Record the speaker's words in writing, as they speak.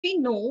we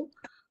know,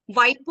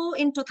 WIPO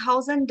in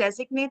 2000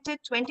 designated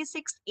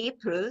 26th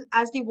April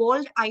as the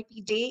World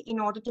IP Day in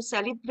order to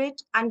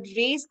celebrate and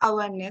raise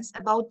awareness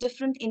about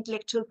different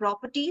intellectual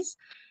properties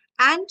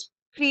and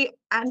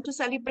to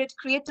celebrate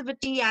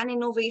creativity and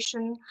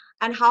innovation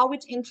and how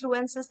it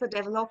influences the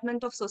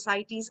development of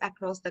societies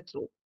across the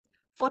globe.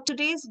 For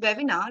today's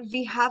webinar,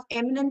 we have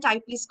eminent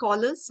IP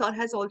scholars. Sir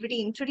has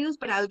already introduced,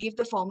 but I'll give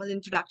the formal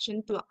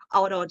introduction to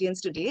our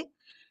audience today,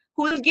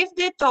 who will give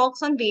their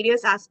talks on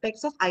various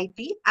aspects of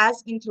IP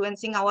as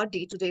influencing our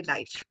day-to-day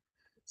life.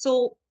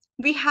 So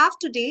we have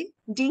today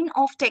Dean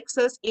of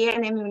Texas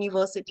A&M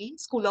University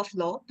School of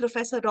Law,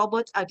 Professor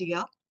Robert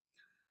AHDIEH,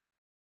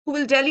 who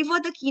will deliver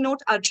the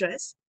keynote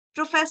address.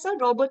 Professor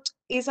Robert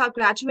is a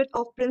graduate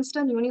of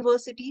Princeton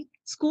University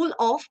School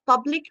of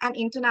Public and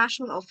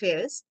International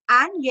Affairs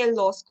and Yale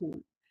Law School.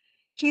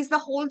 He is the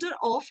holder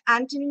of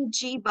Anthony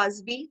G.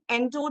 Busby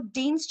Endowed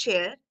Dean's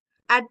Chair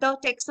at the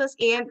Texas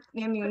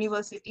A&M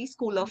University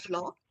School of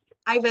Law.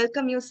 I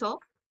welcome you, sir,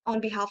 on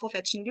behalf of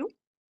HNLU.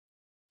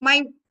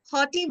 My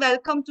hearty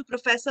welcome to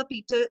Professor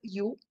Peter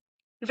Yu,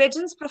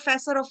 Regents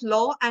Professor of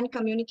Law and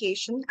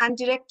Communication and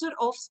Director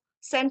of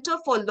Center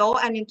for Law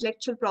and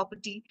Intellectual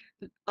Property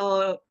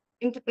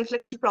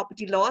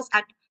Laws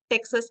at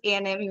Texas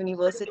A&M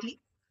University.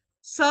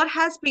 Sir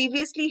has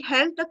previously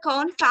held the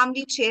Kern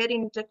Family Chair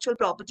in Intellectual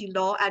Property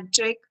Law at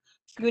Drake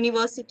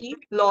University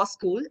Law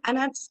School and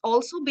has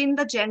also been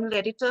the General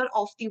Editor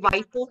of the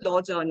WIPO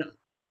Law Journal.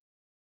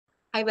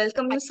 I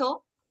welcome you, sir.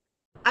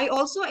 I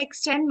also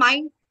extend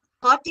my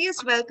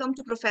heartiest welcome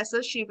to Professor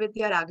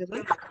Srividya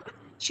Raghavan.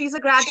 She is a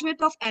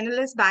graduate of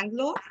NLS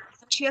Bangalore.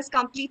 She has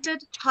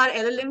completed her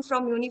LLM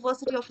from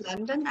University of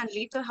London and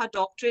later her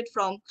doctorate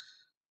from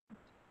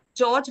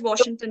George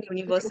Washington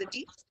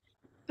University.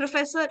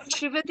 Professor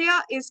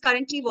Srividya is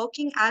currently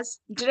working as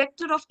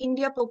Director of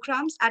India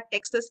Programs at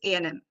Texas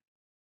A&M.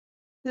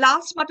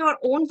 Last but our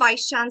own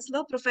Vice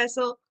Chancellor,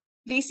 Professor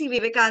V.C.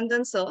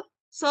 Vivekanandan, sir.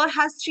 Sir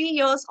has 3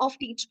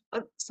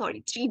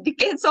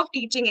 decades of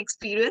teaching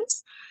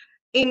experience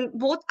in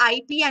both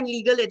IP and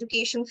legal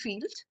education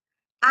field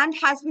and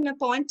has been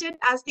appointed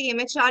as the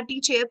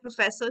MHRD Chair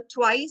Professor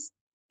twice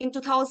in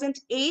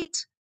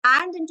 2008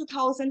 and in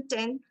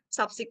 2010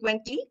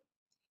 subsequently.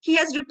 He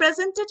has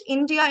represented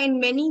India in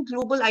many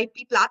global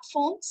IP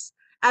platforms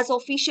as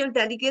official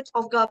delegate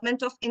of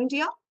Government of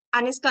India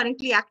and is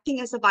currently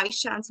acting as a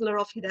Vice Chancellor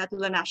of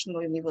Hidayatullah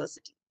National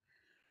University.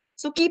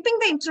 So keeping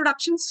the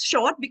introductions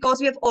short, because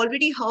we have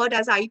already heard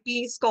as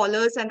IP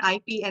scholars and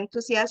IP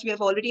enthusiasts, we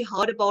have already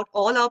heard about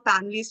all our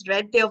panelists,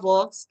 read their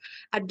works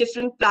at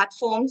different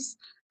platforms.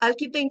 I'll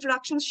keep the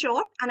introductions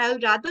short and I'll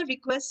rather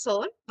request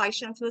Sir, Vice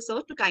Chancellor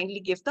Sir, to kindly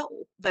give the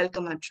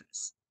welcome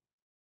address.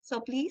 So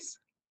please.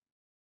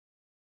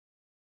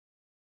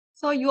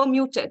 So you are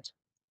muted.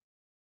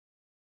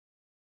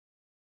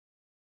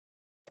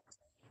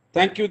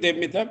 Thank you,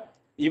 Devmita.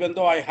 Even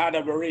though I had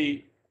a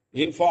very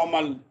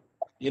informal,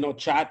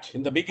 chat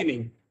in the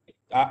beginning,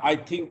 I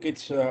think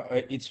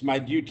it's my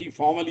duty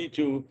formally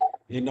to,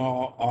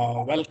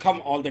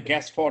 welcome all the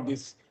guests for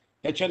this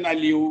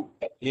HNLU,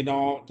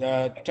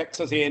 the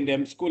Texas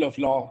A&M School of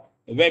Law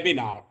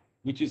webinar,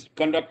 which is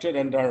conducted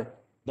under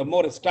the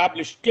more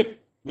established CLIP,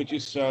 which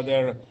is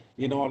their,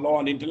 Law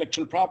and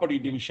Intellectual Property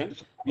Division.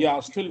 We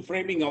are still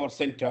framing our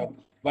center,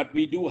 but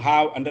we do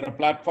have under a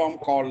platform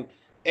called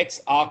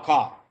Ex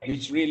Arca,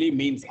 which really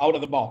means out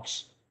of the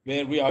box,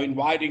 where we are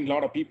inviting a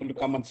lot of people to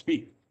come and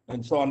speak.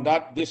 And so on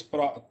that, this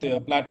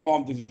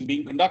platform, this is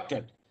being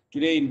conducted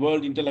today in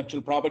World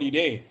Intellectual Property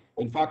Day.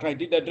 In fact, I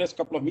did address a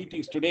couple of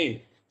meetings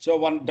today. So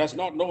one does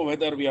not know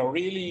whether we are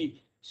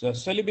really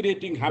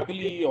celebrating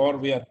happily or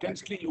we are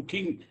tensely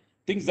looking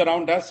things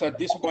around us at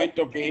this point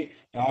of day,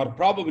 or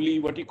probably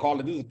what you call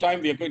it, this is the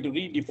time we are going to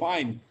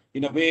redefine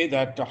in a way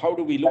that how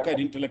do we look at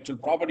intellectual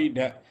property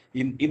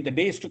in the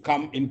days to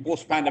come in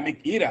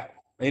post-pandemic era,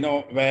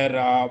 where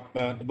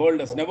the world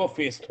has never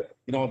faced,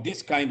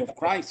 this kind of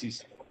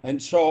crisis.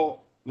 And so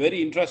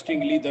very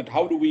interestingly, that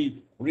how do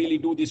we really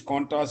do this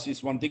contrast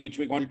is one thing which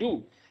we're going to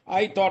do.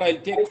 I thought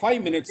I'll take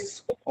 5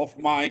 minutes of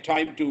my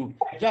time to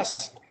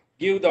just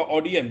give the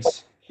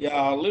audience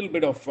a little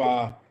bit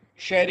of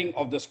sharing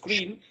of the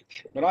screen,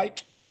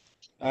 right?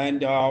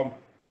 And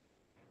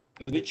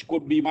which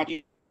could be much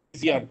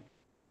easier.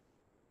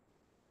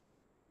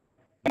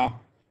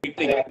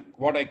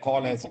 What I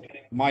call as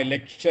my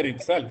lecture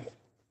itself.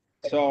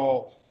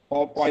 So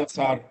PowerPoints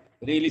are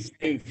really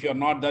safe if you're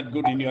not that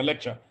good in your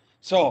lecture.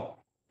 So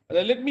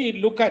let me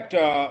look at,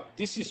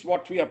 this is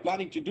what we are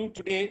planning to do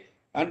today.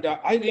 And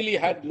I really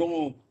had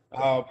no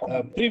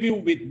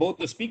preview with both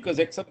the speakers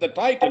except the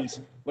titles.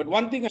 But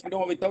one thing I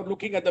know without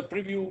looking at the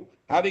preview,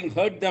 having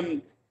heard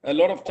them a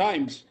lot of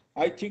times,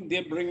 I think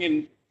they bring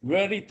in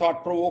very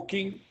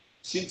thought-provoking,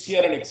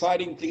 sincere and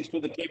exciting things to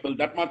the table.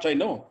 That much I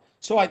know.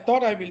 So I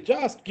thought I will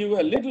just give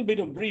a little bit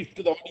of brief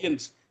to the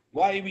audience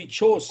why we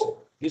chose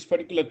this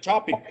particular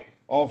topic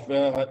of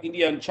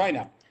India and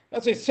China.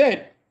 As I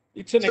said,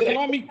 it's an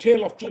economic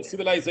tale of two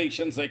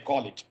civilizations, I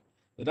call it.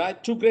 There are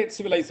two great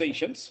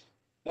civilizations.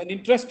 And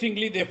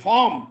interestingly, they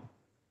form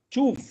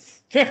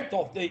 2/5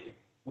 of the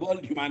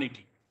world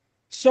humanity.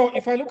 So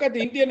if I look at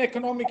the Indian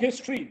economic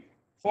history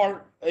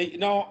for,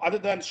 other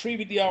than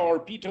Srividya or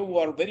Peter, who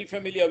are very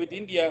familiar with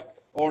India,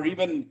 or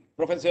even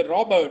Professor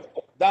Robert,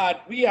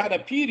 that we had a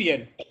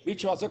period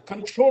which was a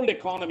controlled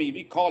economy,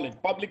 we call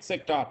it public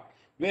sector,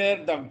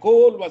 where the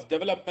goal was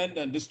development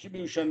and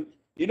distribution.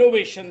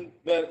 Innovation,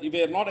 where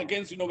we are not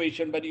against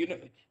innovation, but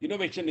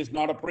innovation is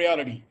not a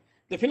priority.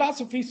 The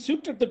philosophy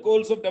suited the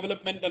goals of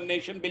development and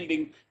nation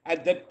building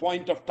at that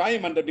point of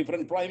time under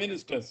different prime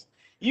ministers.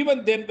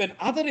 Even then, when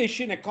other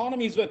Asian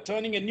economies were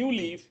turning a new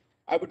leaf,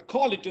 I would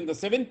call it in the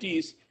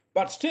 70s,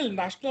 but still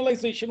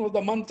nationalization was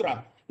the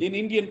mantra in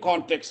Indian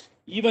context,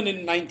 even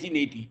in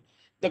 1980.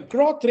 The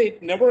growth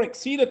rate never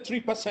exceeded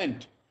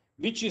 3%,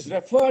 which is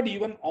referred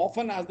even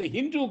often as the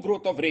Hindu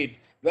growth of rate,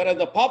 whereas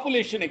the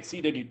population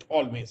exceeded it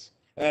always.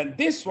 And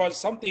this was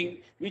something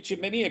which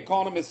many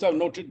economists have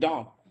noted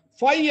down.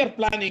 5-year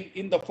planning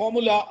in the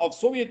formula of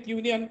Soviet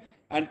Union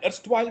and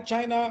erstwhile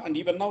China, and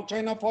even now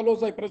China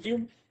follows, I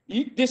presume.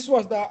 This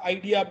was the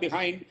idea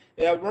behind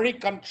a very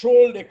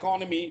controlled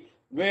economy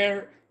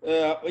where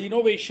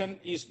innovation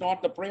is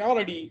not the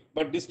priority,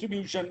 but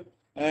distribution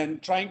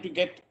and trying to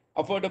get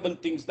affordable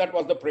things. That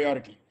was the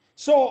priority.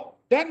 So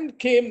then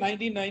came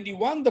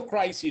 1991, the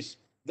crisis,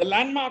 the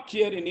landmark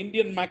here in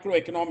Indian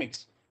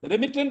macroeconomics.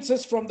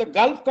 Remittances from the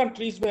Gulf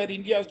countries where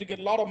India has to get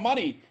a lot of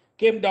money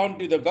came down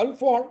to the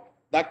Gulf War.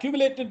 The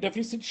accumulated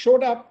deficit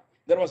showed up.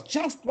 There was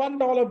just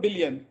 $1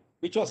 billion,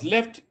 which was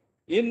left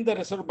in the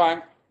Reserve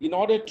Bank in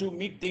order to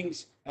meet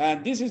things.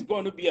 And this is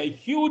going to be a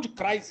huge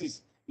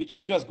crisis, which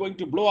was going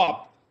to blow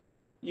up.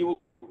 You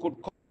could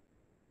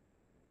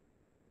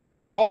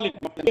call it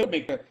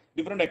a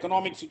different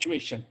economic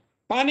situation.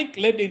 Panic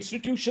led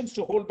institutions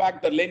to hold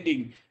back the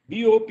lending.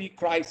 BOP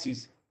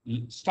crisis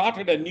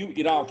started a new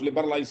era of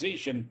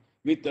liberalization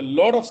with a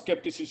lot of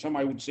skepticism,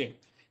 I would say.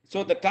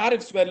 So the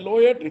tariffs were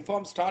lowered,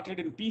 reforms started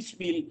in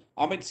piecemeal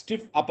amid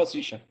stiff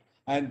opposition.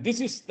 And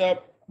this is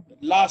the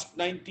last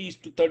 90s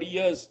to 30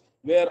 years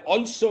where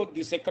also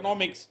this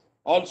economics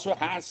also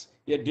has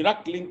a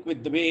direct link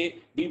with the way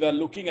we were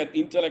looking at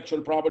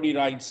intellectual property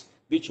rights,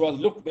 which was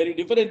looked very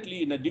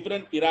differently in a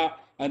different era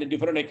and a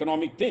different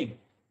economic thing.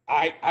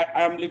 I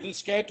am a little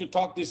scared to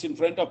talk this in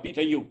front of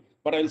Peter Yu,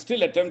 but I'll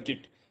still attempt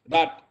it.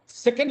 That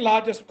second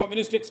largest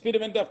communist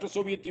experiment after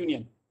Soviet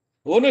Union.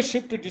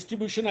 Ownership to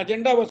distribution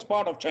agenda was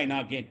part of China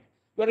again.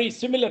 Very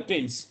similar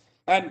tales.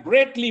 And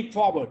great leap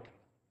forward.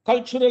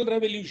 Cultural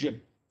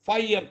revolution,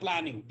 5-year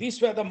planning.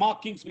 These were the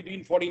markings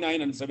between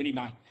 49 and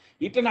 79.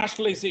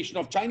 Internationalization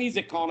of Chinese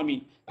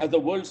economy as the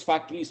world's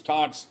factory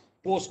starts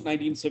post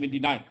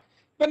 1979.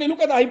 When you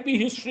look at the IP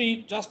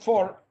history, just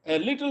for a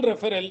little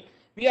referral,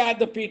 we had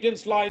the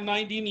patents law in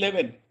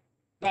 1911,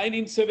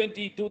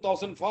 1970,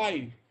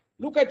 2005.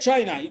 Look at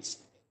China. It's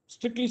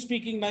strictly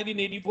speaking,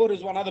 1984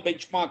 is one of the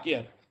benchmark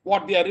here,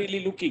 what they are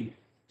really looking.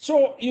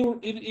 So you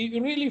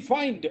really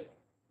find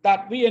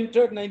that we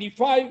entered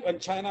 95 and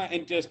China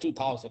enters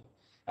 2000.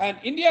 And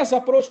India's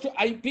approach to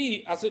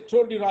IP, as I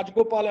told you,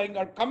 Rajagopal and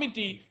our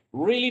committee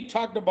really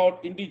talked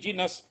about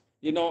indigenous,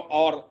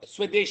 or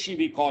Swadeshi,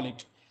 we call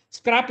it.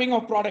 Scrapping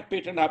of product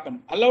patent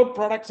happened, allowed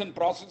products and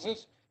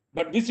processes,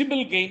 but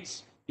visible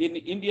gains in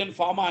Indian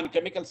pharma and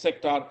chemical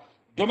sector,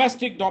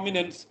 domestic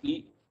dominance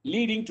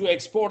leading to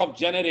export of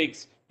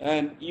generics,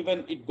 and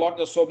even it got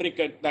the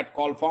sobriquet that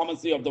called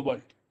pharmacy of the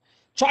world.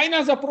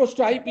 China's approach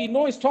to IP,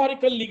 no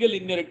historical legal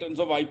inheritance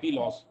of IP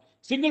laws.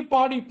 Single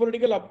party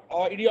political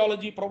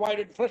ideology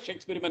provided fresh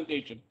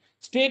experimentation.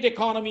 State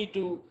economy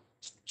to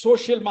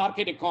social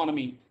market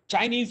economy.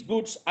 Chinese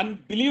goods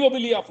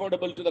unbelievably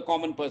affordable to the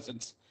common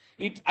persons.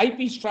 Its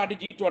IP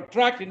strategy to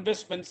attract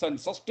investments and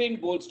sustain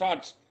gold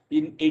starts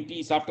in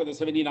 80s after the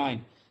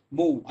 79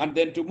 move, and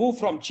then to move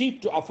from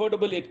cheap to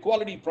affordable yet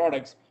quality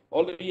products,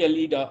 already a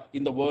leader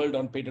in the world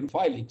on patent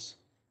filings.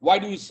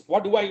 What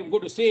do I go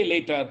to say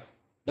later?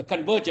 The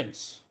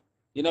convergence,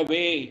 in a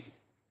way,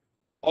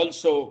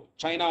 also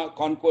China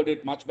conquered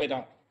it much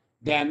better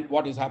than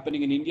what is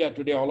happening in India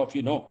today, all of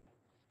you know.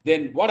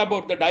 Then what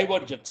about the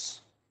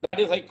divergence? That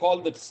is, I call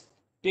the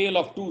tale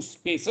of two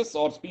spaces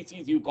or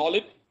species, you call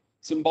it,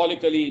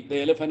 symbolically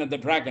the elephant and the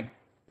dragon.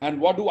 And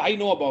what do I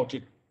know about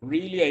it?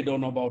 Really, I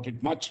don't know about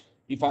it much.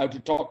 If I have to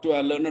talk to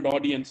a learned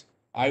audience,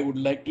 I would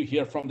like to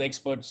hear from the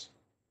experts.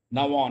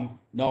 Now,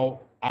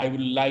 I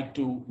would like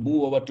to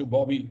move over to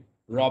Bobby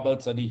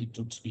Roberts and he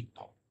should speak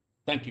now.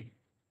 Thank you.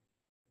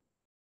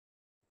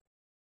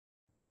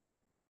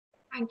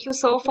 Thank you,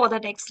 sir, for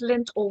that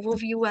excellent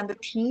overview and the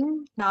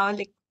theme. Now,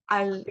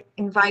 I'll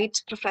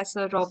invite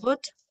Professor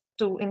Robert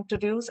to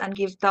introduce and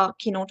give the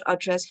keynote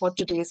address for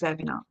today's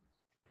webinar.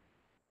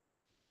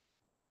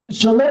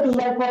 So let me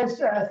likewise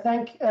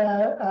thank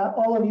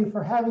all of you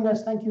for having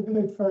us. Thank you,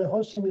 Vivek, for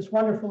hosting this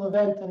wonderful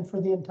event, and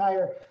for the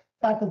entire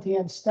faculty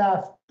and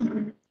staff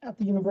at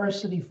the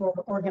university for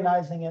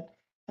organizing it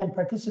and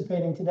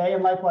participating today,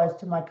 and likewise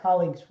to my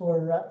colleagues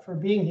for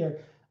being here.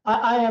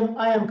 I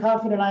am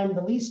confident I am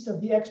the least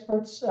of the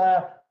experts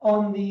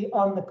on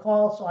the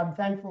call, so I'm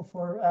thankful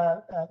for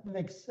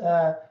Vivek's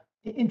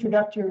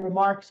introductory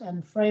remarks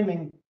and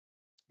framing,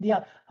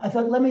 I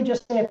thought, let me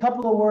just say a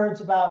couple of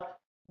words about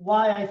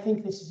why I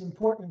think this is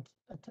important,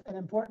 an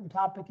important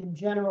topic in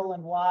general,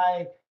 and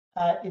why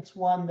it's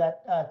one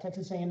that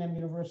Texas A&M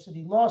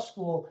University Law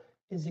School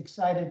is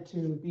excited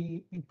to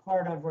be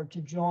part of, or to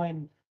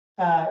join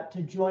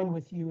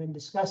with you in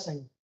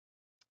discussing.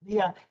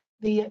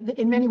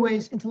 In many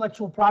ways,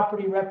 intellectual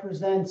property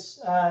represents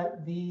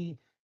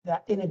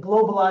that in a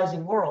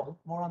globalizing world,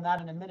 more on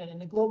that in a minute,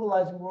 in a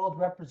globalizing world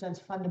represents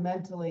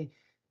fundamentally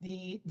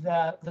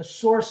the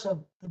source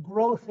of the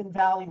growth in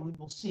value we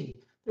will see.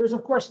 There's,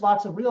 of course,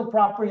 lots of real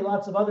property,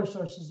 lots of other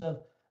sources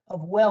of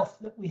wealth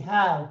that we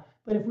have.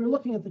 But if we're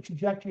looking at the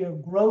trajectory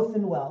of growth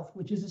in wealth,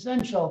 which is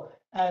essential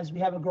as we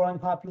have a growing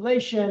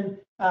population,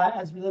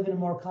 as we live in a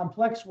more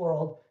complex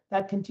world,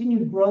 that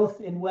continued growth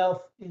in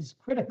wealth is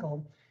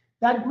critical.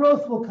 That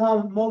growth will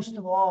come most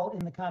of all in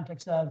the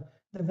context of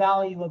the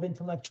value of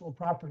intellectual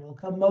property. It will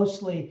come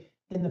mostly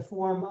in the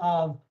form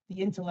of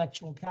the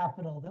intellectual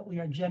capital that we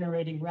are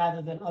generating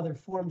rather than other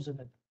forms of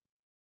it.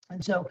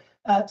 And so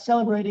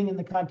celebrating in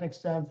the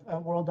context of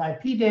World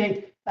IP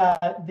Day,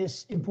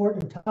 this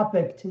important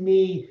topic to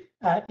me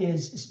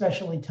is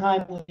especially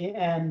timely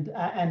and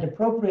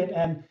appropriate,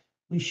 and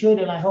we should,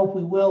 and I hope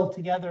we will,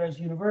 together as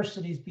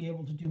universities, be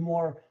able to do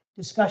more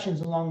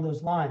discussions along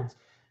those lines.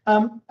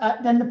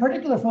 Then the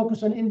particular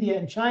focus on India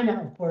and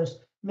China, of course,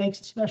 makes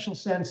special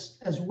sense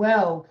as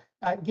well,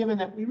 given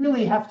that we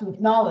really have to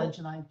acknowledge,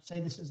 and I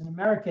say this as an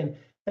American,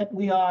 that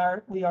we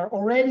are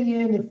already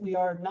in, if we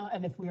are not,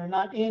 and if we are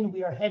not in,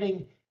 we are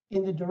heading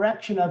in the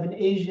direction of an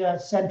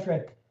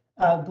Asia-centric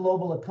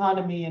global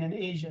economy and an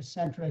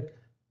Asia-centric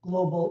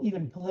global,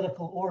 even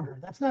political order.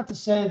 That's not to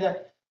say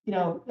that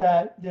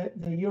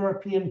the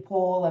European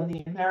pole and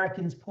the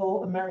American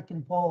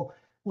pole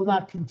will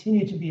not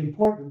continue to be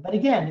important. But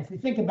again, if we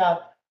think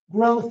about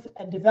growth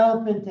and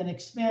development and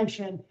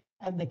expansion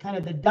and the kind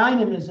of the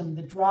dynamism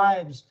that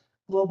drives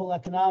global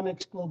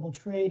economics, global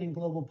trade, and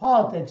global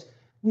politics,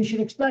 we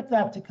should expect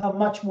that to come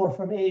much more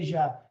from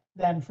Asia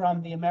than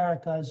from the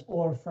Americas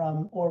or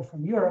from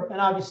Europe. And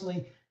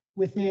obviously,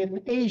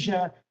 within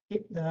Asia,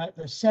 the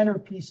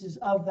centerpieces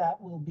of that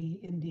will be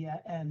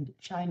India and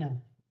China.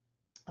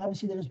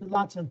 Obviously, there's been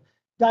lots of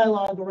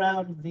dialogue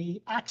around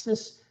the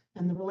axis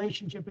and the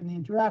relationship and the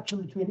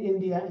interaction between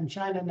India and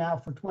China now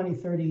for 20,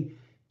 30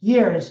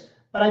 years.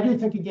 But I do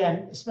think,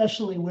 again,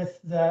 especially with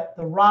the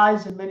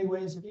rise in many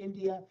ways of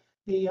India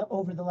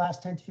over the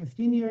last 10 to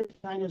 15 years,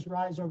 China's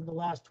rise over the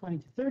last 20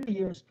 to 30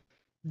 years,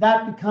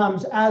 that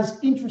becomes as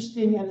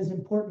interesting and as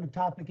important a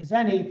topic as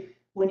any.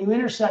 When you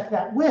intersect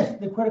that with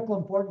the critical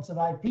importance of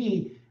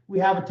IP, we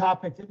have a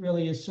topic that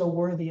really is so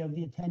worthy of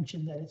the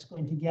attention that it's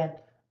going to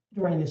get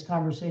during this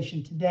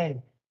conversation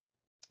today.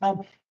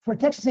 For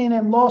Texas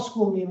A&M Law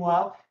School,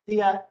 meanwhile,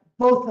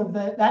 both of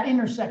that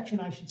intersection,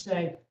 I should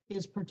say,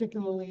 is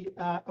particularly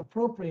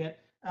appropriate.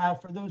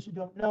 For those who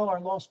don't know, our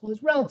law school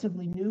is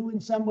relatively new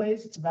in some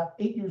ways. It's about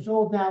 8 years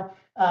old now,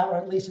 or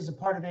at least as a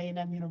part of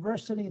A&M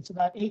University, it's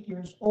about 8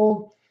 years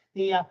old.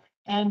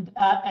 And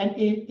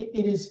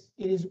it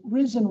is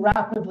risen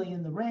rapidly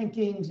in the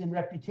rankings, in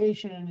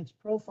reputation, and its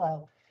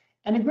profile.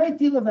 And a great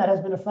deal of that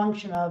has been a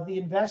function of the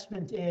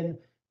investment in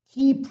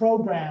key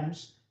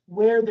programs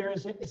where there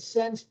is a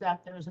sense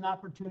that there is an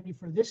opportunity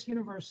for this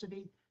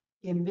university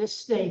in this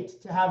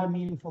state to have a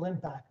meaningful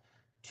impact.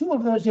 Two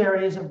of those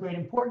areas of great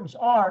importance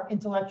are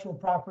intellectual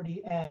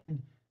property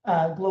and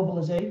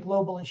globalization,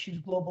 global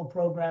issues, global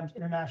programs,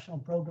 international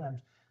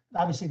programs.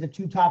 Obviously, the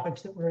two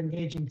topics that we're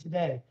engaging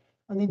today.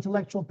 On the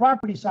intellectual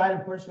property side,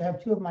 of course, we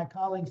have two of my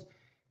colleagues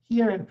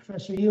here, and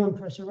Professor Yu and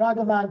Professor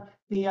Ragavan,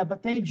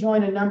 but they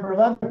join a number of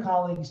other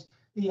colleagues,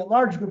 a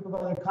large group of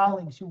other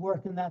colleagues who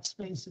work in that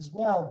space as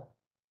well,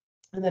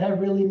 and that have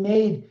really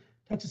made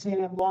Texas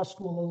A&M Law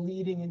School a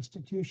leading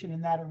institution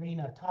in that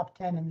arena, top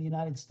 10 in the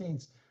United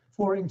States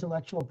for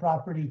intellectual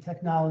property,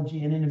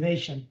 technology, and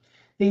innovation.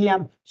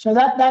 So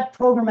that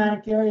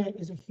programmatic area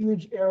is a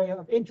huge area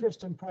of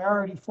interest and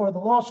priority for the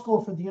law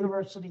school, for the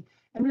university,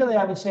 and really,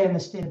 I would say, in the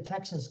state of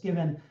Texas,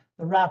 given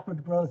the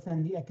rapid growth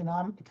in the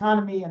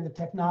economy and the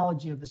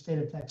technology of the state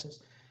of Texas.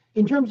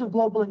 In terms of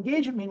global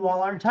engagement,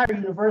 meanwhile, our entire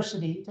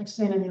university, Texas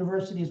A&M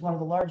University, is one of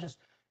the largest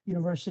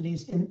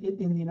universities in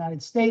the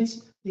United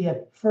States,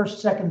 the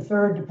first, second,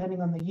 third,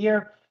 depending on the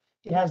year.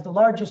 It has the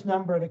largest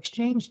number of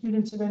exchange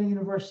students of any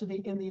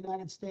university in the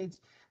United States.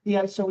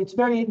 So it's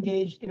very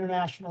engaged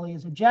internationally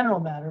as a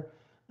general matter.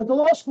 But the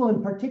law school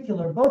in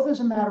particular, both as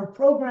a matter of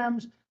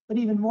programs, but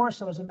even more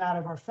so as a matter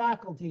of our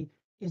faculty,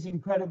 is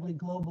incredibly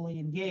globally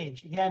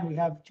engaged. Again, we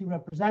have two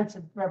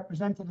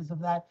representatives of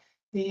that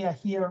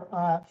here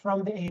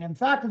from the A&M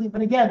faculty,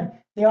 but again,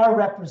 they are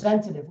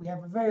representative. We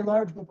have a very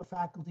large group of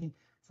faculty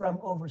from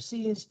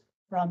overseas,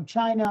 from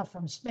China,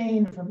 from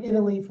Spain, from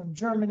Italy, from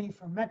Germany,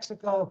 from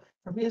Mexico,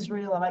 from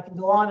Israel, and I can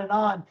go on and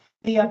on.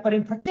 But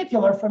in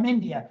particular, from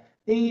India,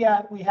 we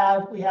have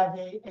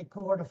a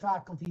cohort of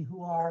faculty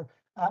who are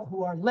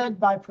led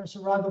by Professor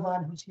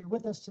Ragavan, who's here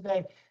with us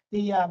today,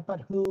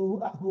 but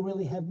who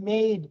really have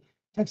made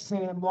Texas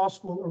A&M Law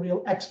School, a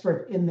real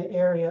expert in the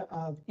area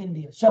of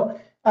India. So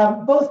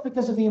both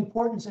because of the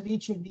importance of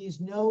each of these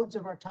nodes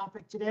of our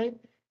topic today,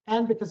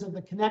 and because of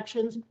the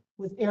connections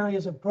with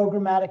areas of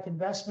programmatic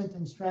investment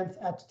and strength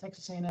at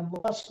Texas A&M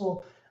Law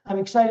School, I'm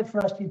excited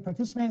for us to be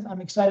participating.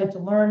 I'm excited to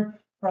learn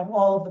from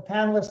all of the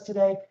panelists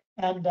today,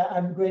 and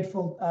I'm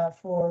grateful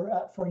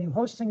for you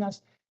hosting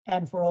us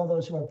and for all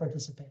those who are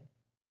participating.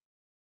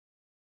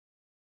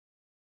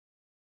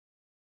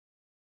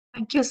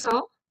 Thank you,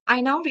 sir.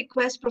 I now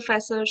request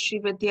Professor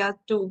Srividya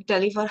to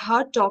deliver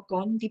her talk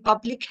on the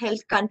Public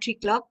Health Country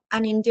Club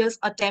and India's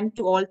attempt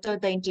to alter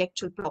the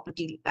intellectual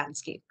property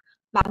landscape.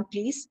 Ma'am,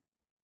 please.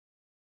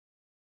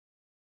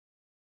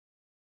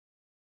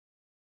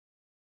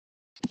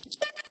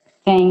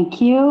 Thank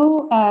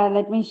you.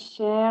 Let me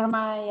share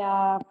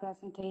my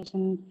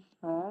presentation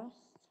first.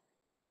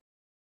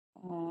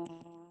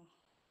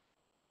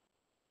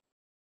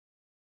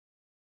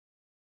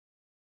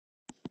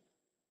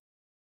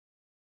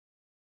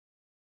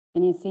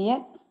 Can you see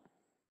it?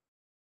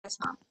 Yes,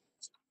 ma'am.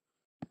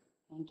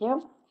 Thank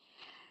you.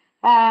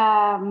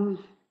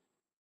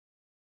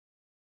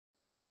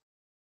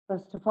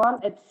 First of all,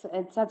 it's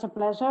such a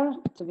pleasure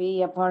to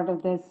be a part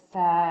of this,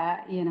 the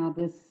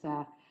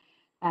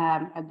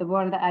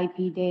World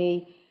IP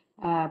Day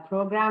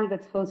program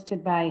that's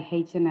hosted by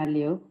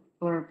HNLU.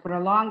 For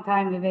a long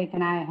time, Vivek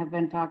and I have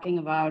been talking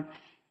about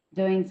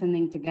doing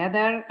something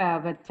together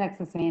with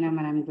Texas A&M,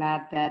 and I'm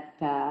glad that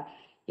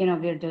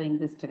we're doing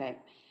this today.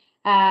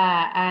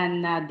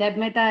 Deb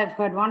Mehta, I've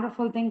heard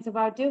wonderful things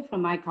about you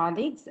from my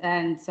colleagues,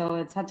 and so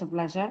it's such a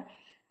pleasure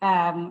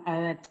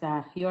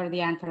that you're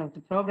the anchor of the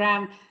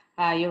program.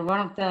 You're one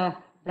of the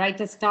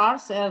brightest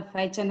stars of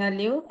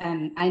HNLU,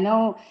 and I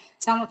know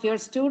some of your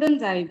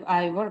students.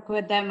 I work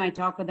with them. I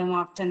talk with them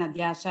often,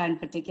 AHDIEH in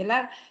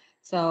particular.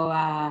 So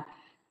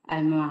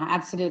I'm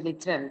absolutely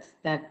thrilled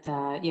that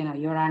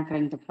you're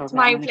anchoring the program. It's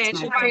my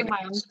pleasure too,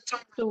 ma'am,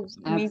 to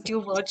meet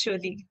you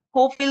virtually.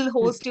 Hope we'll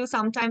host you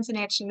sometimes in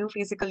HNLU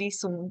physically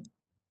soon.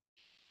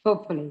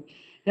 Hopefully,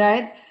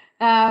 right?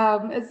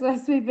 So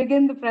as we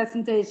begin the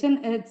presentation,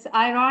 it's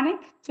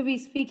ironic to be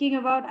speaking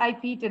about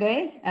IP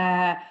today.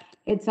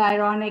 It's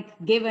ironic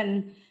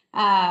given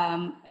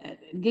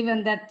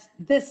that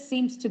this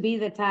seems to be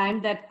the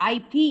time that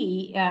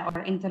IP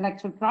or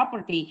intellectual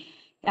property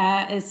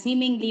is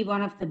seemingly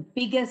one of the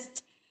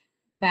biggest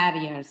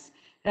barriers,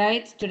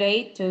 right,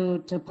 today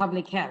to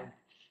public health.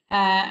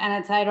 And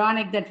it's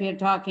ironic that we are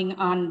talking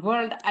on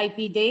World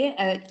IP Day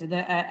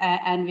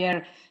and we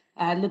are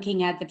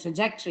looking at the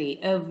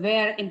trajectory of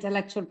where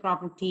intellectual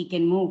property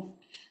can move,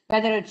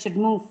 whether it should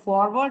move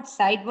forward,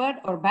 sideward,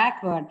 or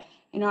backward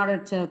in order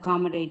to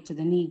accommodate to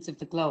the needs of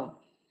the globe.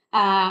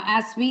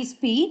 As we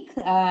speak,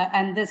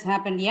 and this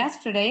happened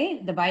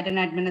yesterday, the Biden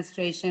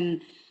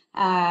administration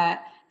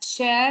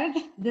shared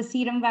the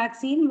serum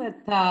vaccine with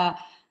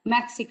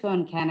Mexico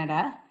and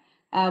Canada,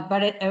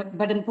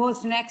 but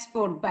imposed an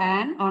export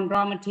ban on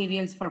raw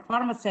materials for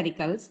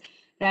pharmaceuticals,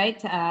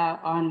 right,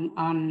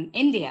 on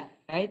India,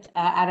 right,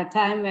 at a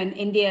time when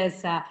India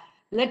is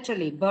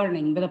literally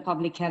burning with a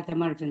public health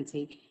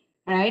emergency,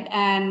 right,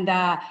 and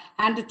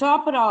to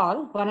top it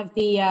all, one of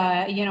the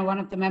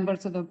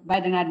members of the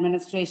Biden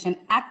administration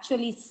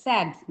actually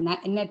said,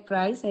 Ned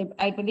Price,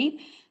 I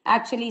believe,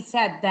 actually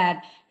said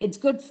that it's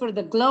good for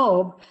the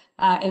globe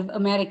if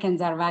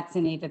Americans are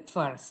vaccinated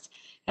first.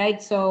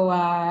 Right, so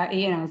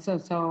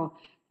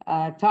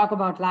talk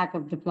about lack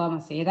of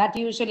diplomacy. That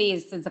usually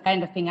is the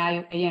kind of thing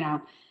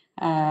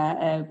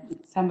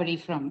somebody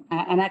from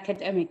an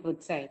academic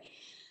would say.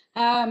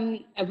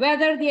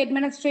 Whether the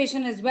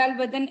administration is well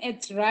within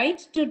its right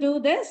to do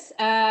this,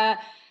 I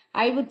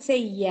would say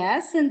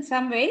yes, in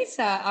some ways.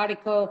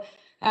 Article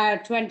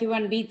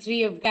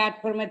 21B3 of GATT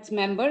permits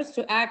members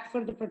to act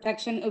for the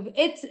protection of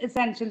its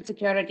essential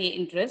security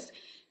interests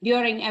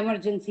during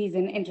emergencies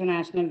in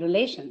international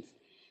relations.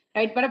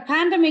 Right, but a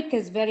pandemic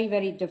is very,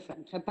 very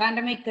different. A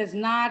pandemic is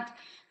not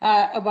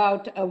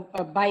about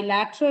a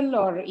bilateral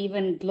or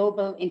even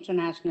global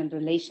international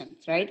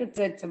relations, right?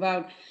 It's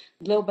about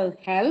global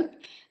health.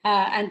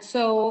 And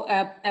so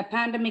a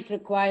pandemic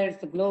requires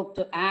the globe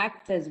to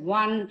act as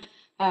one,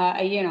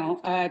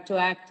 to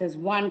act as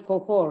one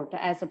cohort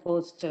as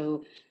opposed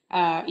to,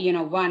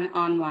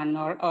 one-on-one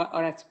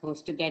or as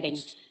opposed to getting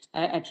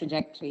a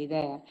trajectory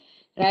there,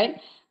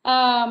 right?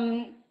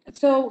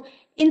 So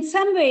in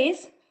some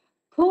ways,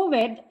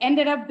 COVID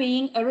ended up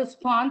being a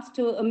response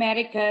to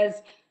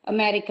America's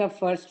America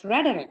First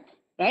rhetoric,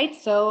 right?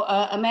 So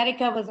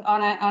America was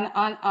on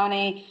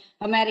a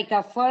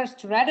America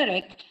First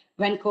rhetoric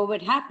when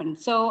COVID happened.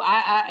 So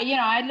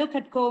I look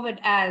at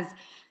COVID as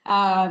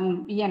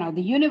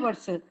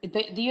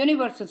the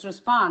universe's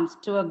response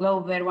to a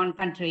globe where one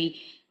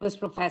country was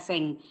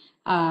professing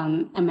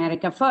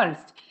America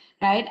First.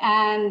 Right,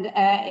 and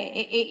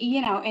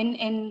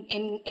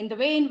in the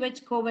way in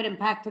which COVID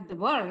impacted the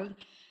world,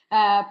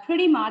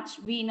 pretty much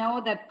we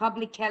know that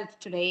public health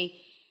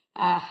today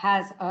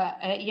has,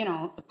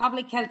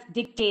 public health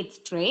dictates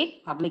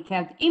trade, public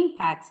health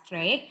impacts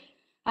trade,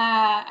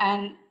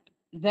 and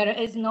there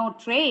is no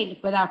trade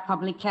without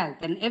public health.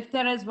 And if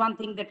there is one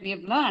thing that we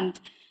have learned,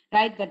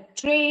 right, that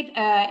trade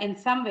in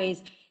some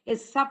ways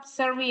is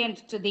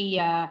subservient to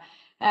the,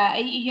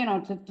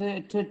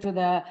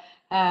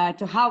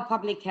 to how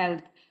public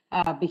health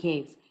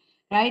behaves,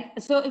 right?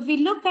 So if we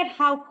look at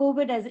how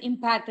COVID has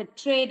impacted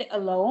trade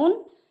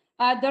alone,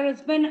 there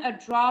has been a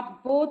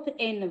drop both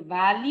in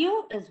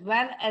value as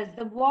well as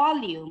the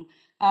volume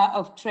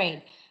of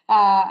trade.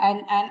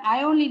 And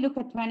I only look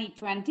at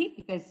 2020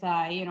 because,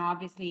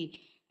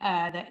 obviously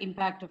the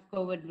impact of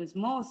COVID was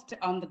most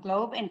on the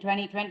globe in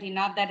 2020,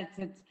 not that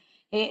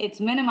it's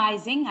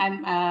minimizing.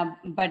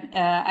 But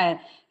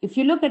if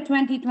you look at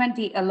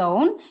 2020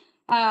 alone,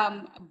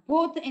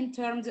 both in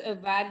terms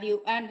of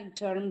value and in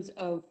terms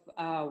of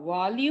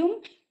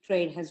volume,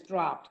 trade has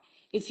dropped.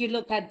 If you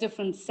look at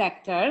different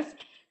sectors,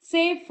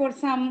 say for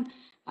some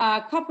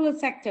couple of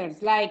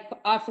sectors like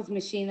office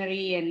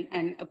machinery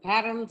and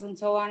apparels and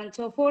so on and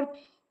so forth,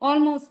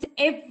 almost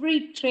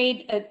every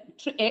trade,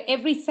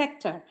 every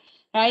sector,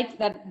 right,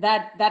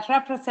 that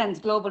represents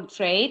global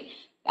trade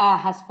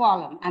has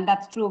fallen. And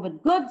that's true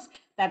with goods,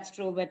 that's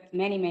true with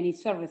many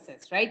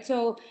services, right?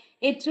 So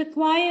it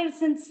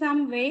requires in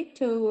some way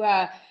to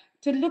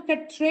look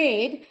at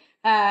trade,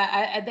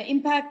 at the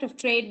impact of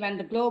trade when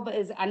the globe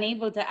is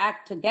unable to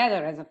act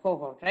together as a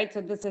cohort, right?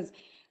 So this is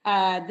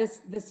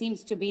this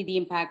seems to be the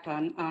impact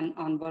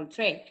on world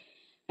trade,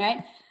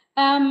 right?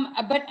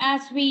 But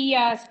as we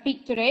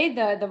speak today,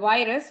 the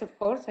virus, of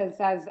course,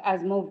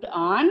 has moved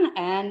on,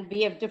 and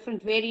we have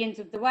different variants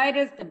of the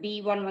virus. The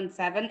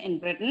B117 in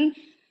Britain,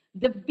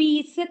 the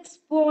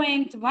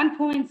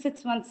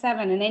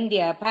B1.617 in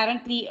India,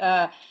 apparently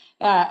a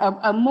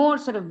more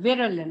sort of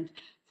virulent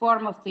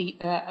form of the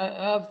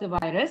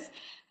virus,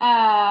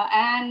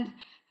 and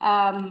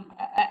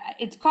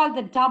it's called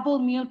the double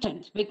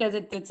mutant because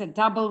it's a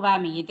double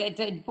whammy.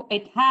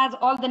 It has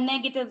all the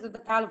negatives of the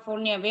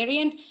California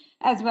variant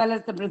as well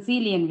as the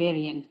Brazilian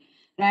variant,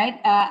 right?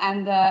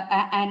 And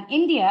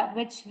India,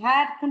 which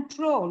had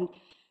controlled,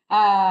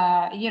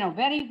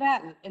 very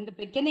well in the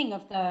beginning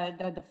of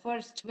the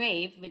first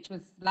wave, which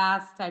was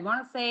last, I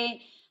want to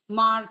say,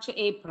 March,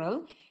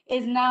 April,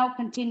 is now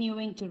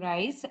continuing to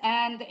rise.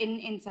 And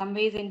in some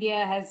ways,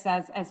 India has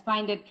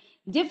found it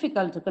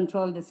difficult to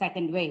control the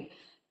second wave,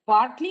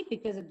 partly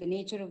because of the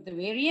nature of the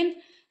variant,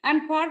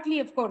 and partly,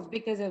 of course,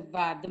 because of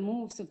the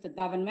moves of the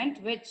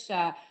government, which,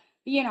 of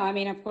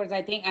course,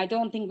 I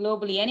don't think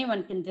globally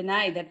anyone can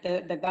deny that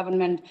the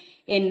government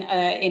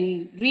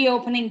in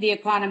reopening the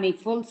economy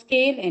full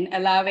scale, in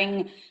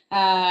allowing,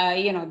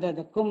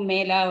 the Kumbh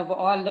Mela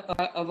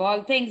of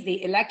all things,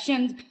 the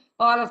elections,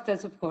 all of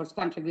this, of course,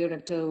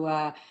 contributed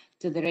to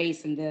the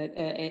race in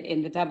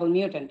the double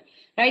mutant,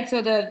 right?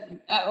 So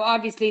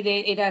obviously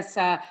it has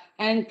an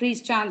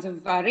increased chance of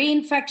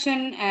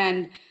reinfection,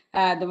 and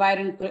the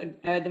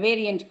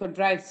variant could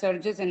drive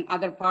surges in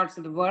other parts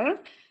of the world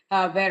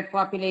where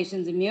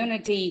population's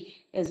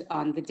immunity is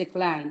on the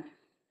decline,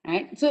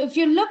 right? So if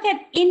you look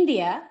at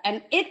India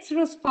and its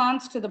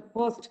response to the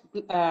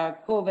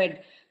post-COVID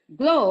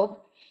globe,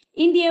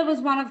 India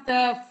was one of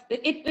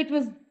it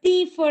was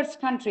the first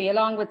country,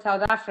 along with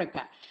South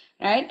Africa,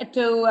 right,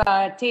 to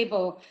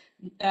table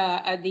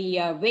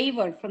the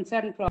waiver from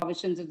certain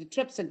provisions of the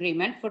TRIPS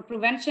agreement for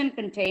prevention,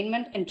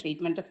 containment, and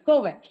treatment of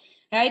COVID,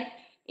 right?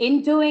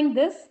 In doing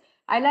this,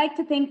 I like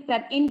to think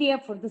that India,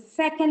 for the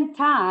second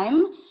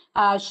time,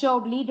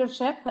 showed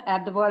leadership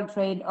at the World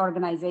Trade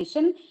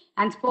Organization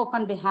and spoke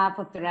on behalf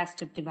of the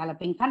rest of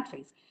developing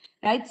countries,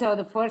 right? So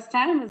the first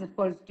time was, of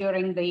course,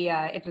 during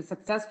it was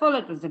successful.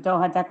 It was the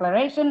Doha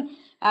Declaration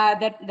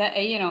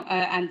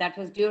and that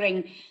was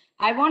during,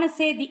 I want to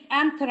say, the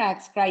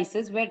anthrax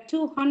crisis, where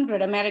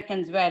 200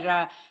 Americans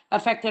were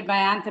affected by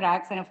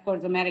anthrax. And of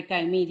course, America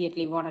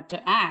immediately wanted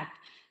to act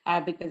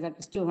because that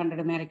was 200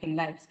 American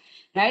lives,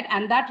 right?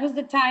 And that was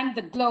the time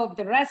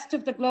the rest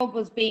of the globe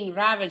was being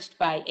ravaged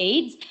by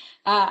AIDS.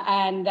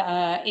 And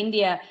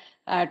India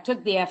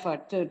took the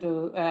effort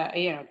to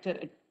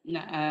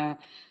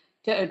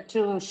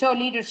show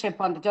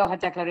leadership on the Doha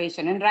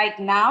Declaration. And right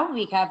now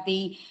we have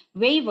the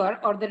waiver,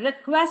 or the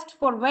request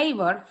for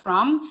waiver,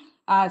 from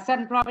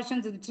certain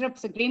provisions of the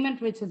TRIPS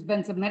agreement, which has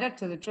been submitted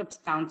to the TRIPS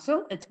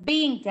Council. It's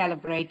being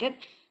deliberated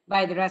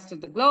by the rest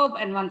of the globe,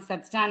 and once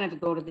that's done, it'll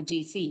go to the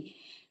GC,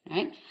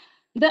 right?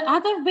 The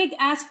other big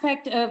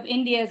aspect of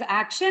India's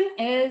action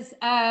is,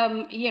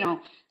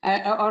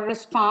 or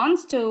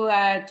response to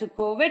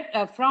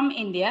COVID from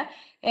India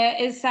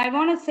is, I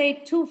want to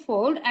say,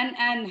 twofold,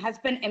 and has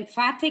been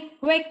emphatic,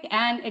 quick,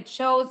 and it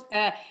shows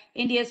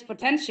India's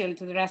potential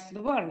to the rest of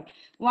the world.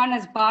 One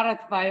is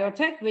Bharat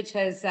Biotech, which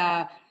has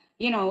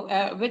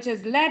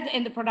led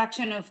in the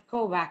production of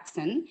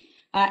Covaxin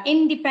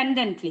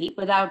independently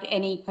without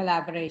any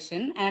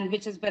collaboration, and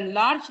which has been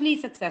largely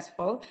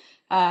successful.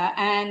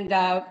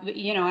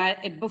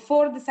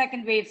 Before the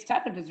second wave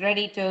started, it was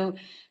ready to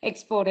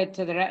export it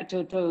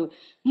to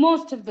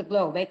most of the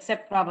globe,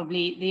 except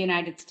probably the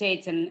United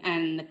States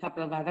and a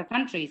couple of other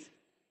countries,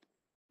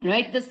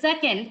 right? The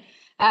second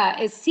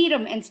is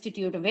Serum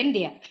Institute of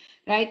India,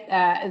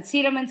 right?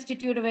 Serum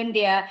Institute of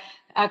India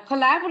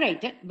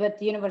collaborated with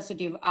the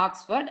University of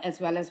Oxford as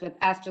well as with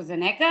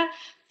AstraZeneca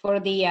for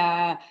the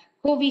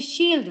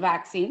Covishield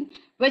vaccine,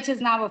 which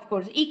is now, of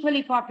course,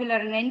 equally popular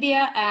in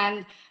India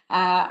and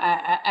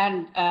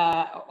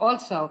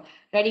also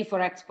ready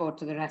for export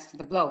to the rest of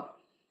the globe,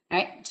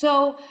 right?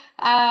 So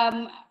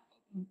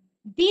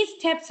these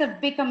steps have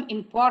become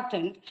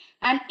important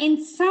and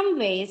in some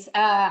ways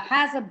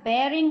has a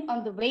bearing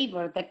on the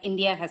waiver that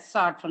India has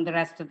sought from the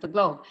rest of the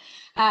globe.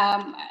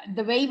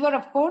 The waiver,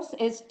 of course,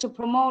 is to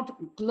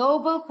promote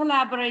global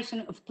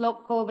collaboration of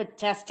COVID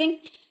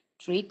testing,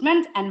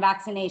 treatment, and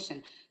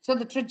vaccination. So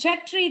the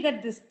trajectory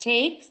that this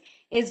takes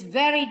is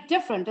very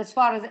different as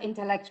far as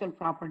intellectual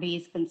property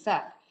is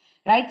concerned,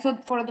 right? So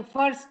for the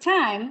first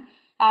time,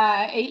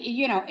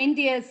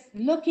 India is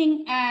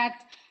looking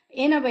at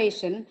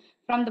innovation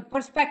from the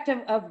perspective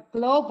of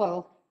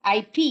global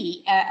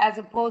IP as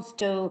opposed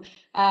to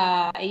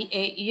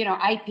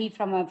IP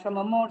from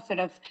a more sort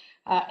of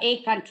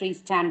a country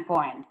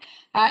standpoint.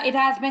 It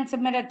has been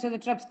submitted to the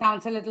TRIPS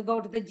Council. It will go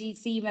to the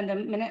GC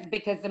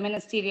because the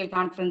ministerial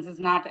conference is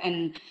not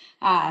in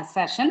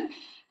session.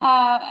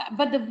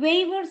 But the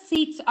waiver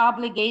seeks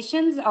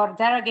obligations or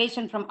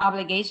derogation from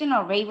obligation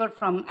or waiver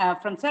from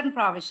certain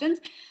provisions,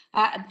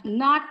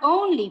 not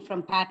only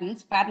from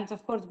patents,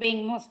 of course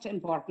being most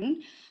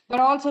important, but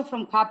also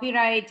from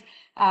copyright,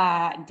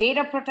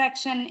 data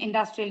protection,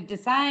 industrial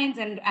designs,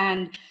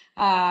 and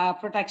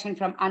protection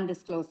from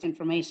undisclosed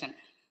information.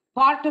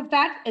 Part of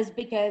that is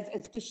because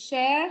it's to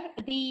share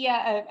the,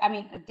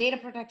 data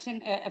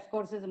protection, of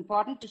course, is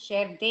important to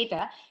share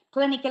data,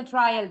 clinical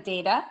trial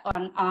data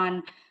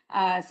on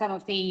some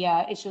of the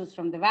issues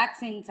from the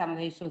vaccine, some of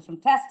the issues from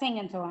testing,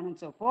 and so on and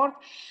so forth.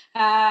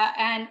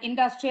 And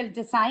industrial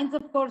designs,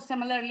 of course,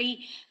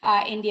 similarly,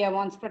 India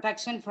wants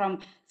protection from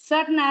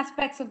certain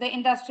aspects of the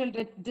industrial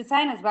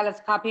design as well as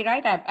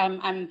copyright.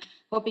 I'm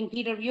hoping,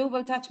 Peter, you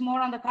will touch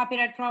more on the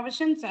copyright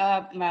provisions,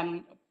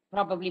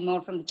 probably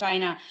more from the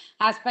China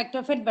aspect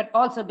of it, but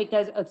also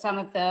because of some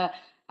of the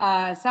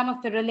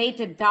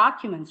related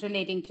documents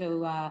relating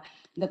to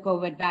the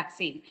COVID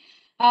vaccine.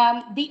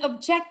 The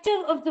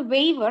objective of the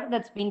waiver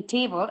that's been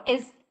tabled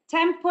is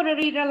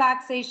temporary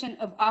relaxation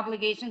of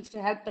obligations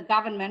to help the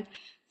government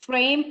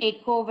frame a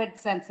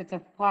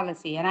COVID-sensitive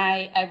policy. And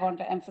I want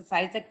to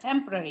emphasize that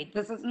temporary.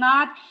 This is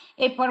not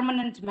a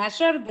permanent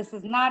measure. This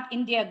is not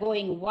India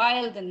going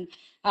wild and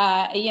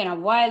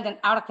wild and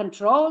out of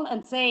control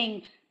and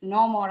saying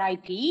no more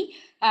IP.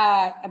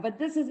 But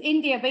this is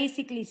India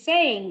basically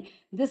saying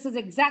this is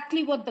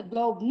exactly what the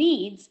globe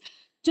needs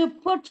to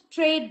put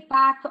trade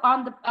back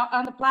on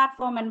the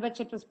platform in which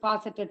it was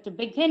posited to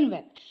begin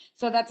with.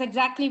 So that's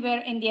exactly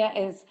where India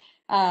is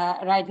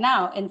right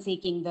now in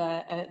seeking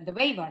the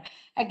waiver.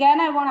 Again,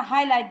 I want to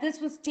highlight this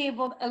was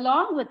tabled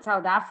along with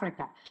South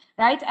Africa,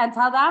 right? And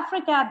South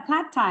Africa at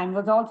that time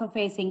was also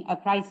facing a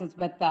crisis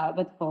with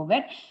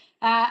COVID.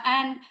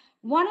 And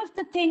one of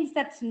the things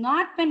that's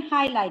not been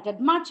highlighted,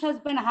 much has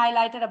been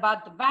highlighted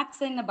about the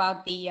vaccine,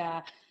 about the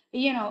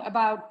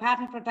about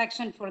patent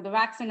protection for the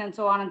vaccine and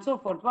so on and so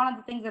forth. One of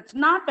the things that's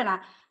not been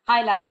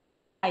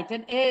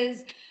highlighted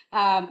is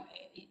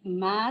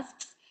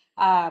masks,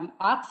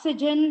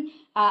 oxygen,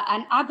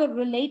 and other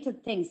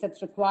related things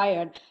that's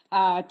required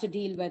to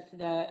deal with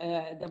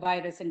the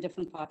virus in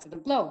different parts of the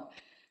globe,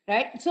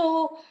 right?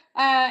 So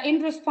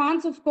in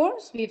response, of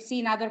course, we've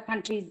seen other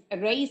countries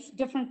raise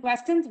different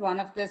questions.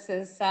 One of this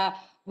is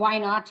why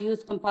not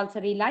use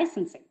compulsory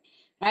licensing?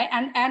 Right,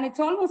 and it's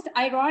almost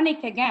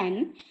ironic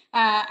again,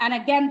 and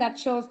again that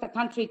shows the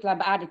country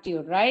club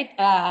attitude, right?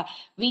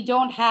 We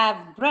don't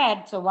have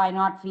bread, so why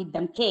not feed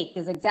them cake?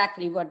 Is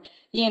exactly what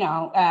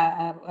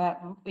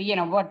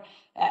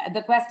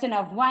the question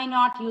of why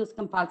not use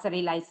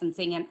compulsory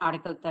licensing in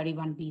Article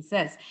 31B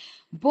says.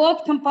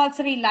 Both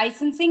compulsory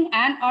licensing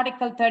and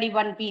Article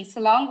 31B,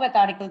 along with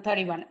Article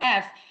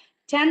 31F,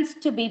 tends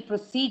to be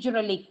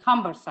procedurally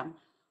cumbersome,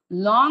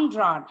 long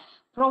drawn,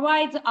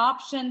 provides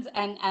options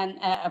and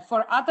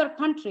for other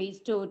countries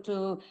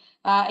to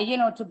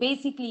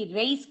basically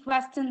raise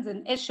questions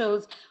and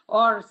issues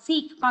or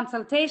seek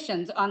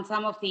consultations on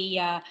some of the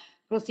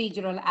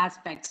procedural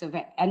aspects of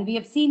it. And we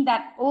have seen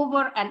that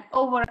over and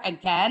over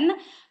again,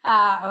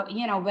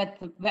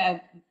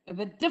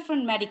 with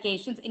different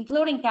medications,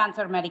 including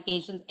cancer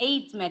medications,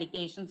 AIDS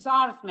medication,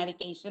 SARS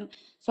medication,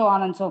 so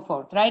on and so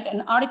forth, right?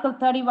 And Article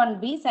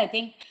 31B,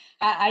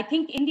 I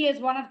think India is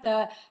one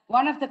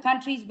of the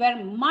countries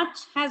where much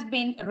has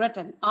been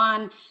written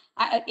on.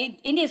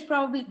 India is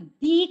probably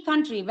the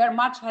country where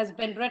much has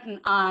been written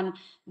on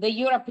the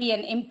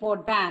European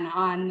import ban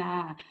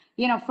on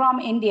from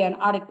India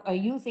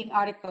and using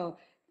Article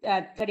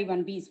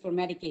 31Bs for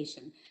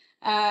medication.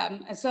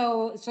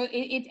 So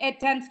it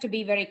tends to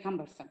be very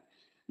cumbersome.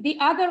 The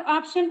other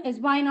option is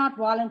why not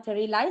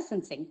voluntary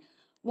licensing?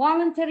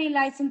 Voluntary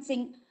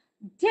licensing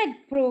did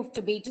prove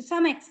to be to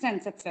some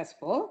extent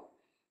successful.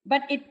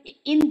 But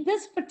in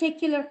this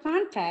particular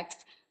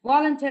context,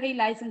 voluntary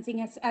licensing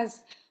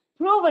has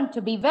proven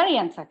to be very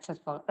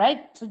unsuccessful, right?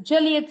 So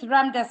Gilead's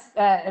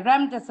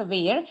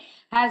remdesivir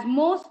has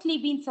mostly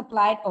been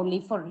supplied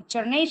only for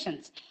richer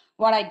nations.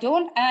 What I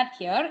don't add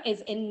here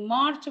is in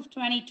March of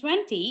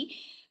 2020,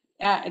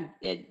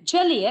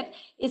 Gilead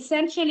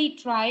essentially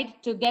tried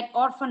to get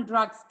orphan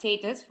drug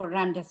status for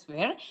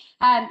remdesivir,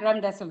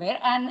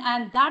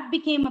 and that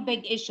became a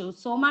big issue.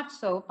 So much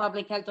so,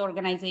 public health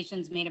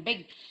organizations made a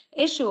big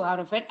issue out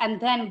of it, and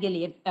then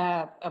Gilead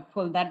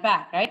pulled that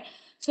back, right?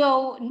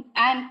 So,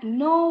 and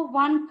no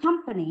one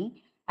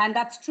company, and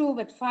that's true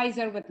with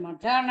Pfizer, with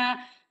Moderna,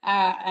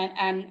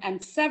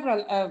 and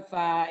several of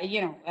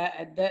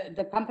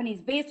the companies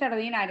based out of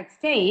the United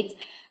States,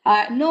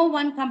 no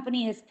one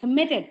company has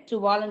committed to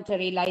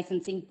voluntary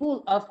licensing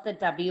pool of the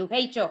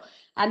WHO,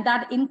 and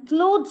that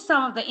includes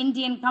some of the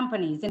Indian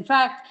companies. In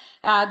fact,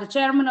 the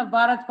chairman of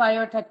Bharat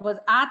Biotech was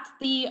at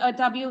the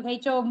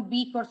WHO a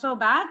week or so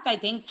back, I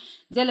think,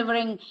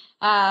 delivering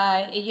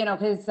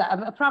his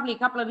probably a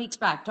couple of weeks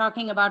back,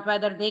 talking about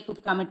whether they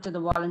could commit to the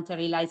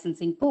voluntary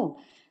licensing pool.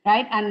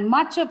 Right, and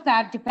much of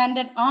that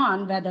depended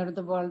on whether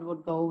the world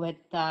would go with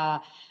the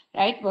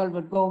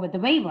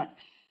waiver.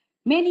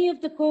 Many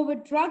of the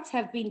COVID drugs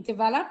have been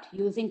developed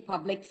using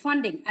public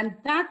funding, and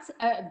that's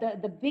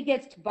the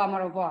biggest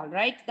bummer of all,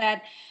 right?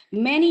 That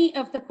many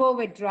of the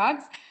COVID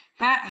drugs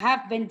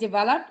have been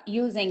developed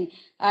using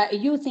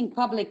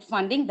public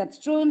funding. That's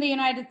true in the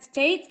United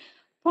States,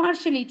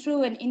 partially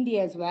true in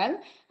India as well,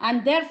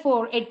 and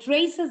therefore it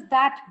raises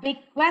that big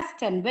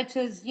question, which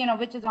is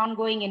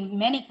ongoing in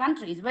many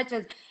countries, which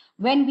is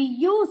when we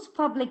use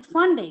public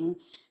funding,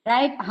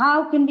 right?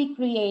 How can we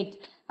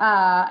create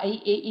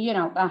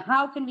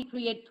how can we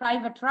create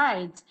private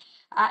rights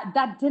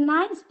that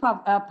denies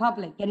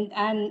public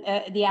and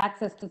the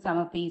access to some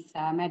of these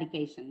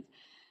medications?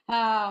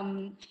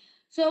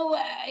 So,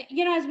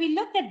 as we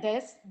look at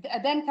this,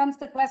 then comes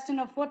the question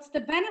of what's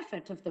the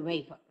benefit of the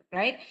waiver,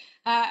 right?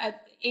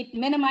 It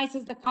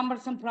minimizes the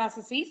cumbersome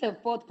processes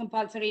of both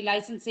compulsory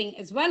licensing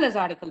as well as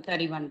Article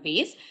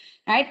 31Bs,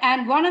 right?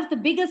 And one of the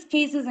biggest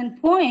cases in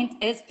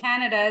point is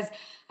Canada's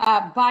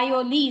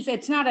BioLease.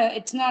 It's not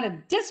a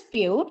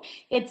dispute.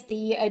 It's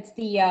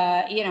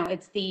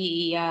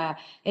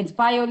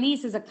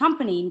BioLease is a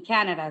company in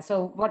Canada.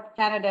 So what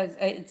Canada's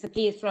it's a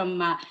case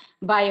from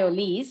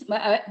BioLease.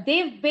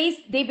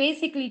 They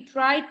basically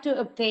tried to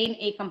obtain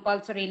a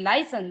compulsory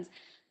license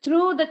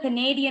through the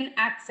Canadian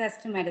Access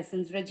to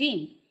Medicines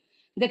regime.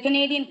 The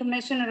Canadian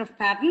Commissioner of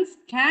Patents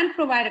can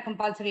provide a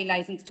compulsory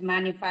license to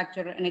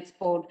manufacture and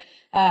export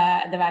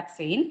the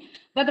vaccine,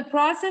 but the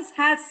process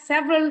has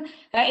several,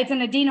 it's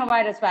an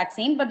adenovirus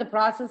vaccine, but the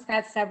process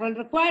has several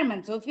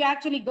requirements. So if you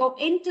actually go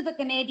into the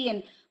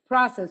Canadian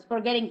process for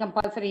getting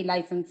compulsory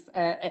license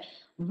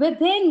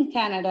within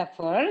Canada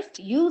first,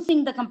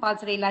 using the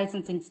compulsory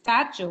licensing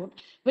statute,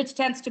 which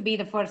tends to be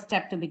the first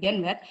step to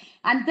begin with.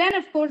 And then,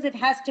 of course, it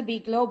has to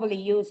be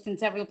globally used in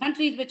several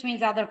countries, which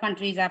means other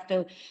countries have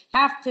to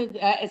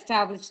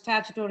establish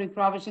statutory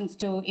provisions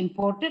to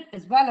import it,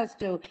 as well as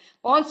to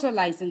also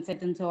license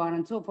it, and so on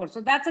and so forth.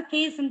 So that's a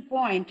case in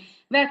point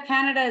where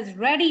Canada is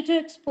ready to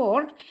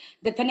export,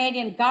 the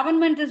Canadian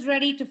government is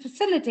ready to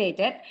facilitate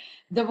it,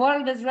 the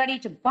world is ready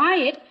to buy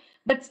it,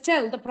 but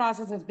still the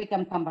process has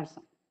become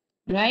cumbersome.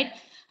 Right?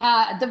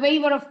 The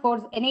waiver, of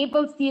course,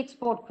 enables the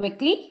export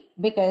quickly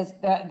because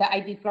the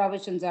IP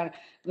provisions are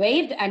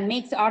waived and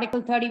makes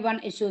Article 31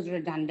 issues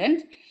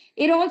redundant.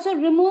 It also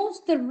removes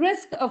the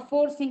risk of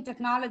forcing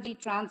technology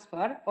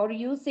transfer or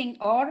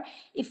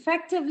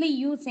effectively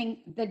using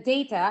the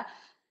data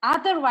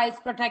otherwise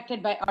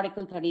protected by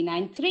Article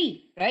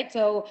 39(3), right?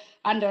 So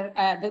under,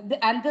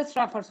 and this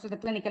refers to the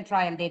clinical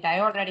trial data,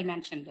 I already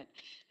mentioned it,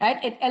 right?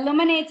 It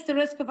eliminates the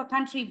risk of a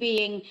country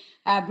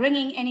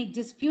bringing any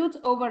disputes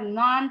over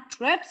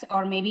non-TRIPS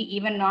or maybe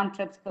even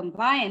non-TRIPS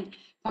compliant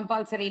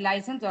compulsory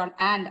license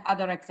and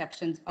other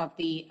exceptions of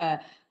the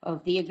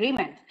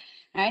agreement,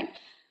 right?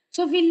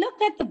 So if we look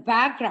at the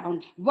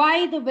background,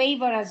 why the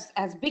waiver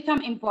has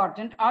become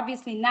important,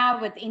 obviously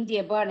now with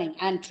India burning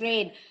and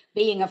trade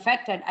being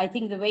affected, I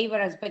think the waiver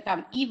has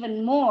become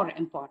even more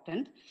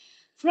important.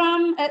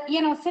 From,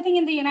 sitting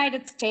in the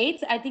United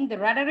States, I think the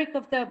rhetoric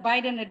of the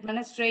Biden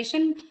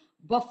administration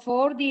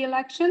before the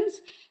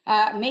elections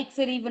makes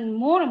it even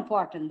more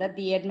important that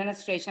the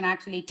administration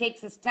actually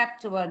takes a step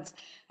towards,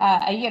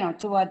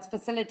 towards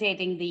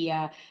facilitating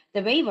the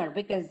waiver,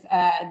 because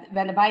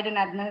when the Biden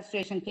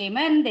administration came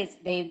in,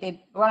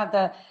 they one of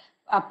the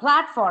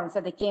platforms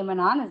that they came in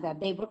on is that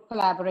they would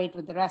collaborate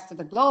with the rest of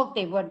the globe.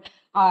 They would,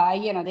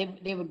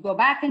 they would go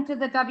back into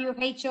the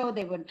WHO.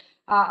 They would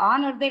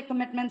honor their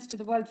commitments to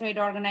the World Trade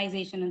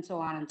Organization and so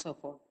on and so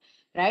forth.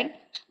 Right.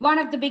 One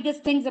of the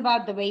biggest things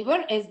about the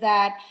waiver is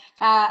that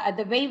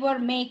the waiver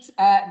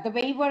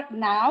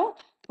now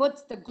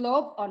puts the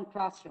globe on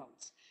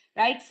crossroads.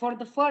 Right. For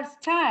the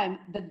first time,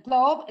 the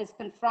globe is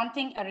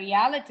confronting a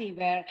reality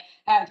where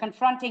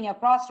confronting a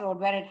crossroad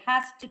where it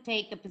has to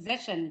take a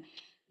position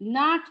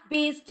not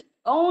based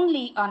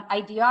only on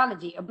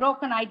ideology, a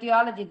broken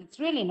ideology that's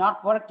really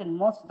not worked in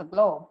most of the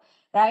globe,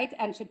 right,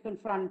 and should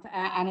confront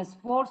and is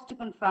forced to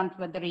confront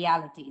with the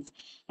realities,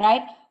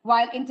 right?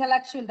 While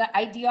the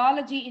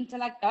ideology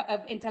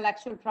of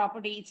intellectual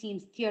property, it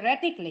seems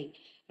theoretically,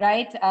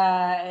 right,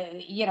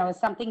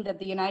 something that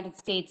the United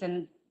States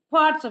and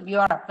parts of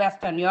Europe,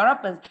 Western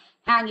Europe, is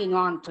hanging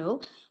on to.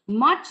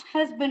 Much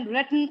has been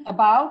written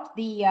about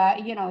the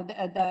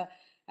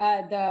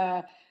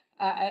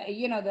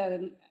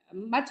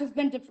much has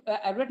been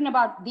written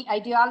about the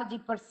ideology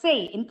per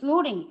se,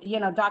 including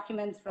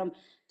documents from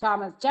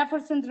Thomas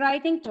Jefferson's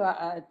writing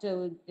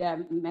to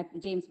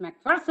James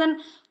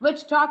Macpherson,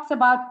 which talks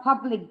about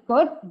public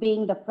good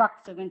being the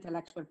crux of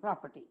intellectual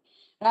property,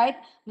 right?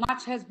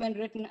 Much has been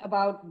written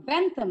about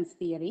Bentham's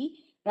theory,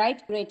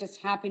 right?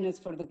 Greatest happiness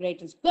for the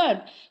greatest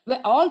good,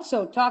 which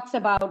also talks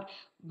about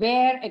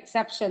where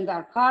exceptions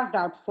are carved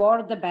out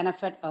for the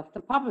benefit of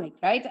the public,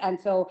 right? And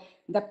so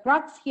the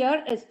crux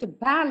here is to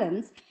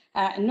balance.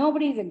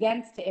 Nobody's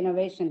against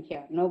innovation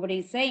here.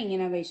 Nobody's saying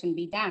innovation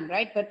be damned,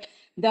 right? But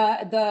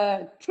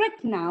the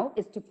trick now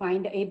is to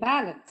find a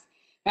balance,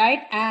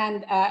 right?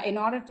 And in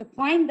order to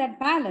find that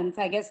balance,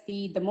 I guess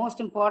the most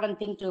important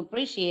thing to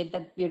appreciate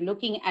that we're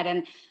looking at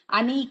an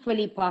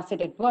unequally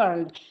positive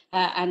world,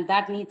 and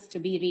that needs to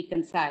be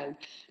reconciled,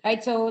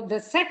 right? So the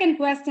second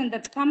question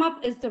that's come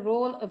up is the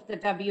role of the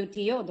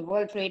WTO, the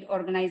World Trade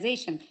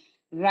Organization,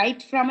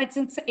 right from its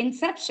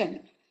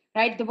inception.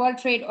 Right, the World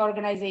Trade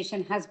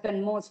Organization has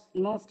been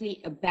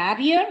mostly a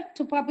barrier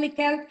to public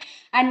health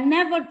and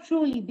never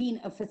truly been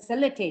a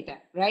facilitator,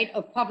 right,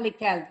 of public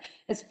health,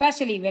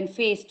 especially when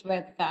faced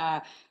with,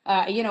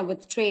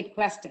 with trade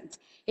questions.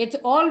 It's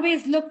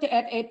always looked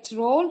at its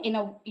role in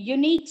a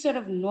unique sort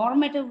of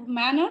normative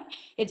manner.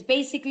 It's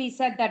basically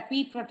said that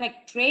we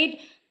protect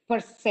trade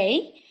per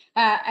se,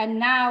 and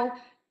now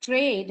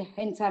trade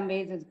in some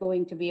ways is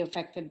going to be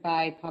affected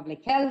by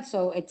public health.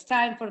 So it's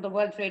time for the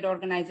World Trade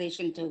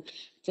Organization to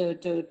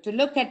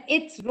look at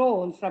its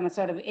role from a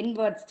sort of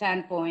inward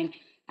standpoint.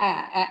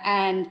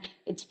 And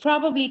it's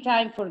probably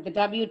time for the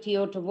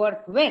WTO to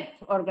work with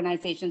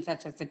organizations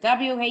such as the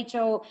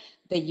WHO,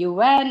 the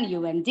UN,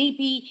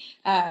 UNDP,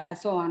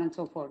 so on and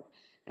so forth.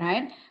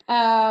 Right.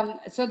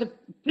 So the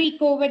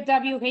pre-COVID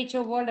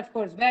WHO world, of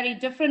course, very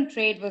different.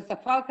 Trade was the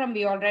fulcrum.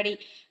 We already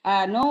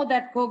know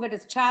that COVID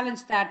has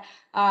challenged that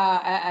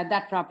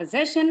that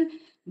proposition.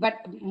 But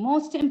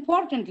most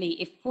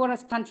importantly, if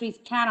poorest countries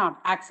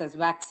cannot access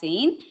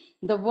vaccine,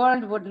 the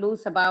world would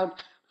lose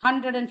about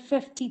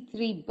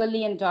 $153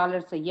 billion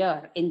a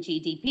year in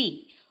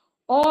GDP.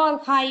 All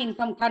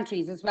high-income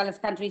countries, as well as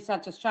countries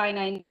such as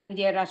China,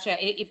 India, Russia,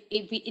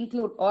 if we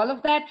include all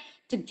of that,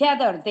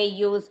 together they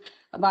use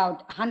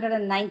about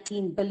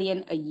 119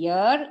 billion a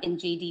year in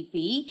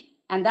GDP,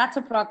 and that's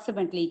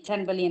approximately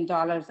 $10 billion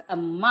a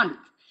month,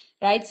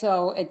 right?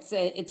 So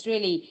it's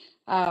really,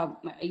 for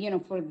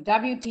the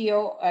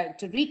WTO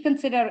to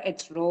reconsider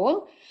its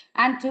role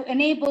and to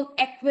enable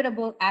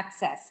equitable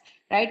access,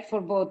 right, for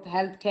both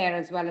healthcare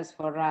as well as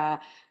for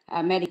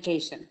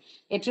medication.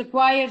 It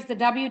requires the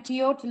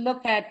WTO to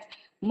look at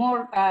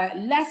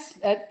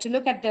to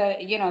look at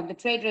the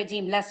trade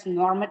regime less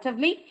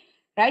normatively,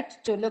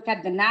 right? To look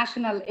at the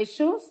national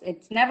issues.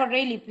 It's never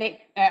really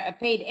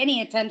paid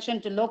any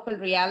attention to local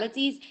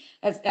realities,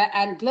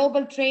 and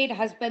global trade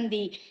has been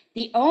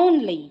the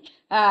only,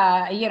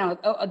 I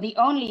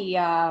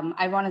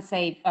want to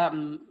say,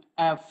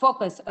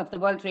 focus of the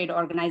World Trade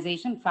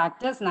Organization.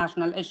 Factors,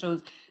 national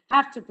issues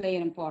have to play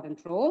an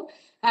important role.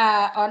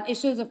 On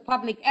issues of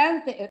public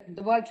health,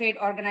 the World Trade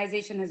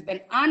Organization has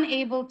been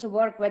unable to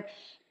work with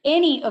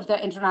any of the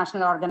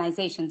international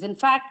organizations. In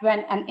fact, when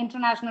an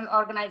international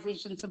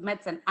organization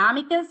submits an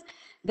amicus,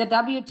 the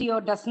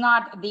WTO does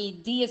not, the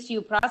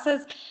DSU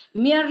process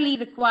merely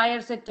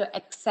requires it to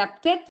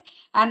accept it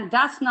and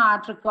does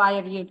not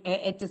require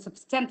it to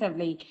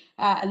substantively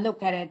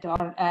look at it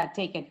or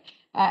take it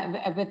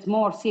with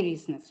more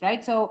seriousness,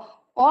 right? So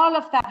all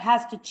of that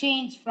has to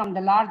change from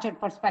the larger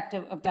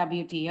perspective of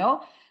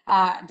WTO.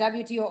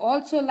 WTO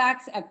also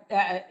lacks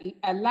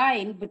a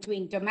line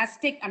between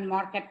domestic and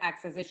market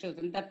access issues,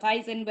 and that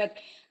ties in with,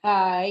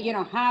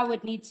 how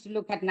it needs to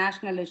look at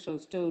national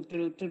issues to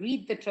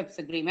read the TRIPS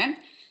agreement.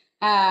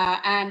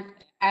 And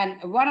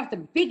one of the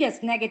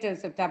biggest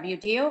negatives of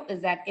WTO is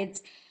that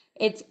it's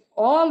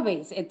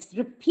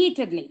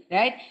repeatedly,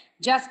 right,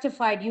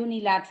 justified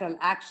unilateral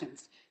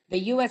actions.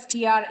 The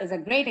USTR is a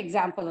great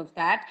example of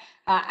that.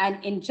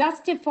 And in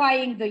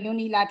justifying the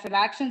unilateral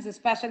actions, the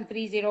special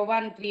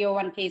 301,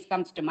 301 case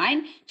comes to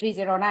mind,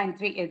 309,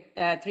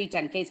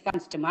 310 case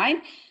comes to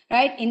mind,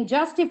 right? In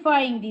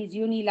justifying these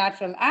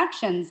unilateral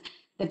actions,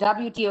 the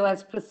WTO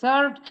has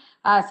preserved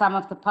some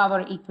of the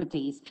power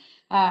equities,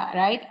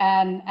 right?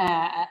 And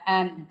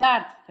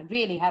that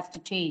really has to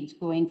change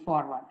going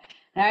forward,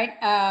 right?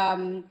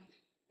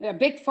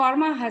 Big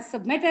Pharma has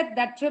submitted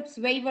that TRIPS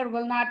waiver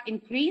will not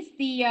increase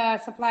the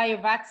supply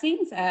of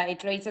vaccines.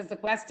 It raises the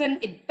question,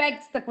 it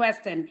begs the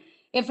question,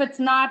 If it's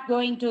not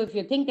going to, if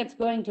you think it's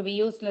going to be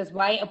useless,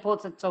 why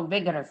oppose it so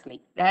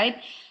vigorously,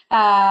 right?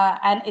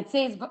 And it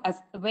says a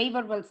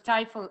waiver will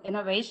stifle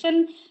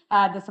innovation,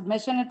 the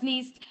submission at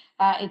least.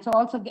 It's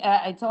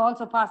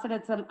also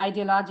posited some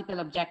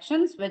ideological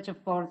objections, which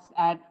of course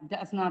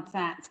does not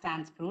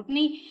stand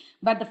scrutiny.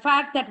 But the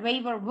fact that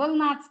waiver will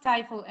not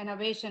stifle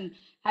innovation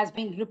has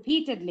been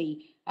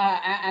repeatedly,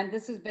 and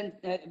this has been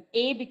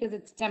A, because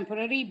it's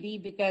temporary, B,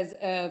 because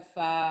of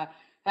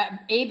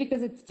A,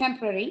 because it's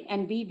temporary,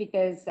 and B,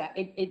 because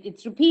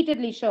it's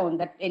repeatedly shown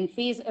that in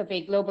face of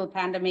a global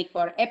pandemic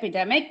or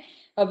epidemic,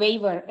 a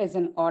waiver is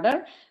in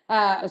order.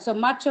 So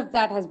much of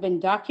that has been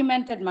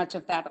documented, much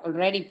of that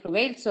already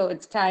prevailed. So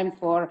it's time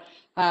for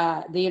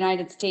the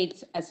United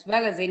States as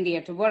well as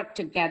India to work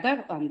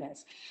together on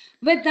this.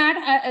 With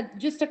that,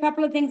 just a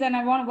couple of things, and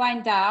I want to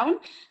wind down.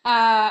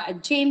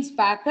 James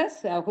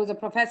Backus, who's a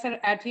professor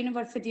at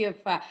University of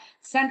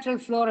Central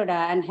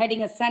Florida and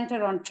heading a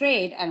center on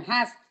trade, and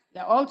has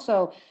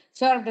also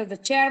served as the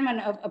chairman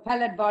of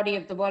appellate body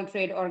of the World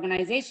Trade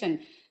Organization,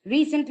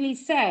 recently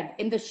said,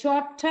 in the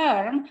short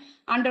term,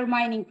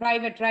 undermining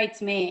private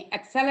rights may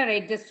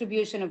accelerate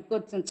distribution of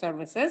goods and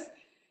services.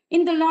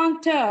 In the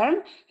long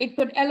term, it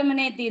could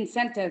eliminate the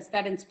incentives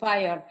that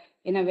inspire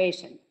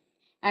innovation.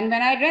 And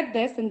when I read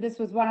this, and this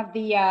was one of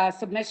the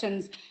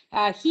submissions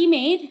he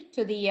made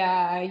to the,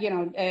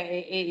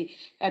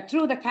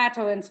 through the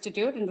Cato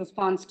Institute in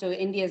response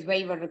to India's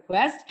waiver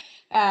request,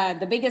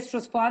 the biggest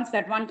response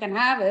that one can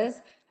have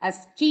is,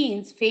 as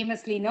Keynes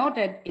famously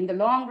noted, in the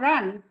long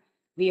run,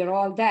 we are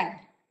all dead,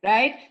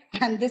 right?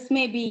 And this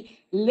may be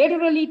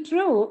literally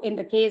true in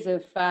the case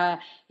of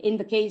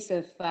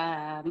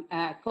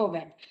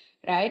COVID,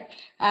 right?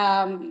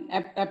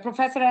 A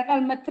professor at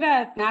Al-Matra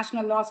at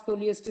National Law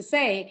School used to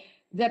say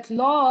that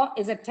law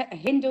is a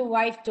Hindu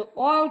wife to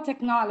all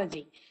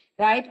technology,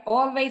 right?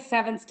 Always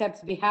 7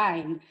 steps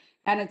behind.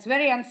 And it's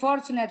very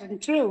unfortunate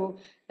and true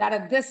that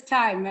at this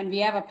time when we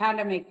have a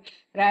pandemic,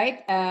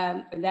 right,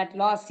 that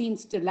law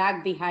seems to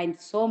lag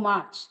behind so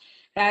much,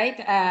 right?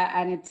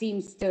 And it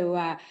seems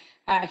to,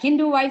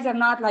 Hindu wives are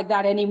not like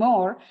that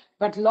anymore,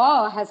 but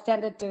law has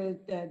tended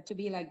to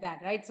be like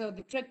that, right? So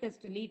the trick is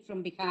to lead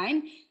from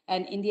behind,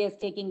 and India is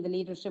taking the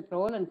leadership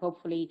role, and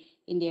hopefully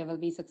India will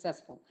be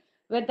successful.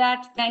 With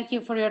that, thank you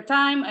for your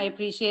time. I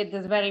appreciate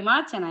this very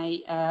much,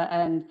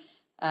 and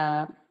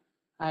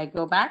I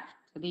go back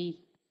to the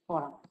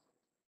forum.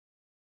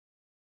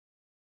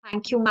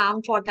 Thank you,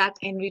 ma'am, for that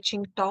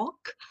enriching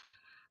talk.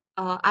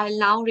 I'll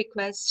now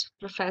request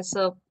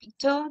Professor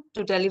Peter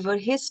to deliver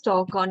his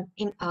talk on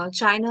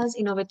China's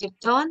innovative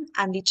turn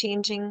and the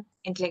changing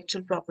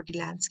intellectual property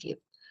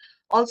landscape.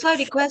 Also, I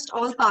request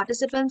all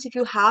participants, if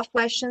you have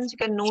questions, you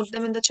can note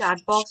them in the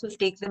chat box. We'll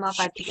take them up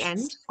at the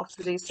end of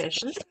today's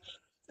session.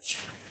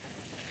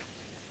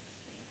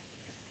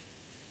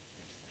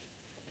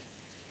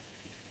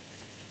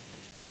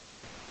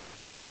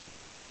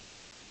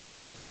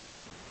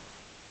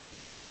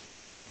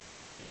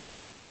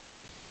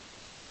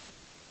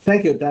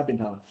 Thank you,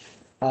 Dabita.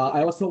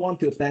 I also want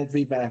to thank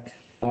VIVEK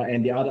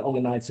and the other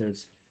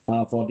organizers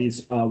for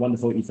this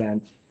wonderful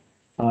event.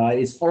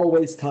 It's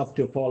always tough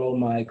to follow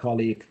my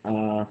colleague,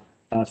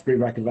 Sri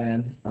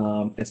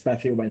RAGAVAN,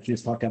 especially when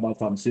she's talking about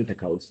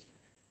pharmaceuticals.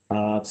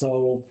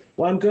 So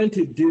what I'm going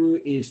to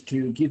do is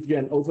to give you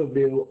an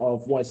overview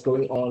of what's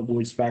going on with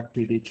respect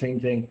to the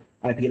changing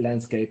IP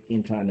landscape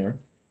in China.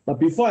 But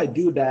before I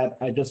do that,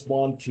 I just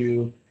want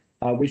to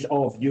wish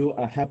all of you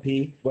a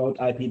happy World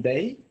IP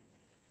Day.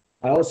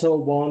 I also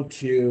want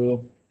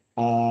to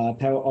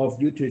tell all of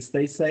you to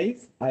stay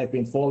safe. I've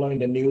been following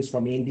the news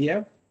from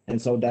India,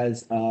 and so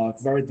that's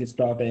very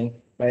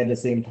disturbing, but at the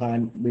same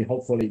time, we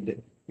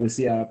hopefully will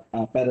see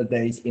better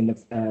days in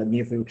the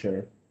near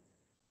future.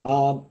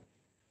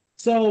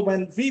 So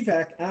when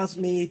VIVEK asked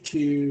me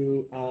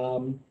to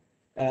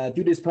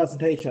do this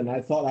presentation, I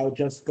thought I would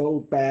just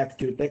go back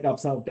to dig up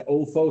some of the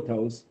old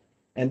photos,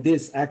 and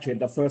this is actually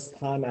the first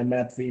time I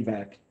met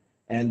VIVEK.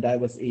 And I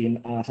was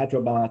in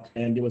Hyderabad,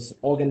 and it was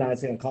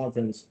organizing a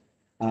conference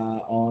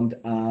on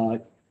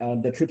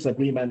the TRIPS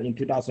agreement in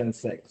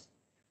 2006.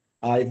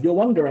 If you're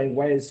wondering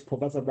where is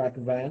Professor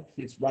RAGAVAN,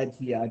 he's right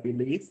here, I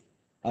believe.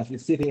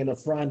 She's sitting in the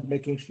front,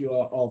 making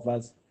sure of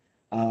us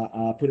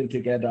putting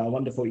together a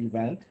wonderful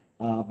event.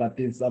 But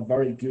it's a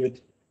very good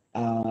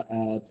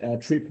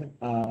trip,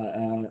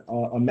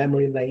 a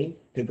memory lane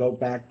to go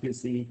back to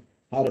see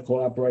how the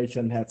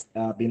collaboration has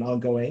been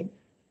ongoing.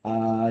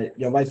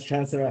 Your Vice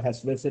Chancellor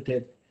has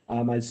visited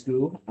my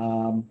school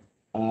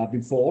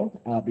before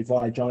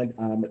I joined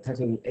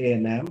Texas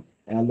A&M,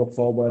 and I look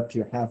forward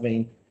to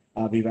having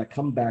VIVEK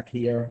come back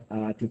here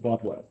to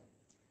Fort Worth.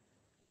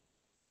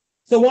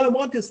 So what I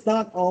want to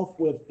start off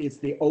with is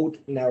the old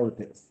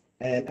narrative,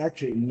 and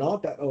actually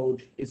not that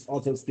old, it's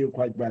also still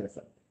quite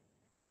relevant.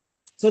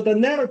 So the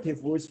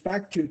narrative with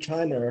respect to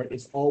China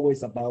is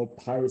always about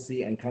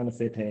piracy and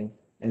counterfeiting,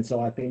 and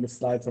so I think the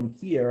slide from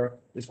here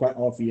is quite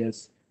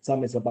obvious.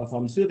 Some is about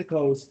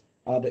pharmaceuticals,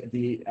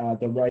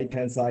 the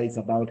right-hand side is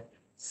about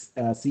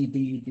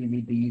CD,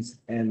 DVDs,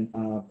 and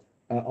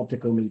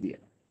optical media.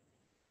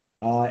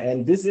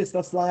 And this is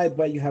the slide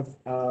where you have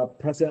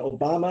President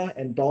Obama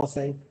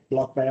endorsing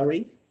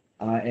BlackBerry,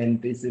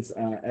 and this is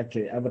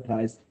actually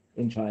advertised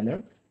in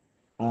China.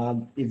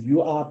 If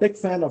you are a big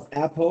fan of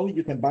Apple,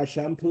 you can buy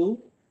shampoo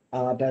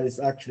that is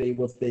actually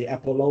with the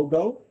Apple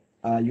logo.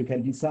 You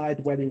can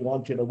decide whether you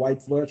want the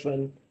white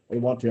version or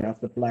you want to have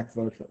the black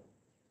version.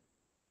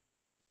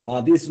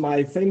 This is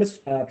my famous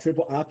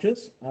triple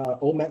arches,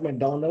 Old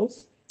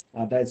McDonald's.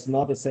 That is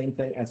not the same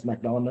thing as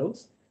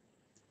McDonald's.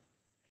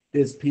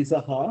 This Pizza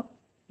Hut,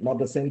 not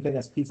the same thing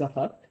as Pizza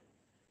Hut.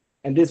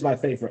 And this is my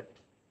favorite.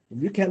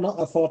 If you cannot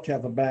afford to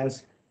have a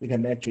bands, you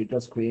can actually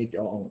just create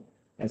your own.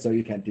 And so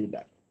you can do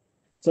that.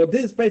 So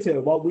this is basically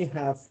what we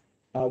have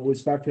with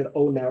respect to the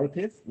old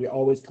narrative. We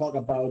always talk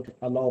about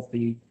a lot of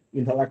the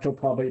intellectual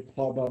property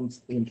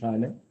problems in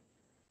China.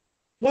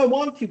 What I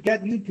want to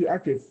get you to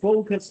actually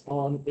focus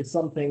on is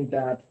something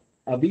that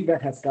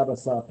Vivek has got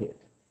us started.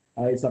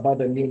 It's about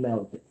the new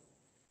narrative.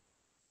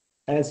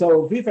 And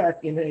so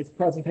Vivek, in his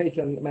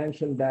presentation,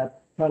 mentioned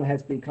that China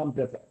has become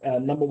the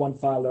 #1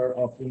 filer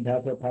of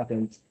intellectual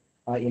patents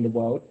in the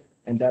world,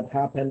 and that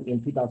happened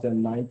in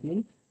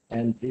 2019.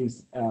 And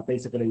this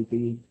basically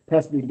the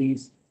press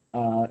release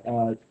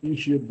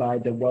issued by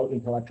the World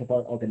Intellectual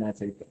Property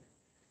Organization.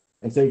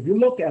 And so if you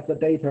look at the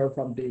data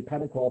from the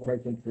Patent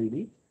Cooperation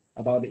Treaty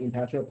about the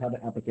intellectual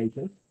patent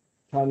applications,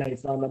 China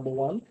is now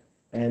 #1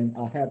 and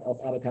ahead of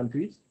other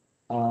countries.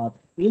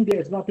 India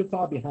is not too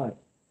far behind.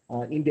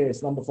 India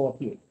is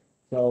 #14.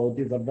 So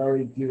this is a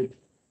very good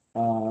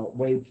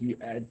way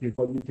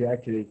for you to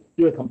actually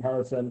do a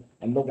comparison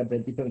and look at the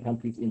different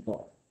countries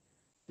involved.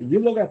 If you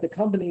look at the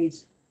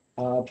companies,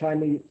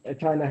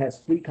 China has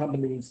 3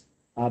 companies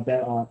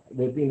that are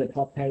within the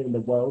top 10 in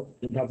the world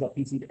in terms of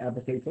PCT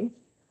applications.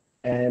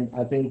 And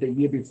I think the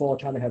year before,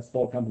 China has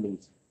 4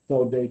 companies.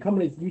 So the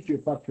companies usually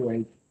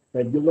fluctuate.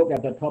 But if you look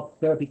at the top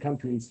 30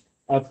 countries,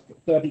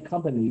 30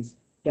 companies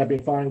that have been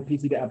filing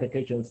PCT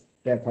applications,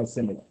 they're quite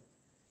similar.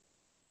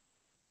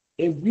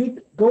 If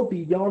you go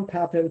beyond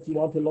patents, you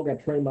want to look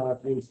at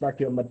trademark with respect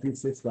to your Madrid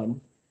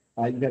system,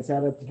 you can say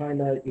that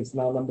China is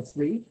now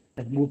 #3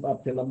 and move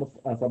up to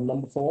from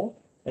 #4.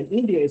 And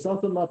India is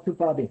also not too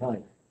far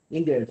behind.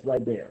 India is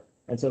right there.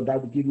 And so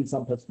that will give you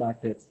some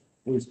perspective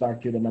with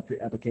respect to the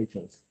Madrid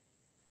applications.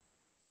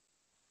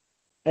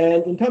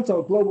 And in terms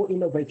of Global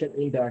Innovation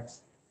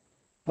Index,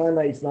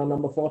 China is now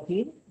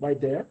 #14, right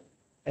there.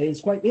 And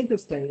it's quite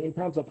interesting in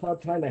terms of how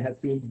China has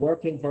been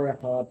working very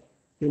hard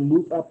to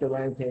move up the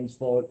rankings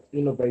for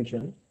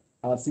innovation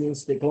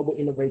since the Global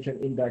Innovation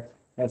Index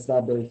has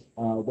started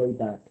way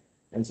back.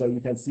 And so you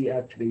can see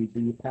actually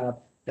the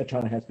path that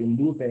China has been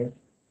moving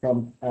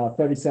from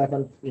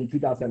 37th in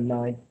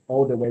 2009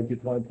 all the way to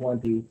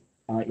 2020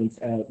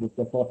 with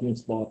the 14th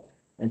spot.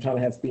 And China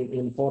has been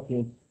in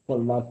 14th for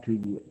the last 2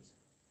 years.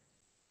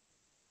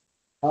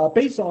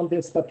 Based on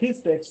the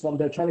statistics from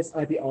the Chinese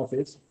IP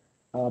Office,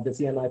 the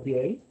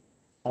CNIPA,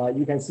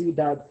 you can see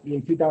that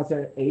in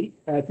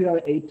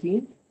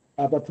 2018,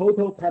 the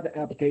total patent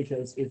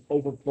applications is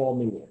over 4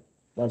 million.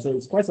 So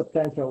it's quite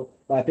substantial,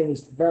 but I think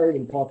it's very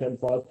important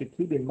for us to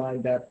keep in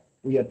mind that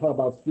we are talking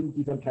about 3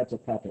 different types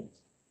of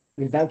patents.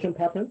 Invention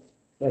patents,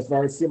 that's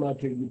very similar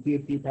to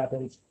utility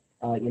patents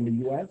in the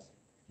US.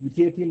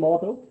 Utility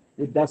model,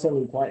 it doesn't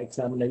require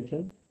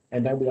examination.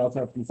 And then we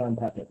also have design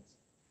patents.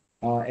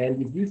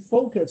 And if you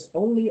focus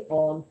only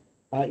on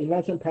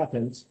invention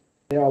patents,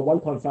 there are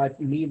 1.5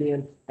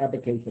 million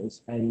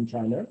applications in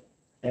China,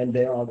 and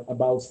there are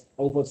about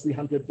over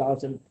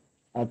 300,000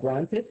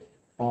 granted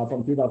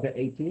from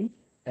 2018.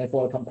 And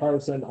for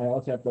comparison, I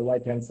also have the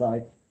right-hand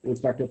side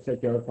respective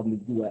figure from the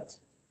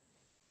US.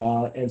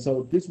 And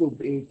so this will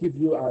give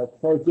you a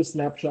very good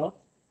snapshot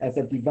as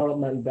a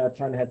development that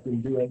China has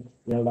been doing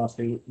in the last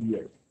 8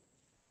 years.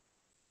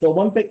 So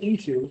one big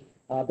issue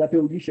that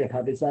people usually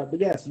have is that,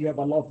 yes, you have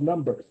a lot of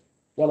numbers.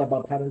 What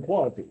about patent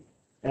quality?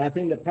 And I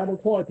think the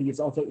patent quality is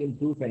also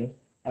improving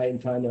in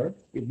China.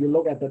 If you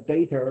look at the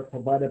data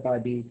provided by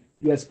the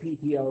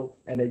USPTO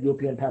and the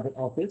European Patent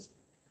Office,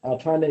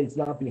 China is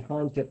now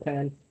behind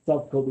Japan,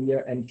 South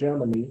Korea, and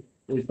Germany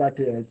with respect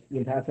to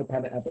international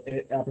patent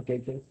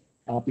applications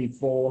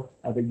before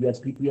the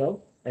USPTO,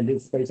 and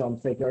this is based on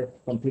figure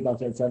from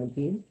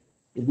 2017.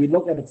 If we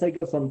look at the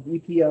figure from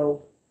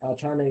WTO,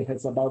 China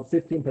has about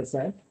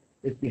 15%.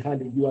 It's behind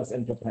the US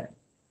and Japan.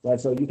 Right?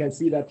 So you can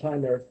see that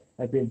China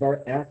has been very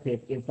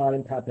active in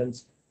filing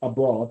patents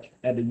abroad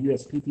at the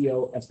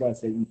USPTO as well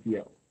as the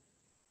WTO.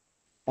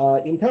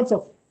 In terms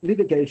of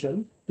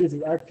litigation, this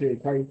is actually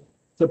quite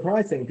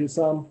surprising to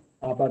some,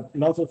 but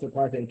not so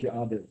surprising to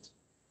others.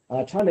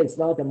 China is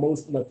now the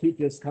most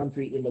litigious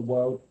country in the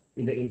world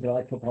in the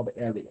intellectual property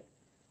area.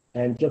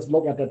 And just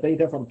look at the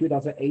data from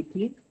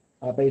 2018,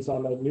 based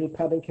on the new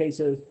patent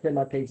cases,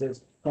 trademark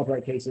cases,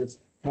 copyright cases,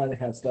 China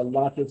has the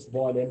largest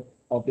volume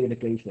of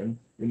litigation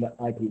in the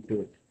IP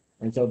field.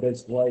 And so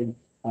that's quite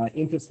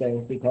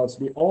interesting because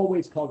we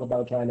always talk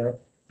about China,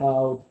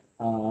 how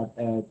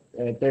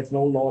there's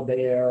no law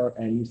there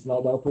and it's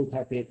not well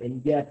protected.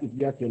 And yet, if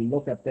you actually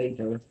look at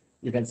data,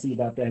 you can see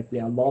that there's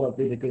been a lot of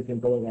litigation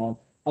going on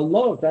A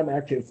lot of them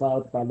actually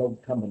filed by local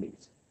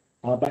companies.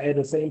 But at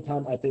the same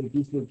time, I think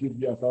this will give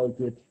you a very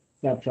good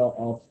snapshot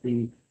of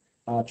the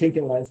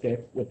changing landscape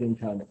within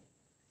China.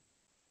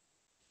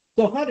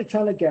 So how did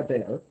China get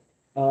there?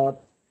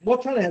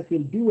 What China has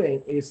been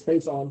doing is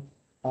based on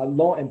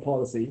law and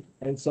policy.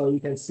 And so you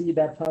can see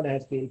that China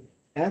has been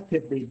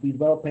actively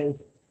developing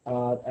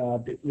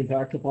the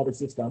intellectual property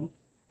system.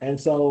 And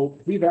so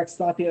VIVEK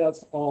started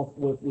us off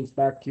with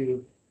respect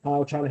to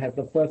how China has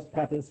the first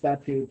patent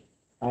statute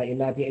in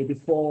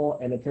 1984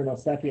 and the internal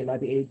statute in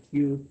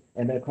 1982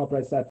 and then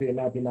corporate statute in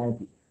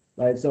 1990.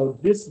 Right. So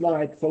this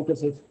slide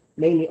focuses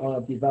mainly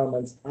on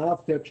developments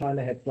after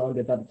China had joined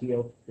the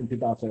WTO in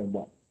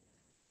 2001.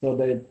 So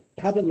the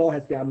patent law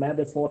has been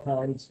amended 4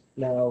 times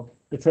now.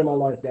 The trademark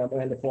law has been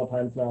amended 4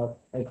 times now,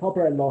 and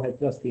corporate law has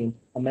just been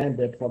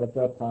amended for the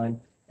 3rd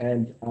time.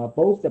 And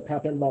both the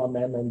patent law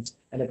amendments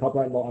and the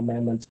corporate law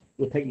amendments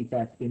will take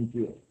effect in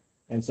June.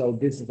 And so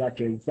this is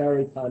actually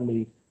very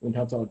timely in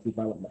terms of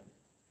development.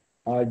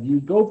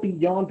 You go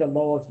beyond the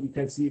laws, you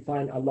can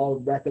find a lot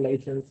of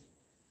regulations,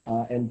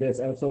 and there's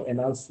also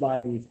another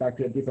slide with respect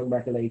to different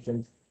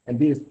regulations, and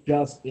this is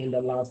just in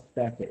the last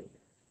decade.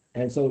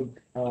 And so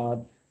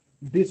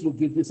this will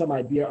give you some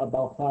idea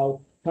about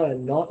how China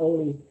not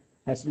only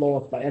has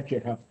laws, but actually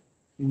have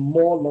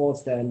more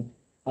laws than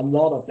a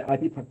lot of the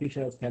IP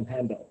practitioners can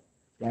handle,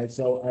 right?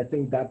 So I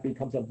think that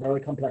becomes a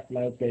very complex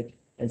landscape,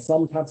 and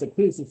sometimes a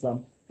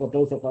criticism for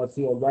those of us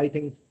who are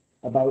writing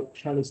about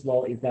Chinese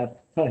law is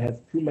that China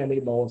has too many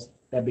laws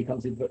that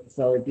becomes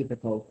very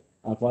difficult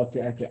for us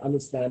to actually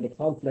understand the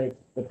conflict,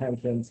 the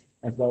tensions,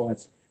 as well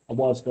as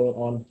what's going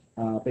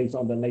on based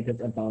on the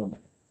latest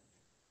environment.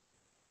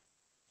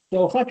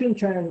 So Ha-Joon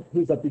Chang,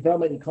 who's a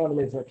development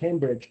economist at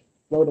Cambridge,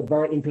 wrote a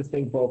very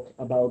interesting book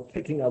about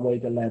taking away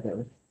the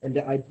ladder. And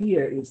the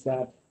idea is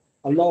that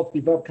a lot of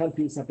developed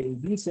countries have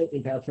been using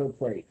international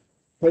trade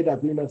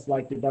agreements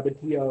like the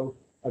WTO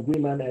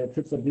agreement and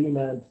TRIPS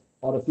agreement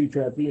or the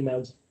future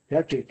agreements to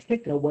actually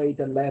take away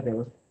the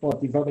ladder for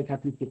developing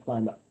countries to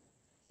climb up.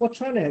 What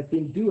China has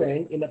been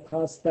doing in the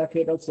past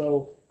decade or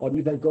so, or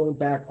even going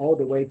back all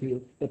the way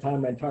to the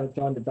time when China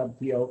joined the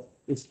WTO,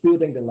 is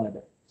building the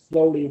ladder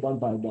slowly, one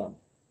by one.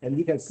 And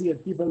you can see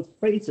at different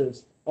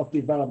phases of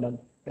development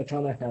that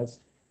China has: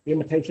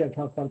 imitation and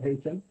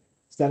transplantation,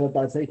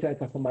 standardization and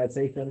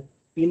customization,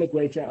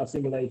 integration,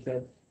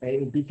 assimilation,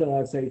 and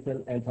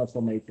indigenization and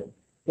transformation.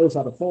 Those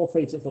are the 4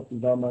 phases of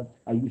development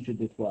I usually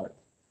describe.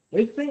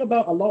 The thing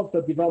about a lot of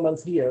the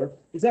developments here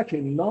is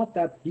actually not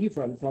that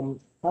different from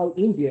how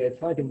India is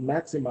trying to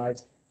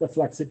maximize the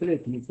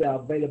flexibilities that are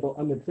available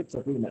under the TRIPS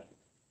agreement,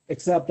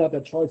 except that the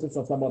choices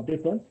are somewhat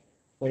different.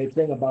 When you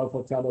think about,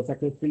 for example,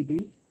 Section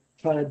 3B,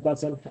 China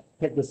doesn't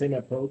take the same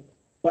approach,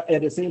 but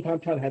at the same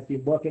time, China has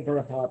been working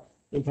very hard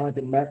in trying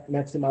to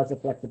maximize the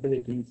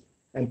flexibilities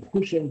and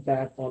pushing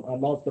back on a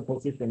lot of the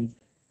positions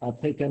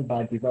taken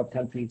by developed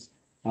countries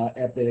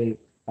at the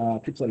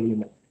TRIPS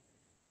agreement.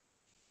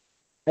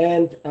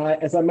 And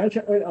as I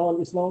mentioned earlier on,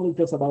 it's not only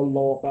just about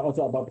law, but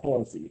also about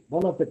policy.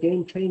 One of the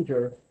game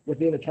changers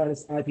within the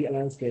Chinese IP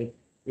landscape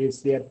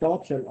is the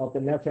adoption of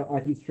the National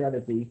IP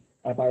Strategy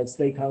by the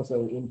State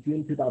Council in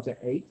June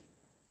 2008.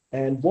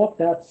 And what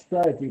that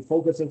strategy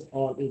focuses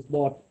on is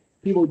what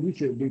people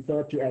usually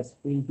refer to as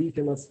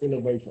indigenous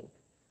innovation.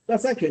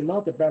 That's actually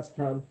not the best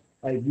term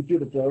if you do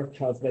the direct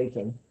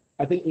translation.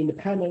 I think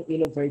independent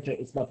innovation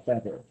is much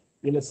better,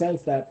 in the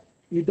sense that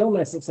you don't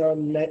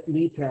necessarily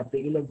need to have the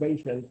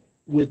innovation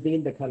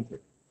within the country.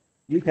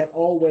 You can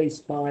always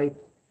buy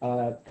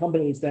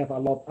companies that have a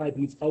lot of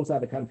IPs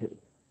outside the country.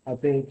 I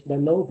think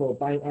Lenovo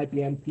buying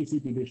IBM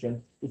PC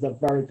division is a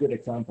very good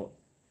example.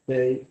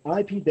 The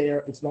IP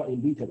there is not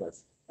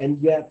indigenous,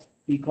 and yet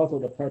because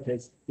of the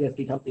purchase, it has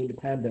become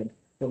independent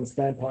from the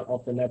standpoint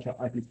of the national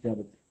IP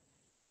strategy.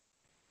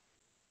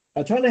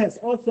 China has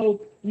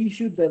also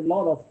issued a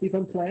lot of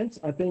different plans.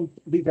 I think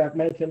Vivek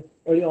mentioned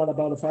earlier on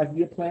about a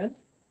 5-year plan.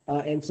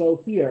 And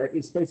so here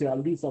is basically a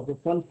list of the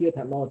frontier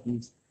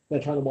technologies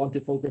that China wants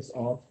to focus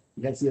on.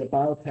 You can see the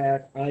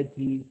biotech,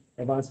 IP,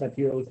 advanced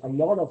materials, a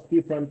lot of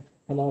different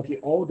technology,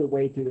 all the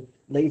way to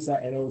laser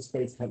and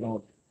aerospace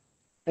technology.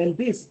 And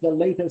this, the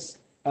latest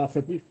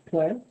strategic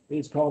plan,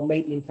 is called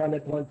Made in China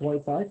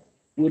 2025,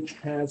 which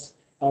has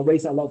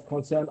raised a lot of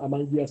concern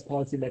among US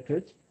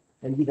policymakers.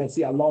 And you can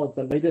see a lot of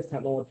the latest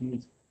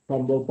technologies,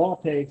 from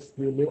robotics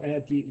to new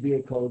energy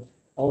vehicles,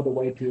 all the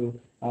way to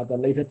the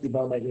latest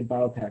development in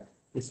biotech,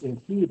 is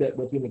included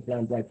within the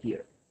plan right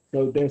here.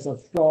 So there's a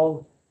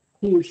strong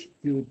push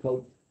to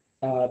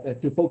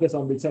focus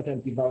on research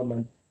and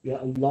development in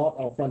a lot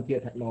of frontier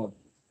technologies.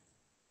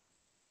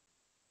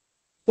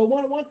 So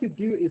what I want to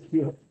do is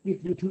to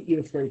give you 2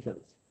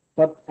 illustrations,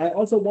 but I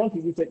also want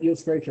to use the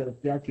illustrations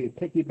to actually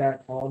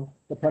piggyback on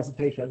the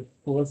presentation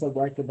Professor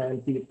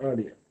RAGAVAN did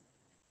earlier.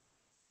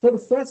 So the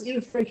first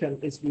illustration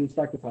is with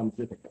respect to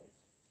pharmaceuticals.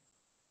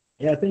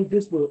 And I think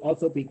this will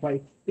also be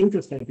quite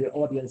interesting to the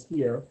audience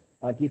here,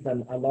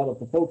 given a lot of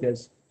the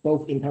focus,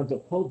 both in terms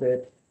of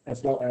COVID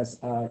as well as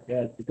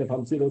the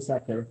pharmaceutical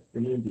sector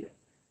in India.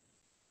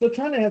 So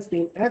China has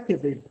been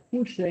actively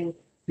pushing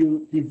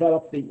to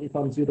develop the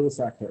pharmaceutical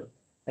sector.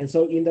 And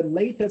so in the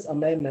latest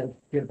amendment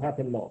to the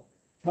patent law,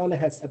 China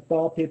has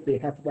adopted the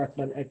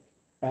Hatch-Waxman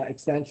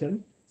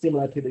extension,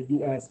 similar to the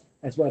US,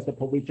 as well as the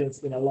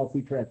provisions in a law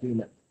future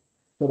agreement.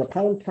 So the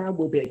patent term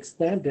will be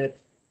extended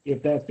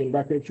if there's been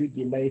regulatory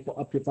delay for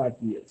up to 5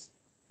 years.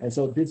 And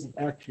so this is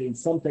actually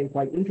something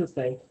quite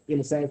interesting in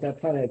the sense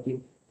that China has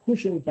been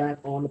pushing back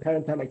on the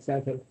patent term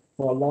extension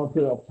for a long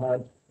period of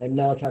time, and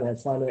now China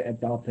has finally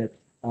adopted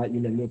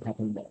in the new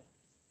patent law.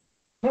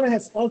 China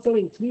has also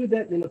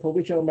included in the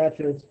provisional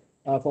measures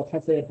for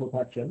taxpayer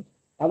protection.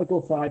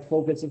 Article 5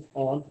 focuses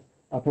on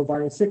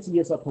providing 6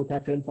 years of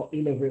protection for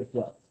innovative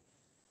drugs.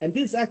 And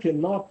this is actually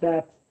not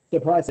that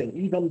surprising,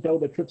 even though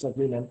the TRIPS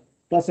agreement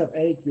does have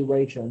any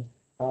duration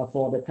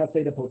for the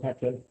taxpayer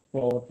protection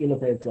for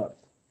innovative drugs.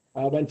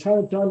 When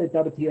China joined the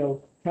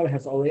WTO, China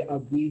has already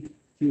agreed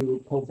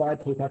to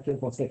provide protection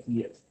for 6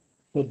 years.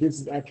 So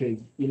this is actually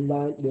in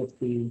line with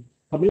the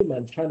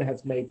commitment China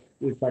has made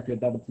with respect to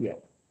the WTO.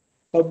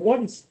 But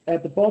what is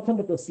at the bottom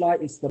of the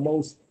slide is the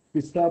most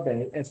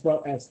disturbing as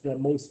well as the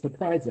most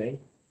surprising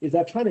is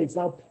that China is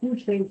now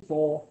pushing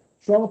for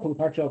strong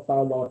protection of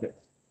biologics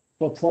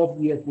for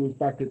 12 years with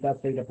respect to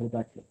that data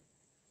protection.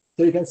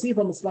 So you can see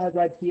from the slide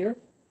right here,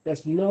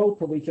 there's no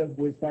provision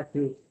with respect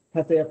to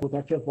data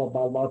protection for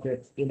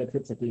biologics in the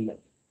TRIPS agreement.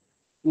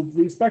 With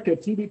respect to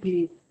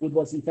TPP, which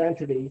was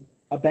eventually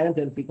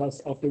abandoned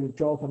because of the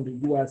withdrawal from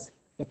the US,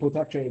 the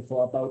protection is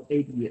for about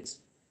 8 years.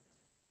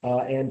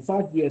 And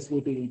 5 years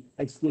will be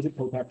exclusive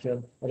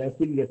protection, and then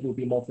 3 years will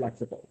be more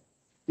flexible.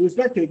 With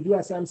respect to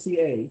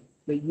USMCA,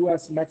 the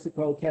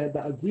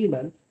US-Mexico-Canada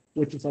agreement,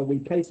 which is a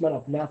replacement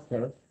of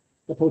NAFTA,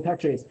 the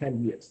protection is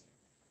 10 years.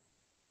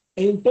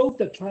 In both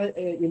China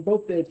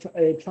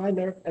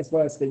as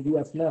well as the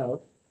US now,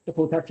 the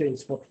protection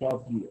is for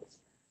 12 years.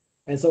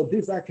 And so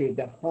this is actually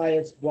the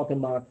highest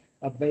watermark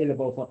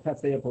available for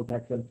taxpayer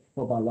protection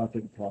for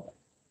biological products.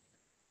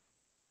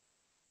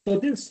 So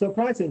this is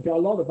surprising to a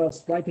lot of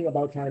us writing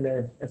about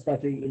China,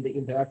 especially in the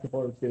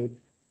intellectual field,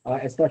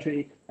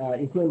 especially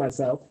including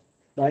myself.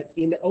 Right?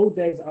 In the old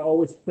days, I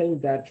always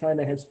think that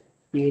China has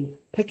been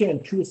picking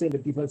and choosing the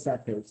different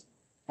sectors.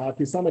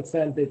 To some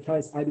extent, the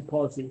Chinese ID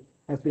policy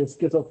has been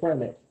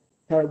schizophrenic.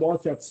 China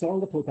wants to have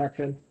stronger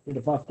protection in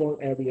the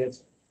fast-growing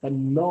areas, but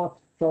not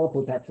strong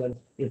protection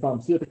in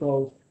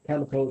pharmaceuticals,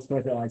 chemicals,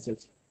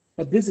 fertilizers.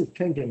 But this is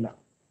changing now.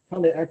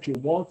 China actually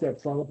wants to have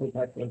stronger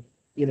protection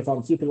in the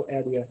pharmaceutical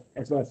area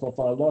as well as for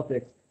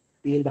biologics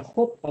in the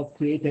hope of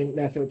creating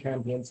national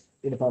champions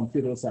in the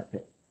pharmaceutical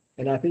sector.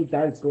 And I think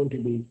that is going to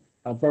be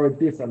very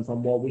different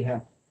from what we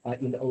have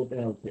in the old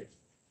narrative.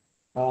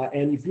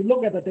 And if you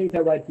look at the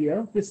data right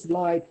here, this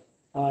slide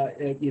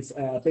is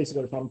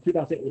basically from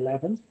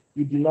 2011.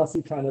 You do not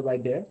see China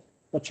right there,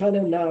 but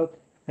China now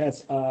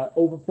has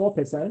over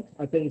 4%.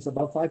 I think it's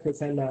about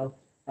 5% now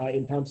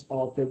in terms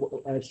of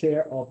the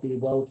share of the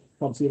world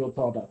pharmaceutical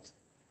products.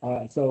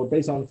 So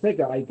based on the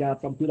figure I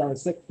got from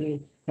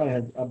 2016, China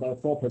has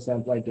about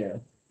 4% right there.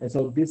 And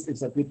so this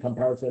is a good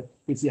comparison.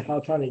 We see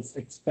how China is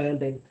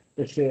expanding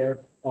the share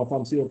of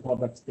pharmaceutical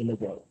products in the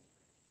world.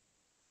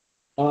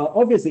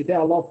 Obviously, there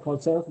are a lot of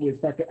concerns with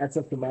respect to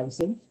access to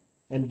medicine,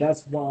 and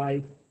that's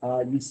why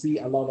you see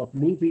a lot of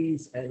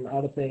movies and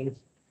other things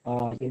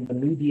in the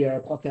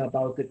media talking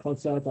about the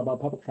concerns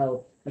about public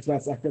health as well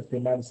as access to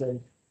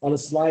medicine. On the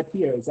slide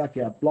here is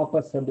actually a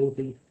blockbuster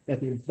movie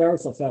that's been very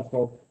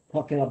successful,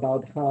 talking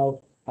about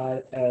how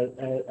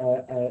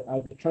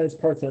a Chinese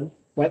person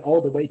went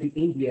all the way to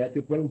India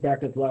to bring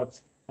back the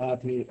drugs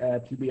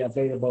to be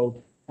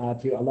available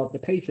to a lot of the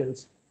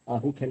patients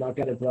who cannot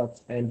get the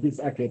drugs. And this is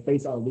actually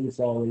based on real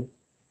story.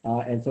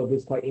 And so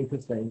this is quite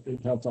interesting in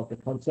terms of the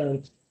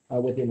concerns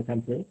within the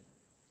country.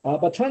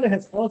 But China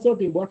has also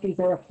been working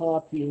very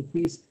hard to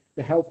increase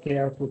the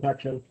healthcare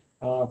protection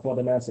for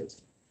the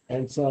masses.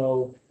 And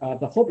so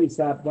the hope is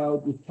that,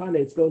 well, if China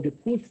is going to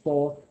push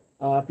for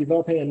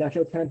developing a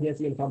national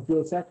champions in the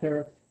pharmaceutical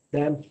sector,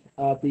 then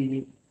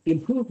the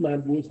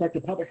improvement with respect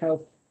to public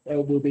health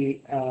will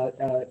be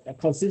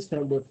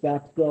consistent with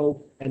that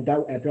goal, and that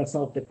will address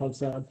some of the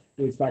concern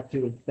with respect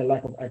to the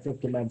lack of access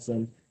to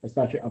medicine,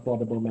 especially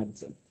affordable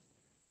medicine.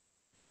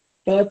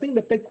 But I think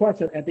the big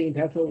question at the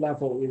international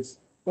level is,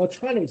 well,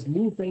 China is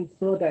moving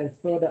further and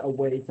further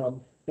away from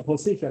the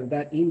position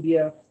that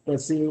India,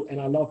 Brazil, and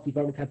a lot of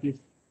developing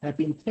countries have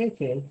been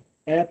taking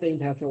at the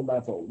international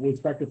level with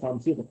respect to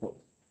pharmaceuticals.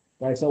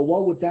 Right? So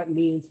what would that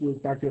mean with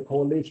respect to a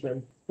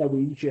coalition that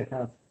we usually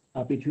have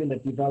between the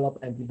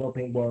developed and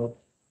developing world?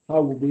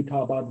 How would we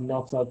talk about the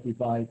North-South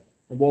divide,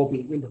 and what will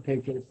be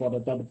implications for the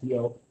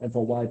WTO and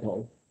for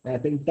WIPO? And I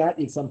think that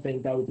is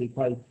something that would be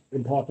quite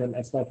important,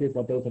 especially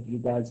for those of you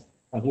guys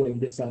who are in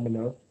this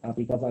seminar,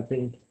 because I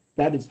think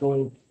that is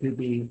going to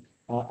be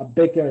a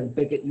bigger and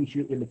bigger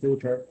issue in the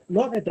future,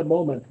 not at the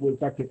moment with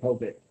respect to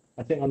COVID.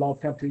 I think a lot of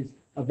countries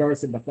are very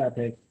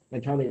sympathetic,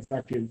 and China is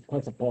actually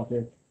quite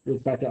supportive with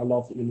respect to a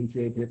lot of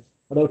initiatives,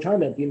 although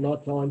China did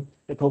not join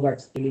the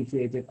COVAX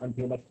initiative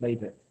until much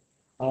later.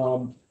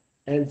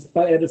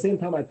 But at the same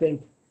time, I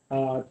think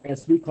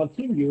as we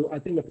continue, I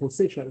think the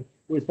position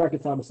with respect to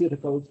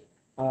pharmaceuticals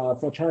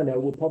for China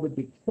will probably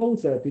be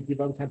closer to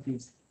developed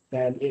countries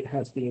than it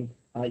has been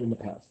in the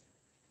past.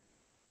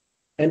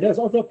 And there's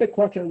also a big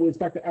question with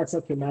respect to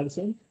access to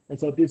medicine. And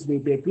so this will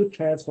be a good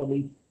chance for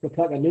me to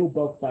plug a new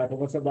book by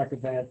Professor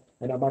RAGAVAN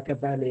and Amaka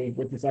Bani,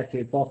 which is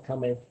actually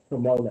forthcoming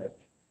from Knowledge.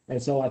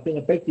 And so I think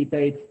a big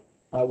debate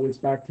with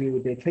respect to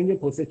the changing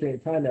position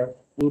in China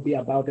will be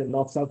about the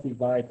North-South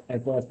divide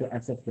as well as the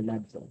access to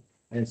medicine.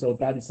 And so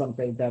that is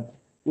something that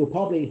we'll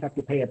probably have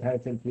to pay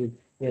attention to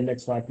in the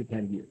next 5 to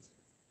 10 years.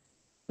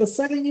 The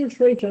second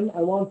illustration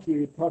I want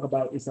to talk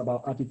about is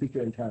about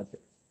artificial intelligence.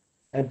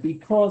 And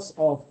because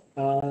of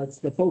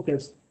the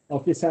focus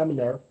of this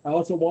seminar, I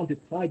also want to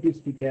tie this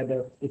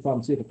together with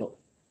pharmaceuticals.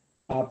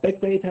 Big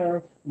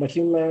data,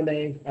 machine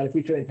learning,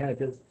 artificial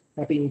intelligence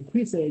have been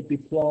increasingly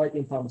deployed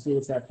in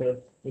pharmaceutical sector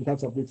in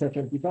terms of research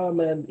and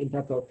development, in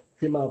terms of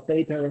treatment of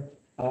data,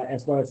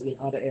 as well as in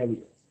other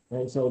areas.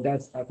 And so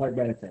that's quite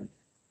relevant.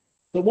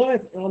 So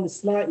what on the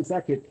slide is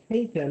actually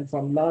taken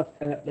from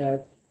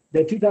the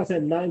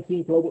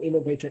 2019 Global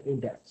Innovation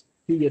Index,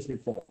 2 years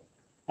before.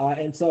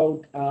 And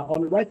so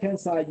on the right-hand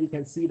side, you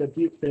can see the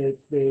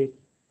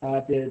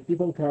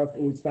different curve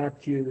with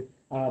respect to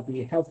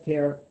the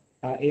healthcare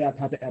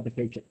AI-powered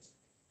applications.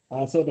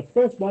 So the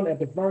first one at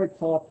the very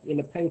top in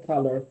the pink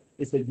color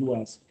is the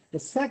US. The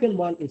second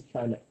one is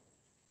China.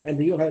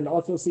 And you can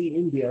also see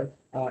India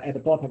at the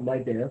bottom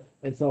right there.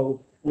 And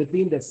so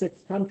within the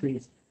 6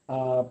 countries,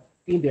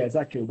 India is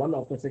actually one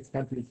of the 6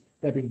 countries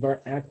that have been very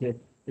active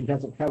in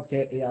terms of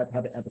healthcare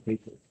AI-powered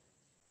applications.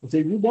 So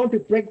if you want to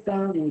break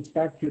down with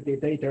respect to the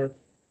data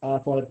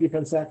for a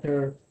different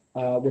sector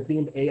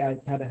within the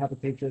AI-powered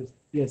applications,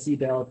 you can see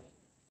that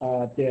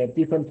the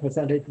different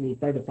percentage in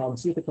respect to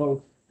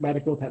pharmaceuticals,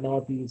 medical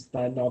technologies,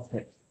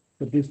 diagnostics.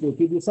 So this will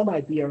give you some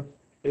idea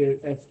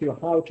as to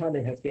how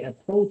China has been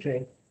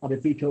approaching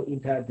artificial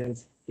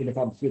intelligence in the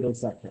pharmaceutical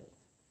sector.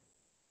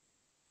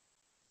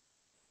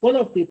 One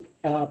of the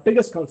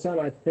biggest concerns,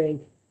 I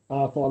think,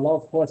 for a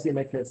lot of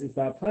policymakers is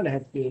that China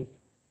has been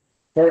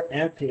very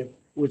active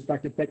with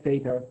respect to big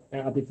data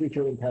and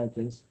artificial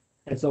intelligence.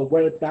 And so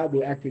whether that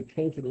will actually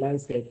change the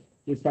landscape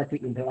with respect to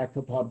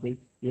intellectual property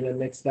in the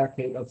next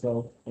decade or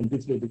so, and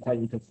this will be quite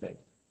interesting.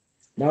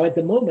 Now, at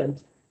the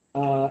moment,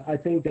 I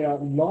think there are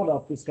a lot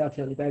of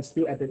discussion that's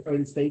still at the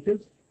early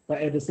stages,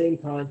 but at the same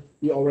time,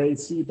 we already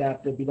see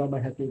that the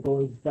development has been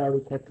going very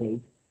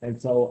quickly. And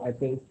so I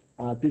think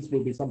this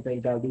will be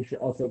something that we should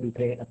also be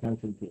paying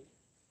attention to.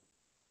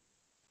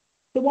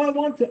 So what I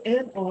want to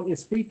end on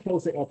is 3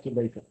 closing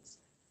observations.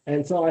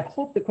 And so I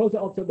hope the closing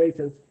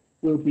observations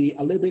will be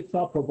a little bit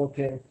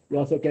thought-provoking. We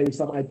also get you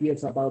some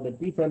ideas about the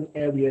different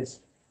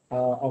areas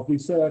of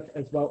research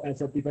as well as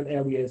the different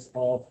areas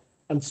of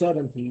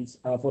uncertainties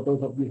for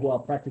those of you who are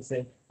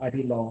practicing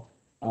IP law.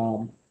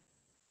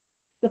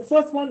 The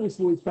first one is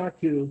with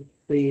respect to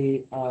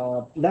the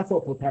level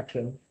of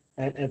protection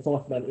and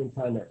enforcement in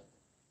China.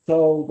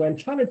 So when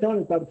China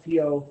joined the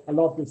WTO, a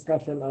lot of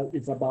discussion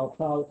is about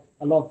how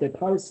a lot of the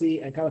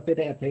piracy and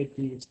counterfeiting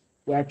activities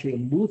were actually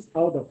moved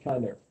out of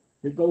China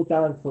to go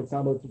down, for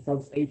example, to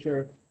South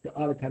Asia, to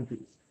other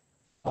countries.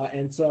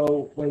 And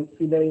so when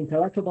in the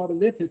intellectual property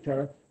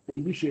literature,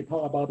 we usually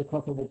talk about the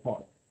crossover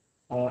part.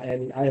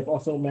 And I have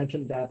also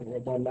mentioned that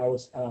when I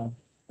was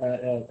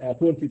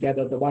putting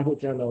together the White House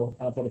Journal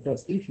for the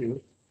first issue.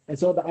 And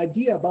so the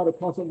idea about the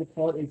crossover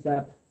part is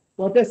that,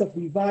 well, there's a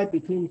divide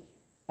between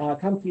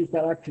countries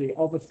that actually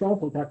offer strong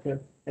protection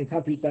and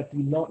countries that do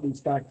not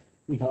respect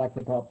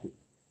intellectual property.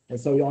 And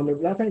so on the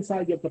left-hand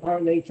side, you have the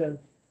pirate nation,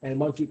 and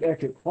once you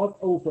actually cross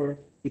over,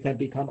 you can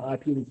become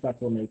IP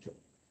respectful nation,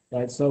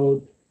 right?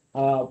 So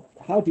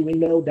how do we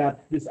know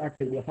that this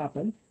actually will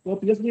happen? Well,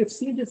 because we have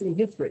seen this in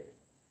history.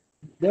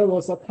 There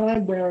was a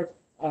time where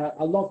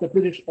a lot of the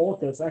British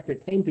authors actually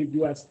came to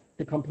the US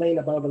to complain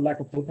about the lack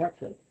of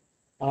protection.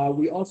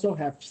 We also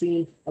have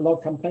seen a lot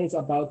of complaints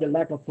about the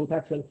lack of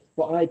protection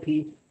for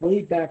IP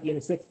way back in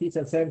the 60s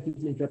and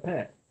 70s in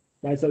Japan.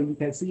 Right? So you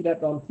can see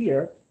that on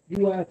here,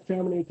 US,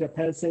 Germany,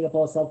 Japan,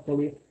 Singapore, South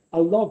Korea, a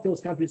lot of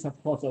those countries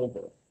have crossed over.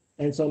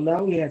 And so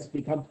now it has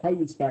become quite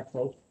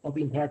respectful of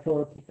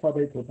intellectual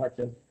property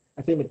protection.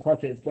 I think the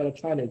question is whether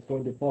China is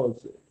going to follow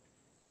suit.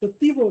 The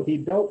difficulty,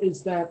 though,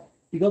 is that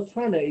because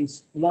China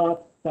is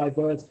not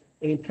diverse,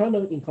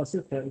 internally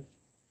inconsistent,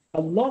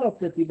 a lot of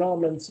the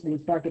developments with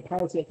respect to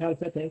piracy and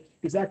counterfeiting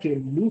is actually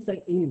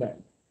moving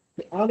inland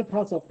to other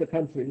parts of the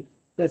country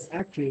that's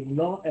actually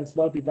not as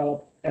well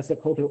developed as the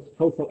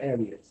coastal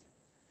areas.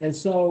 And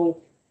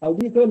so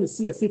we're going to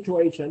see a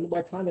situation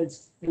where China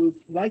will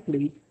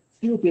likely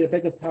still be the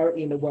biggest power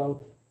in the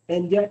world,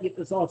 and yet it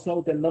is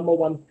also the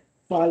 #1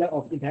 filer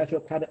of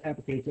intellectual property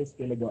applications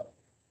in the world.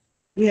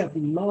 We have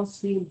not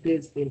seen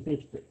this in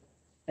history,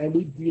 and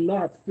we do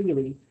not have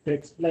theory to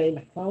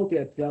explain how to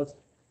adjust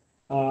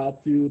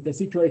to the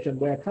situation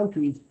where a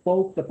country is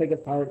both the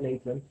biggest pirate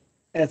nation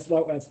as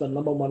well as the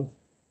 #1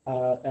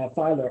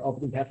 filer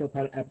of intellectual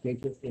property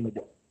applications in the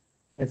world.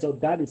 And so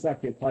that is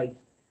actually quite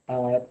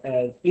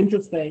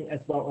interesting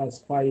as well as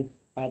quite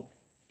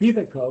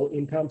difficult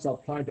in terms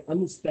of trying to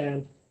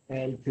understand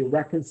and to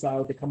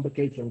reconcile the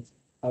complications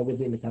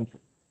within the country.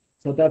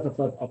 So that's the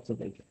first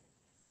observation.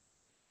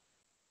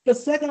 The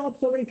second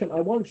observation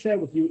I want to share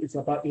with you is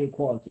about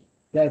inequality.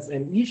 That's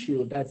an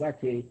issue that's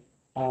actually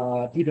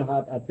due to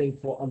have, I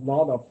think, for a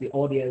lot of the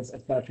audience,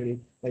 especially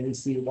when you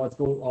see what's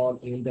going on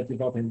in the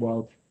developing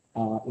world,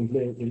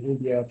 including in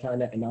India,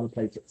 China, and other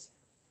places.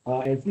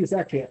 And this is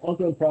actually an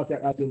ongoing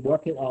project I've been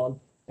working on.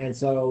 And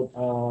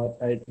so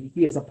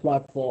here's a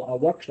plug for a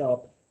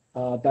workshop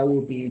that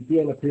will be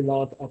doing a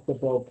pre-launch of the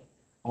book.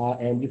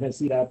 And you can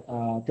see that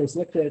Chris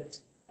Lickett,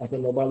 the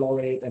Nobel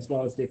laureate, as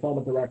well as the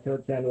former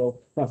Director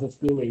General, Francis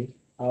Goury,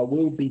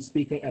 will be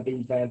speaking at the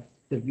event.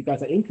 If you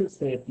guys are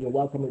interested, you're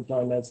welcome to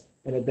join us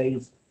in the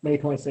days May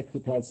 26 to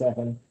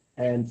 27.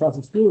 And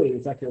Francis Goury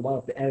is actually one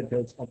of the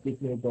editors of this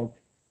new book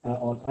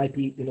on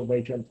IP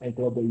innovation and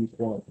global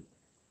equality.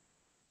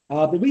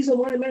 The reason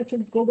why I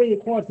mentioned global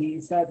equality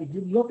is that if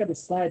you look at the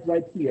slide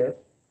right here,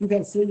 you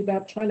can see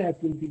that China has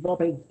been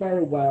developing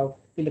very well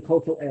in the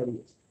coastal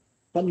areas,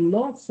 but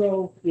not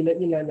so in the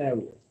inland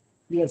areas.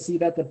 You can see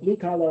that the blue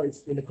color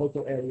is in the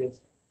coastal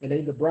areas, and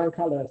then the brown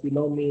color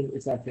below me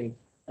is actually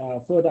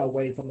further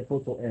away from the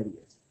coastal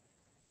areas.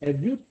 And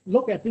if you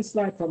look at this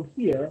slide from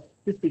here,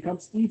 this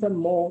becomes even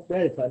more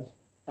relevant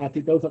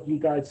to those of you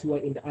guys who are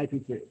in the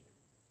IP field.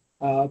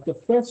 The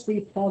first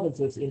three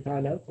provinces in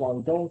China,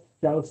 Guangdong,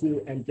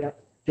 Jiangsu, and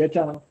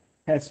Zhejiang,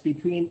 has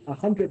between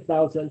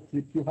 100,000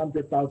 to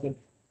 200,000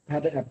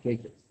 patent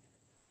applications,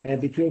 and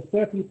between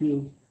 30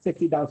 to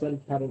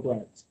 60,000 patent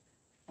grants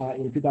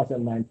in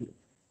 2019.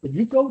 If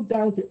you go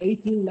down to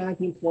 18,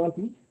 19,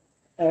 20,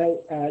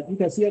 you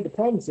can see that the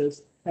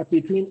provinces have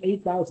between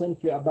 8,000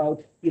 to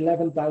about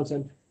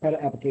 11,000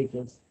 patent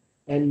applications,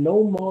 and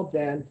no more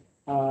than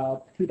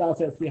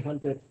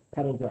 2,300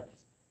 patent grants.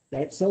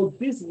 Right? So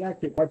this is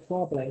actually quite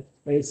troubling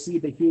when you see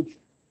the huge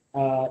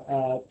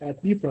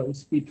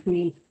difference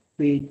between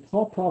the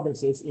top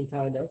provinces in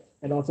China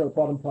and also the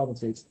bottom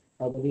provinces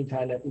within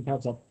China in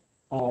terms of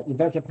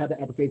invention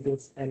patent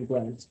applications and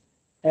grants.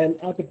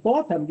 And at the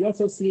bottom, you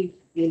also see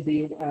in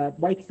the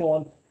right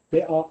font,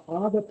 there are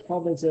other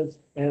provinces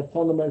and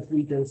autonomous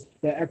regions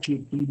that are actually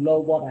below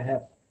what I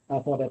have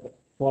for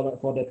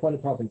the 20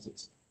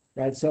 provinces.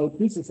 Right? So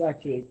this is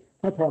actually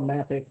quite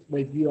problematic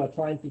when you are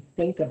trying to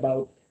think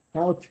about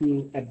how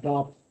to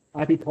adopt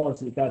IP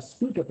policy that's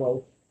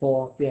suitable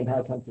for the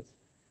entire country.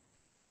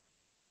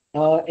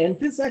 And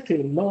this is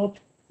actually not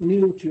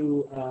new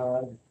to,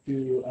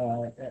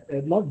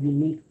 not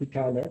unique to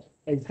China.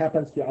 It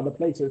happens to other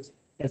places.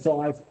 And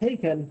so I've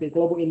taken the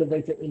Global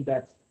Innovation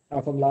Index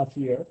from last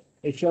year.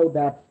 It showed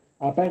that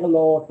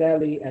Bangalore,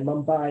 Delhi, and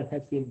Mumbai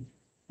has been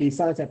the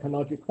science and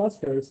technology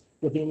clusters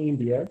within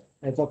India.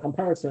 And for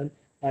comparison,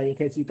 in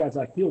case you guys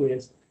are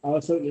curious, I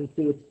also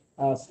include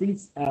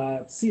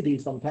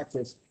cities from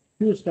Texas: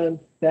 Houston,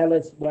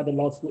 Dallas, where the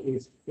law school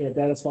is, in the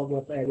Dallas-Fort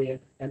Worth area,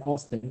 and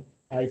Austin.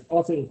 It's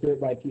also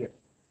included right here.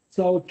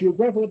 So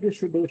geographical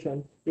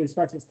distribution with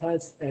respect to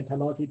science and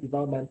technology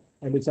development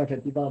and research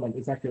and development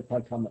is actually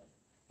quite common.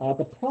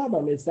 The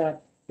problem is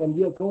that when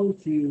you're going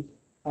to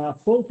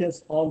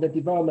focus on the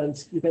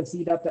developments, you can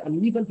see that the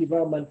uneven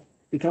development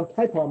becomes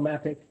quite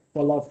problematic for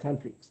a lot of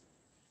countries.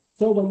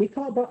 So when we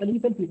talk about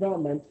uneven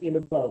development in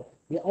the world,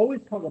 we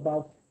always talk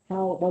about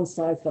how one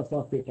size does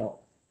not fit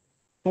all.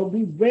 But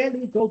we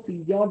rarely go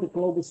beyond the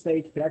global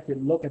stage to actually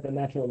look at the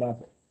national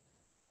level.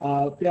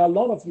 There are a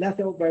lot of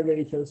national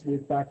variations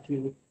with respect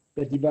to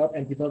the developed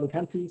and developing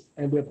countries,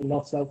 and we have the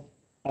North-South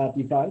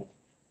divide.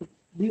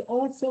 We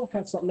also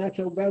have some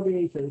natural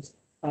variations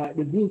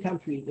within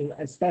countries,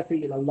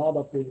 especially in a lot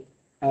of the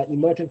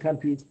emerging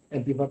countries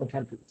and developing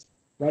countries.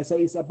 Right? So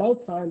it's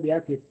about time we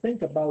actually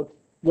think about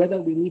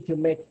whether we need to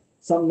make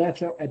some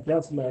natural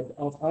adjustment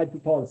of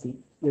IP policy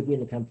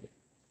within the country.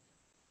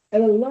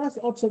 And the last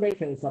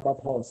observation is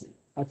about policy.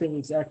 I think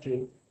it's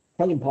actually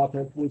quite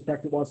important with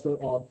respect to what's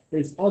going on.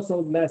 It's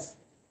also less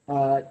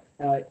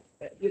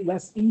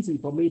easy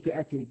for me to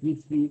actually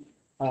give you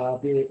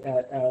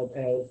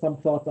some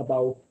thoughts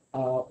about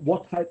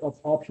what type of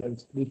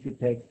options we should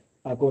take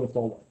going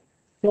forward.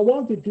 So what I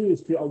want to do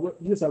is to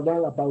use a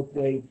roundabout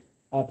way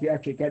to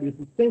actually get you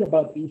to think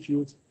about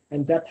issues,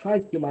 and that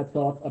ties to my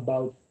thought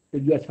about the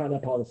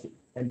U.S.-China policy.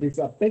 And this is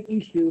a big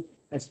issue,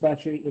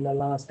 especially in the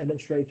last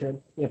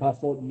administration, in the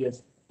past 4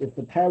 years, with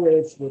the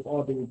tariffs, with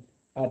all the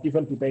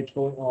different debates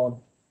going on.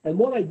 And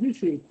what I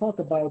usually talk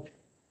about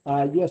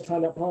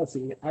U.S.-China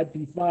policy, I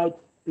divide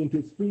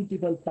into 3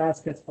 different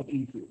baskets of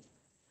issues.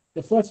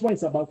 The first one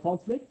is about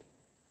conflict,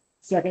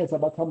 second is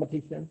about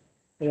competition,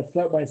 and the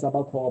third one is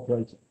about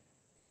cooperation.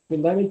 So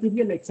let me give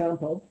you an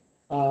example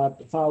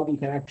of how we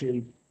can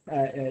actually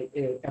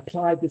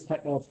apply this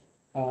type of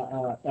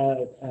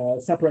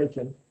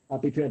separation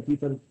between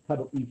different type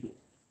of issues.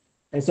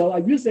 And so I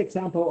use the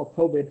example of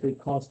COVID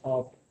because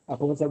of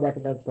Professor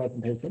RAGAVAN's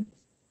presentation.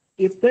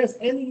 If there's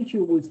any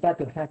issue with respect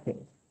to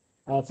hacking,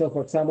 so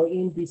for example,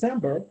 in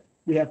December,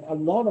 we have a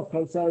lot of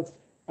concerns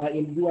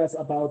in the US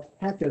about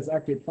hackers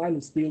actually trying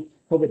to steal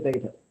COVID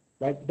data,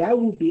 right? That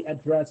will be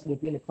addressed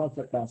within the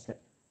conflict basket.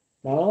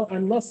 Now,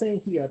 I'm not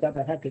saying here that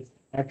the hack is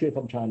actually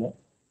from China,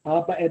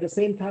 but at the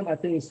same time, I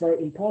think it's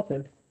very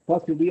important for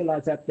us to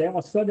realize that there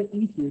are certain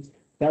issues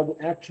that will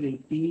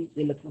actually be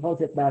in the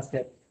conflict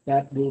basket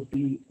that will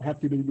have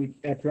to be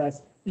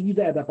addressed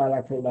either at the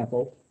bilateral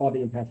level or the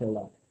international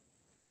level.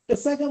 The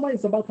second one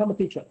is about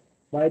competition,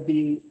 right?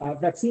 The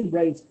vaccine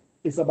race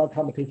is about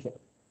competition,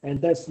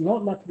 and there's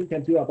not much we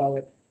can do about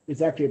it.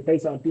 It's actually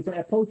based on different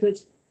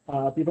approaches,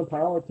 different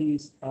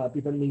priorities,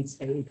 different needs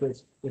and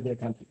interests within the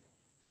country.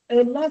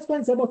 And last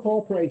one is about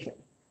cooperation.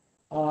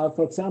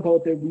 For example,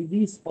 the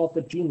release of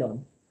the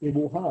genome in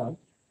Wuhan,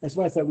 as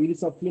well as the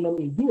release of genome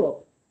in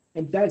Europe,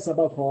 and that is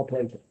about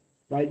cooperation,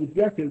 right? If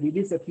you actually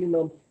release the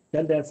genome,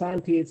 then the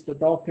scientists, the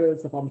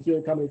doctors, the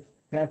pharmaceutical companies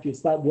can actually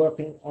start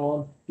working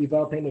on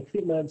developing the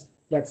treatments,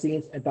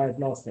 vaccines, and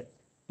diagnostics.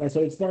 Right?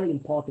 So it's very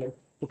important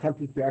for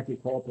countries to actually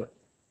cooperate.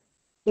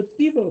 The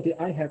difficulty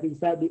I have is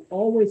that we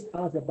always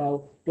ask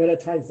about whether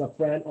China is a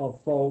friend or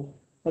foe,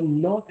 but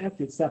not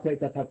actually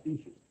separate that type of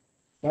issue.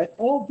 Right?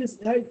 All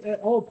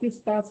of these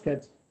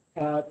baskets,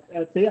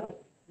 they are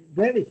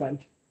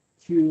relevant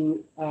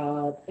to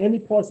any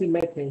policy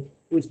making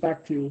with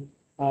respect to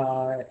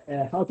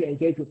how to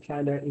engage with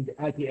China in the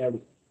IT area.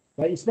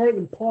 Right? It's very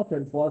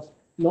important for us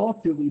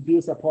not to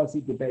reduce a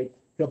policy debate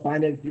to a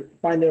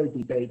binary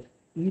debate.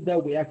 Either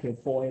we actually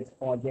for it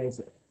or against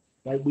it.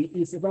 Right?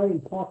 It's very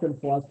important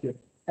for us to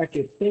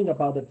actually think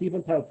about the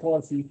different type of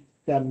policy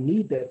that are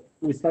needed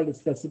with respect to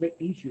specific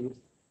issues.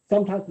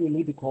 Sometimes we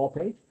need to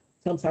cooperate.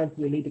 Sometimes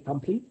we need to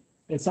compete,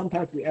 and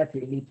sometimes we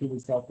actually need to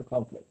resolve the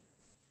conflict.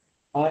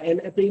 And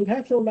at the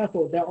international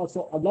level, there are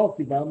also a lot of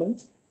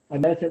developments. I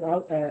mentioned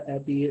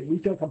the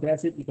Regional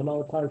Comprehensive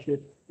Economic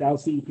Partnership, the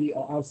RCEP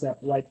or RCEP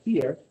right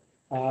here,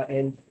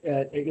 and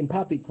in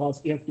part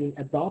because it has been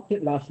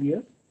adopted last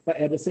year, but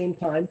at the same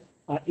time,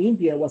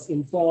 India was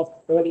involved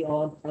early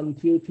on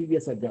until 2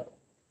 years ago.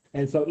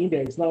 And so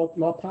India is now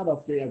not part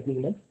of the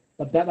agreement,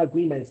 but that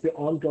agreement is still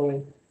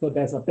ongoing. So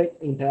there's a big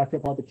intellectual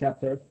property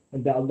chapter,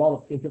 and there are a lot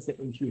of interesting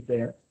issues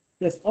there.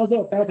 There's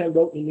also a Belt and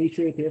Road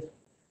Initiative,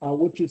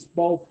 which is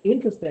both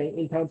interesting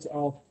in terms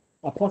of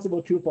a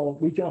possible tool for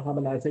regional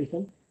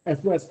harmonization,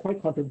 as well as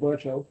quite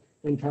controversial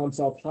in terms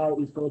of how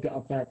it's going to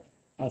affect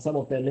some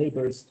of the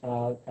neighbors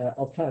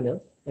of China.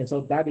 And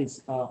so that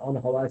is on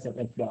the horizon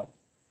as well.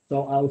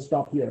 So I'll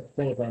stop here.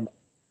 Thank you very much.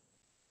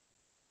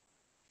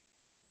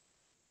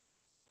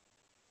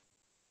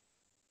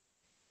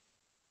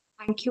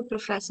 Thank you,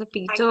 Professor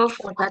Peter,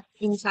 for that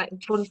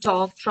insightful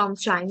talk from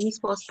Chinese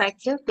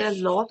perspective. There are a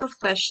lot of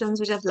questions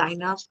which have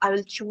lined up. I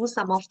will choose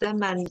some of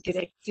them and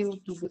direct you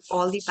to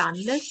all the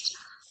panelists.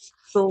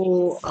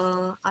 So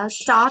I'll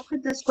start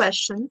with this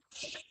question.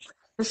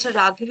 Mr.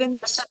 Raghavan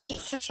has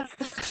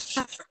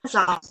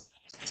asked,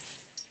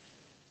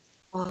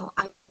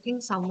 I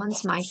think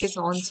someone's mic is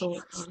on,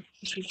 so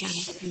if you can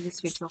please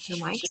switch off your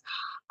mics.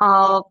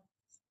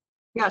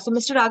 Yeah, so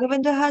Mr.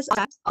 Raghavendra has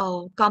asked,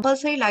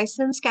 compulsory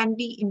license can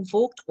be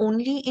invoked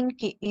only in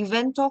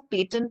event of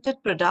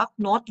patented product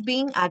not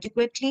being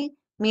adequately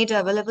made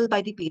available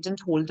by the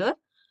patent holder,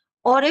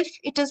 or if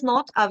it is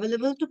not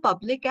available to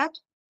public at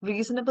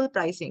reasonable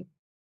pricing.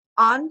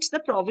 Aren't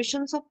the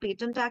provisions of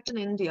Patent Act in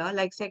India,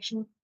 like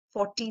Section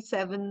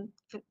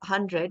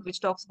 4700, which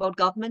talks about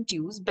government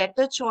use,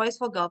 better choice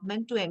for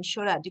government to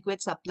ensure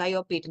adequate supply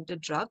of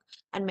patented drug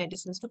and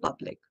medicines to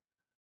public?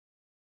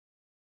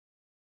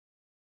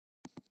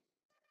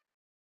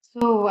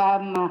 So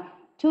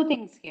two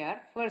things here.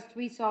 First,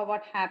 we saw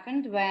what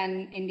happened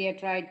when India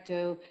tried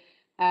to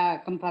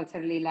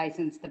compulsorily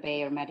license the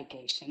Bayer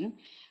medication.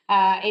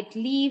 It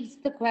leaves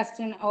the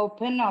question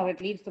open, or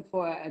it leaves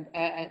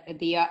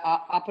the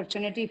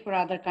opportunity for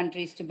other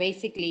countries to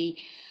basically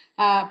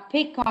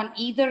pick on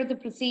either the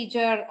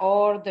procedure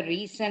or the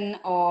reason,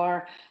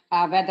 or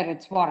whether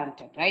it's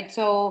warranted, right?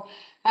 So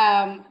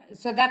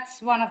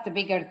that's one of the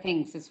bigger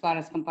things as far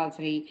as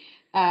compulsory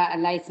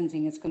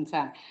licensing is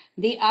concerned.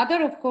 The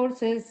other, of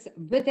course, is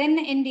within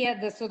India.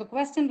 So the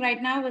question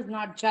right now is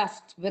not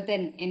just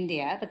within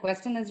India. The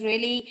question is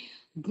really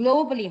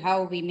globally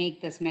how we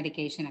make this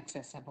medication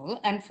accessible.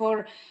 And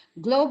for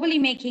globally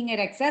making it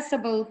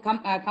accessible,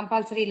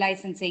 compulsory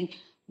licensing,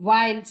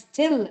 while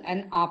still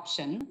an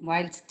option,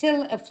 while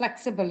still a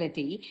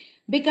flexibility,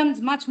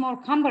 becomes much more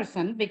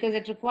cumbersome because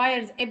it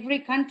requires every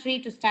country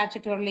to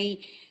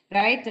statutorily,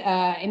 right,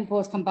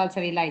 impose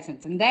compulsory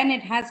license. And then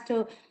it has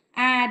to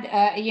add,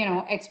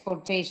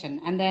 exportation,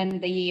 and then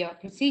the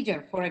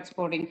procedure for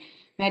exporting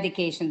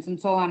medications and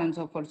so on and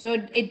so forth. So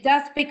it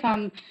does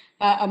become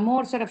a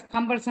more sort of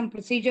cumbersome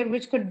procedure,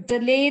 which could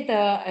delay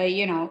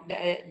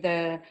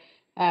the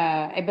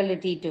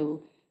ability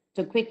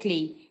to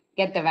quickly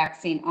get the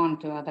vaccine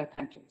onto other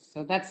countries.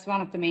 So that's one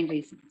of the main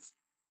reasons,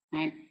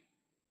 right?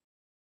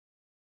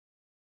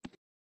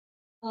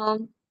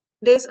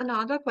 There's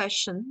another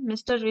question.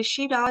 Mr.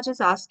 Rishi Raj is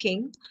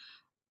asking,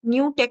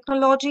 new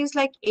technologies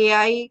like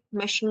AI,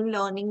 machine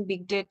learning,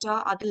 big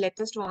data are the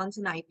latest ones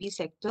in IP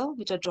sector,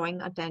 which are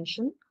drawing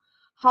attention.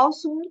 How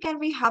soon can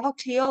we have a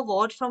clear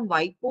word from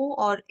WIPO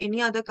or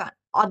any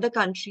other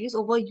countries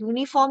over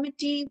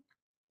uniformity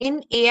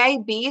in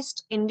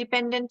AI-based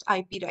independent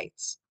IP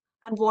rights?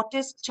 And what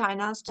is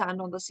China's stand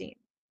on the same?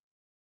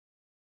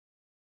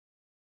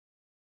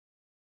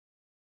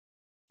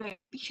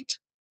 Repeat.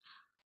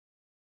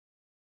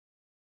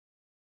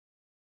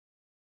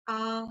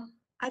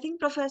 I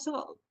think Professor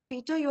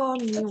Peter, you're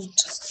on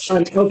mute.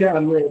 Okay,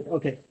 I'm ready.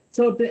 Okay.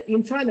 So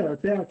in China,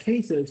 there are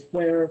cases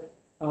where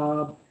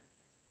uh,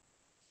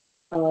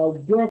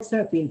 works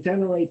have been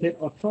generated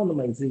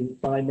autonomously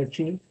by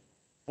machines,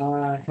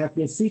 have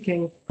been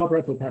seeking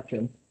copyright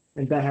protection,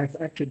 and that has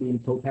actually been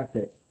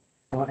protected.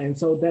 And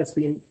so there's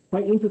been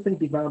quite interesting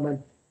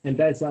development, and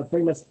there's a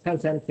famous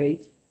Tencent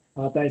case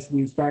that is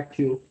respect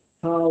to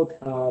how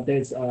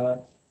there's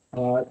a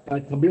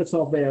computer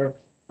software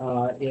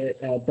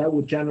that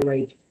would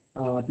generate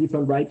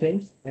different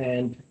writings,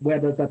 and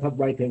whether that type of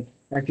writing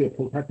actually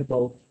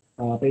protectable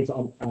based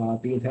on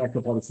the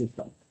intellectual property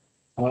system.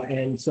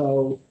 And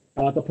so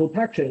the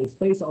protection is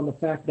based on the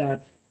fact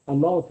that a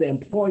lot of the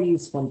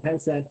employees from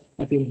Tencent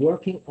have been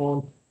working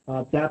on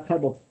that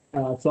type of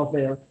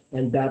software,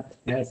 and that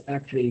has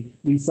actually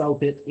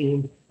resulted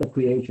in the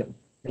creation.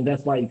 And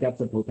that's why it gets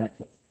the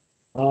protection.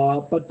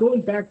 But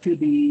going back to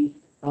the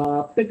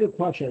bigger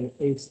question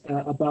is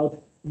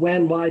about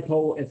when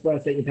WIPO, as well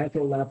as the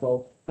intellectual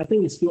level, I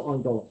think it's still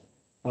ongoing.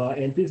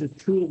 And this is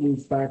true with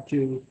respect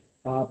to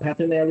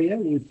patent area,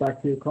 with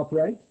respect to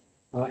copyright,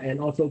 and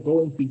also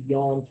going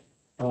beyond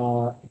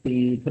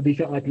the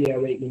traditional IP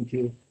area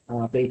into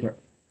data.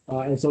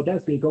 And so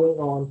that's been going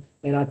on.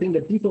 And I think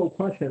the default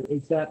question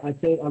is that I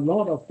think a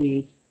lot of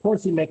the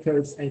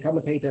policymakers and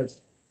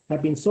commentators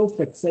have been so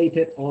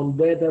fixated on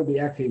whether we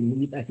actually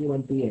need a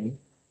human being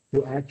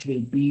to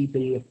actually be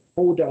the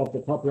holder of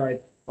the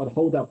copyright or the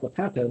holder of the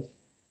patent.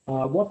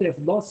 What they've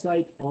lost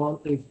sight on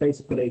is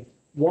basically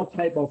what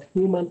type of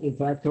human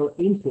intellectual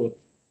input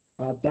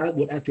that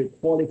would actually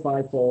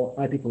qualify for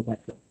IP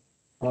protection.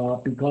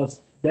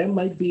 Because there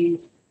might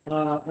be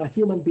a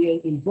human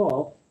being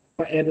involved,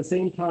 but at the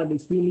same time, we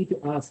still need to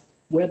ask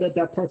whether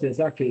that person is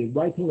actually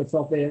writing the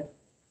software,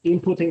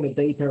 inputting the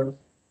data,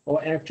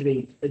 or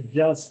actually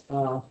just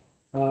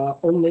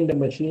owning the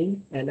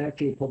machine and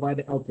actually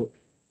providing output,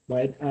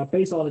 right?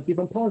 Based on the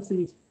different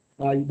policies,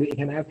 we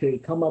can actually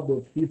come up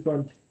with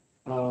different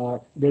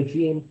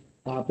regime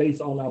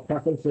based on our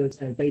preferences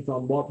and based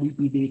on what we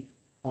believe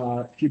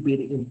should be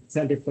the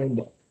incentive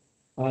framework.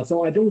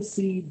 So I don't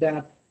see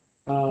that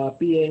I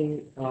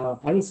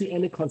don't see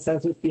any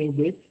consensus being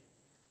reached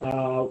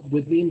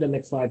within the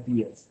next 5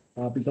 years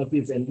because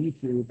it's an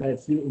issue that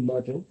is still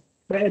emerging.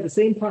 But at the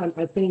same time,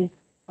 I think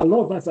a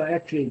lot of us are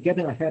actually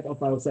getting ahead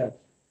of ourselves.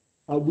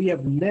 We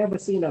have never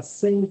seen a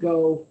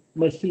single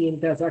machine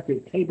that's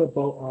actually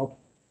capable of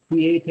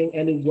creating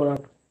any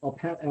work or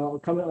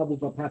coming up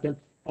with a patent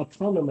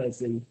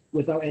autonomously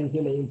without any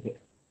human input.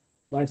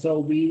 Right? So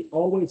we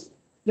always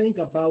think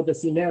about the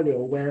scenario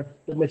where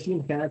the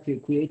machine can actually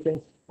create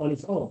things on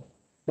its own,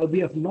 but we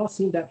have not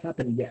seen that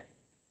happen yet.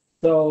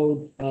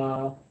 So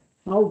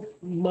how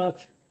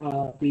much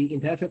the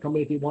intellectual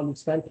community want to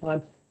spend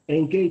time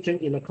engaging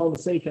in a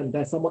conversation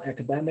that's somewhat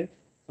academic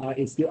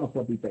is still up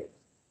for debate.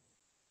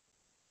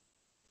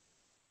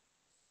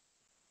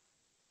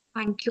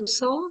 Thank you.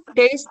 So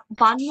there is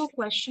one more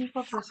question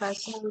for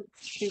Professor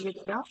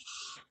Viveka.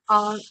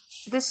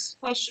 This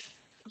question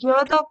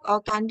here,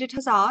 the candidate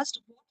has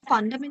asked what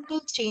fundamental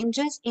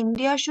changes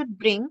India should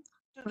bring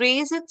to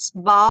raise its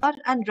bar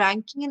and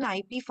ranking in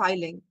IP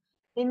filing.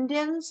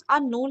 Indians are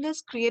no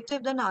less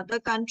creative than other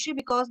country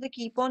because they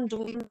keep on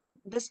doing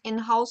this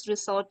in-house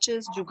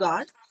researches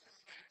jugaad,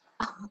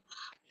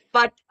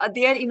 but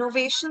their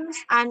innovations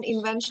and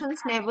inventions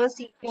never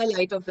see the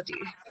light of the day.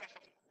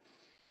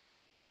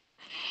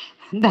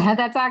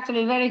 That's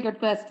actually a very good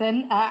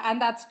question,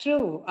 and that's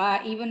true.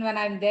 Even when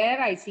I'm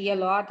there, I see a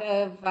lot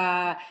of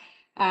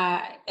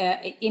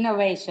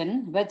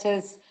innovation, which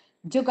is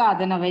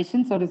jugaad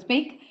innovation, so to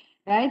speak,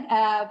 right?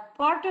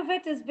 Part of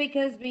it is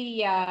because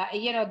we,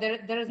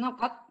 there is no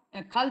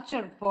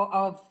culture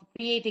of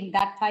creating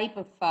that type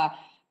of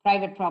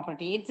private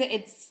property.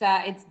 It's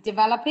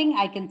developing.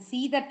 I can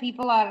see that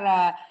people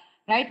are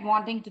right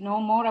wanting to know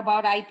more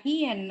about IP,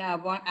 and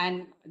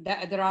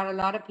there are a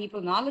lot of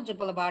people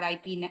knowledgeable about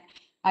IP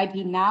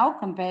now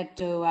compared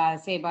to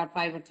say about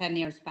 5 or 10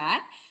 years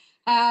back.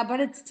 But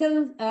it's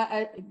still,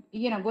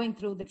 going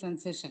through the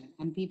transition,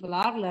 and people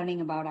are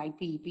learning about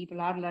IP. People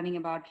are learning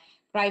about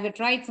private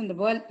rights and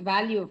the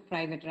value of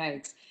private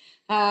rights.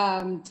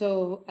 Right,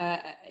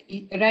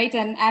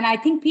 and I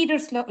think Peter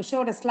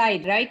showed a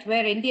slide, right,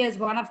 where India is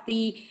one of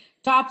the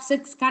top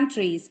 6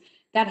 countries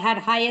that had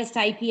highest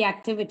IP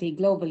activity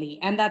globally,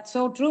 and that's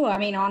so true. I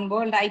mean, on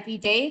World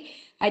IP Day,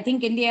 I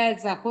think India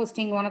is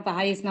hosting one of the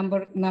highest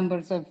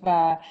numbers of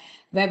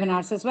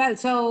webinars as well.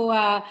 So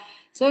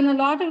in a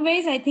lot of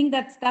ways, I think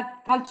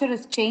that culture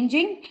is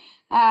changing.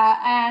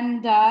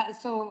 I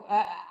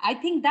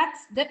think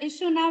that's the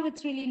issue now.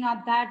 It's really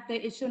not that. The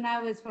issue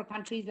now is for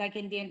countries like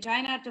India and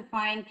China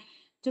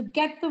to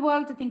get the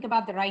world to think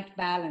about the right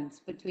balance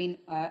between,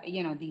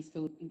 these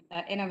two,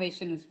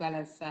 innovation as well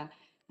as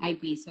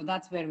IP. So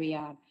that's where we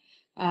are.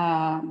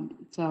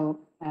 So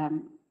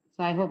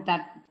I hope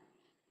that,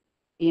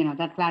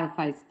 that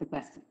clarifies the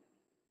question.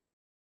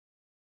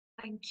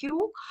 Thank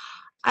you.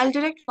 I'll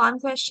direct one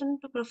question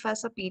to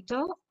Professor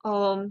Peter.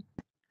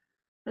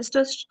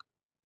 Mr.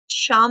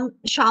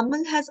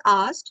 Shamal has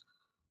asked,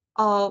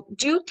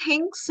 do you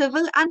think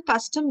civil and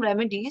custom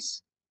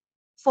remedies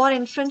for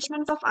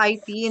infringement of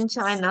IP in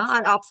China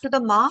are up to the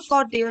mark,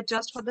 or they are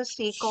just for the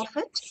sake of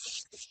it?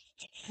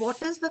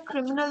 What is the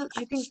criminal?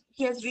 I think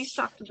he has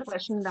restructured the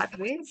question that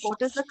way.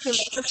 What is the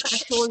criminal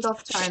threshold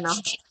of China?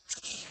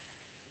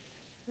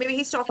 Maybe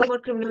he's talking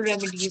about criminal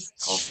remedies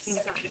in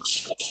China.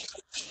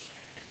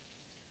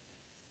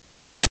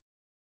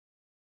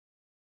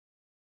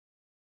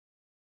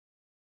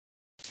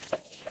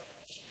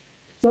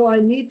 So I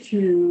need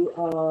to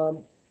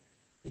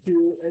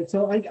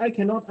so I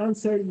cannot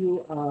answer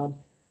you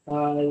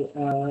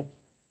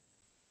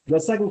the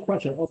second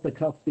question off the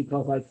cuff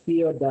because I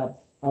fear that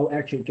I'll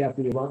actually get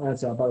the wrong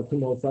answer about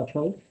criminal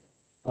threshold.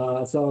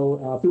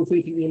 So feel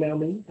free to email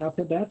me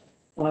after that.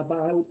 But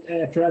I would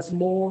address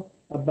more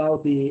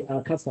about the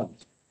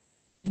customs.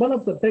 One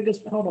of the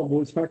biggest problems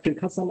with respect to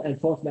custom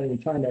enforcement in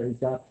China is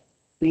that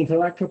the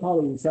intellectual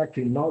property is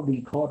actually not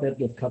recorded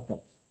with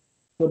customs.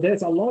 So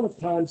there's a lot of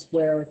times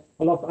where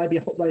a lot of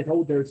IP right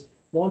holders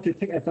want to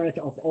take advantage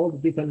of all the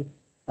different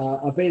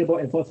available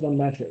enforcement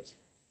measures,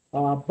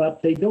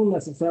 but they don't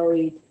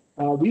necessarily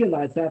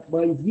realize that,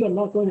 well, if you are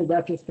not going to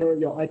register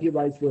your IP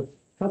rights with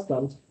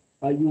customs,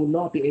 you will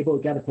not be able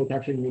to get the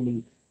protection you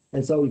need.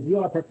 And so if you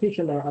are a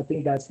practitioner, I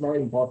think that's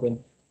very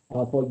important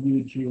for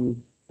you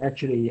to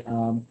actually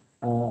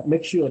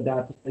make sure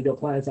that your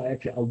clients are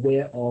actually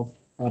aware of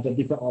the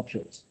different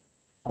options.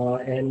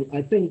 And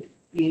I think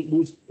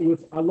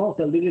with a lot of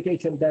the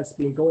litigation that's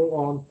been going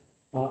on,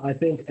 I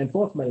think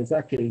enforcement is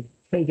actually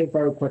changing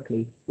very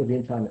quickly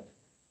within China.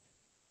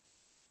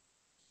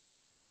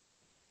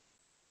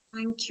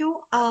 Thank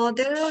you.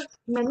 There are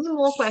many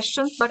more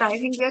questions, but I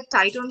think we are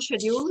tight on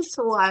schedule,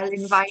 so I'll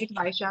invite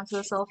Vice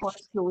Chancellor Sir for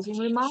his closing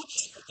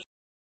remarks.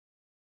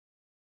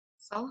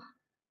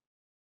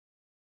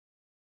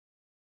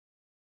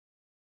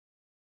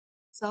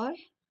 Sir,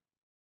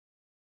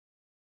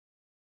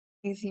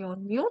 is he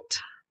on mute?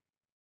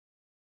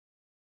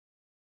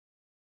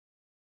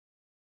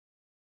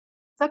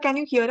 Sir, can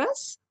you hear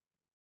us?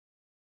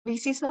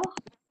 VC sir?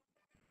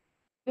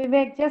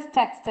 Vivek just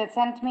texted,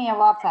 sent me a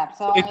WhatsApp.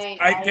 So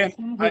I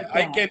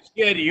can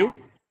hear you.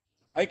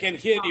 I can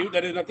hear you.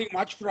 There is nothing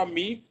much from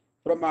me,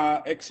 from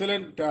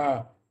excellent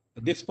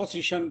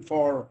disposition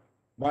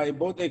by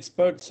both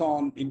experts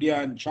on India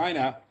and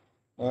China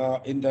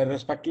in their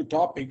respective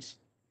topics.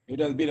 It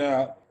has been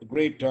a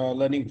great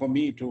learning for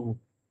me to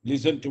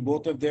listen to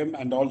both of them,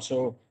 and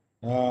also,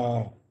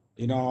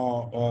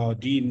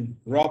 Dean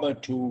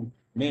Robert, who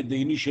made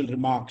the initial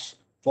remarks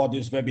for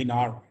this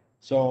webinar.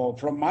 So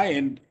from my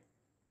end,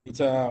 it's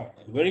a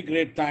very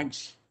great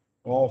thanks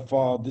of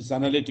this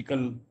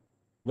analytical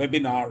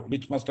webinar,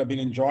 which must have been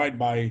enjoyed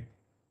by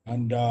a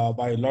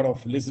lot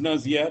of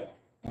listeners here,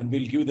 and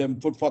will give them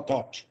food for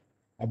thought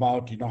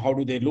about how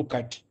do they look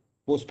at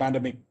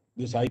post-pandemic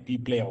this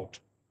IP play out.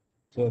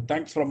 So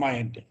thanks from my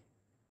end.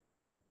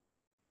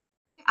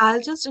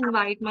 I'll just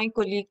invite my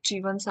colleague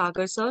Jeevan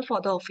Sagar sir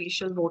for the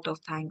official vote of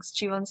thanks.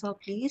 Jeevan sir,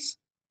 please.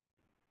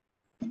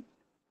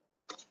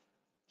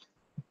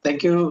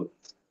 Thank you,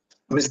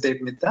 Ms.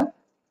 Devmita.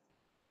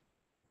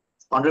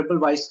 Honorable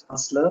Vice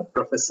Chancellor,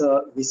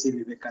 Professor V.C.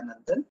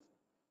 Vivekanandan,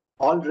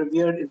 all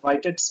revered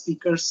invited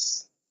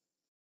speakers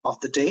of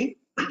the day,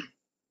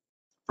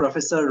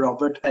 Professor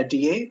Robert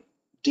AHDIEH,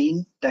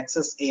 Dean,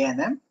 Texas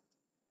A&M,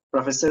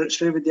 Professor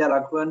Srividya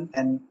Raghavan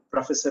and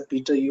Professor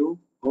Peter Yu,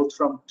 both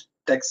from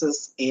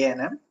Texas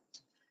A&M,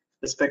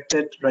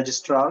 respected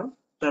Registrar,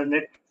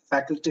 Turnet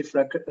Faculty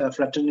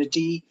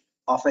Fraternity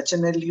of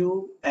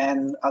HNLU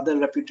and other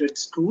reputed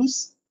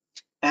schools,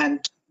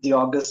 and the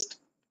august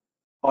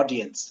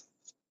audience.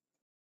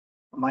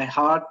 My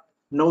heart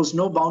knows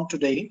no bound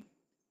today,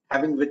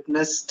 having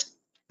witnessed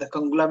the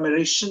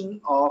conglomeration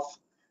of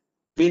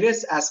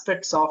various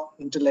aspects of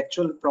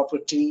intellectual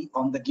property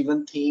on the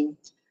given theme,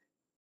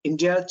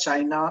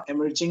 India-China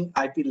emerging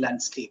IP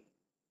landscape.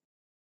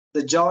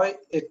 The joy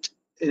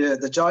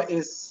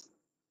is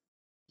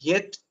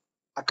yet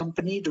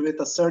accompanied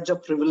with a surge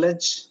of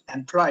privilege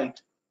and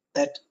pride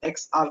that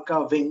Ex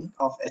Arca wing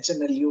of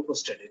HNLU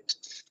hosted it.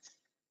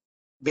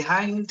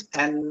 Behind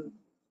an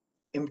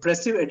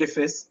impressive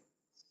edifice,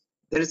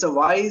 there is a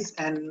wise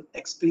and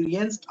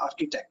experienced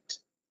architect.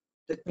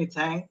 Let me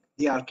thank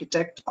the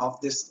architect of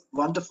this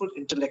wonderful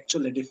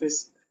intellectual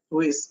edifice,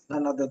 who is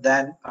none other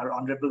than our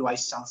Honorable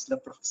Vice Chancellor,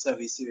 Professor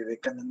V.C.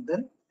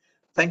 Vivekanandan.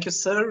 Thank you,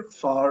 sir,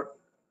 for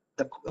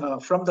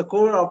from the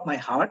core of my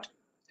heart,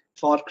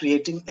 for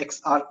creating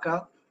Ex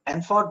Arca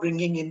and for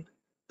bringing in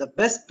the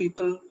best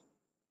people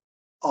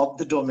of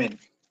the domain.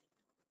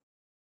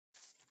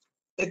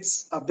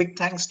 It's a big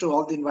thanks to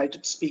all the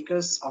invited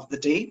speakers of the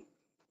day,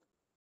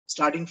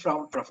 starting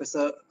from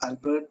Professor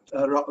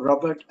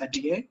Robert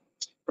AHDIEH,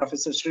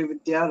 Professor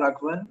Srividya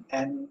Raghavan,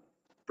 and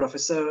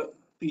Professor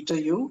Peter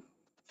Yu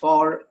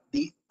for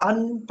the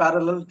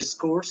unparalleled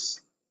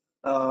discourse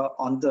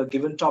on the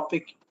given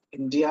topic,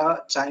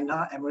 India,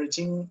 China,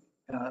 emerging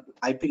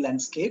IP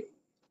landscape.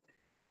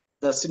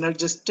 The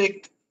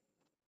synergistic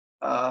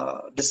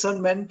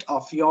discernment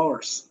of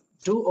yours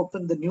do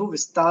open the new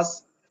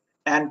vistas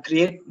and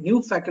create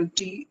new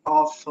faculty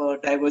of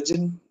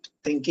divergent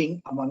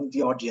thinking among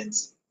the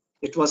audience.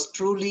 It was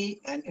truly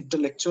an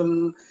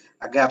intellectual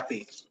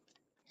agape.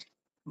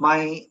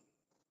 My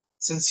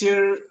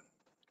sincere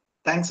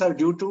thanks are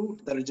due to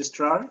the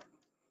registrar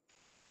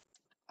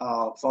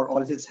for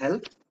all his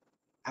help.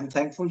 I'm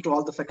thankful to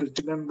all the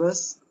faculty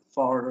members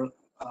for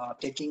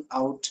taking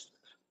out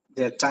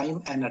their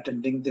time and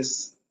attending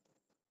this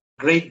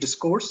great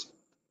discourse.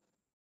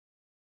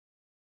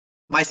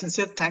 My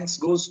sincere thanks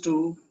goes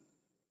to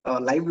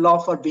Live Law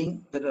for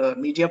being the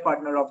media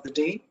partner of the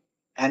day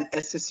and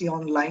SSC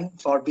Online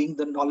for being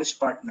the knowledge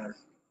partner.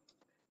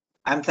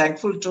 I'm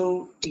thankful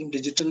to Team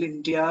Digital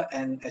India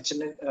and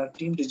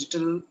Team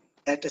Digital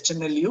at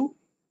HNLU,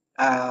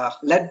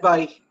 led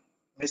by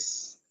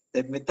Ms.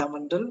 Devmita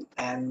Mandal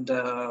and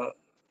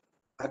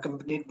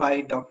accompanied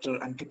by Dr.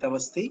 Ankita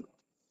Avasthi.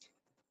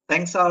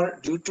 Thanks are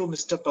due to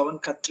Mr.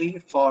 Pawan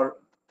Khatri for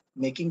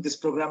making this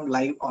program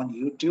live on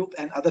YouTube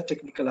and other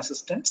technical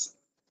assistants.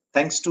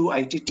 Thanks to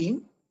IT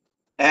team,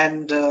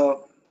 and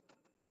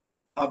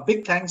a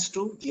big thanks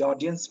to the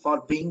audience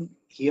for being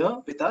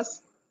here with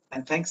us.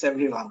 And thanks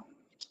everyone.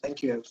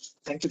 Thank you.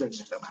 Thank you,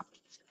 Devmita ma'am.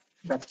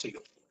 Back to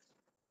you.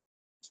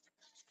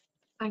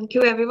 Thank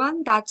you,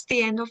 everyone. That's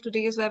the end of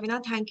today's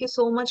webinar. Thank you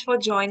so much for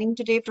joining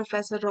today,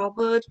 Professor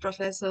Robert,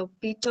 Professor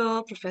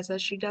Peter, Professor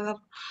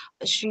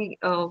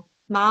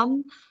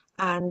Ma'am,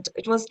 and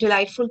it was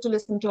delightful to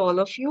listen to all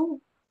of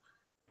you.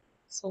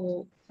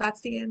 So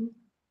that's the end.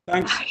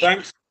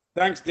 Thanks,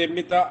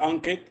 Devmita,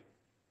 Ankit,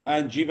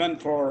 and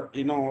Jeevan for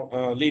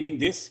leading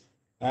this.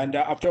 And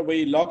after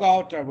we log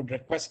out, I would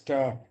request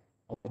our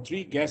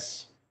 3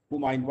 guests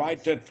whom I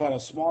invited for a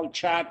small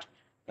chat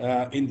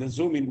in the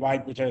Zoom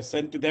invite which I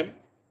sent to them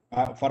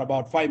for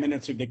about 5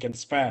 minutes if they can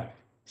spare,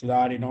 so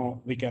that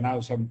we can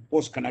have some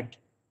post-connect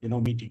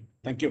meeting.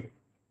 Thank you.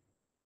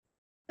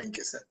 Thank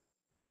you, sir.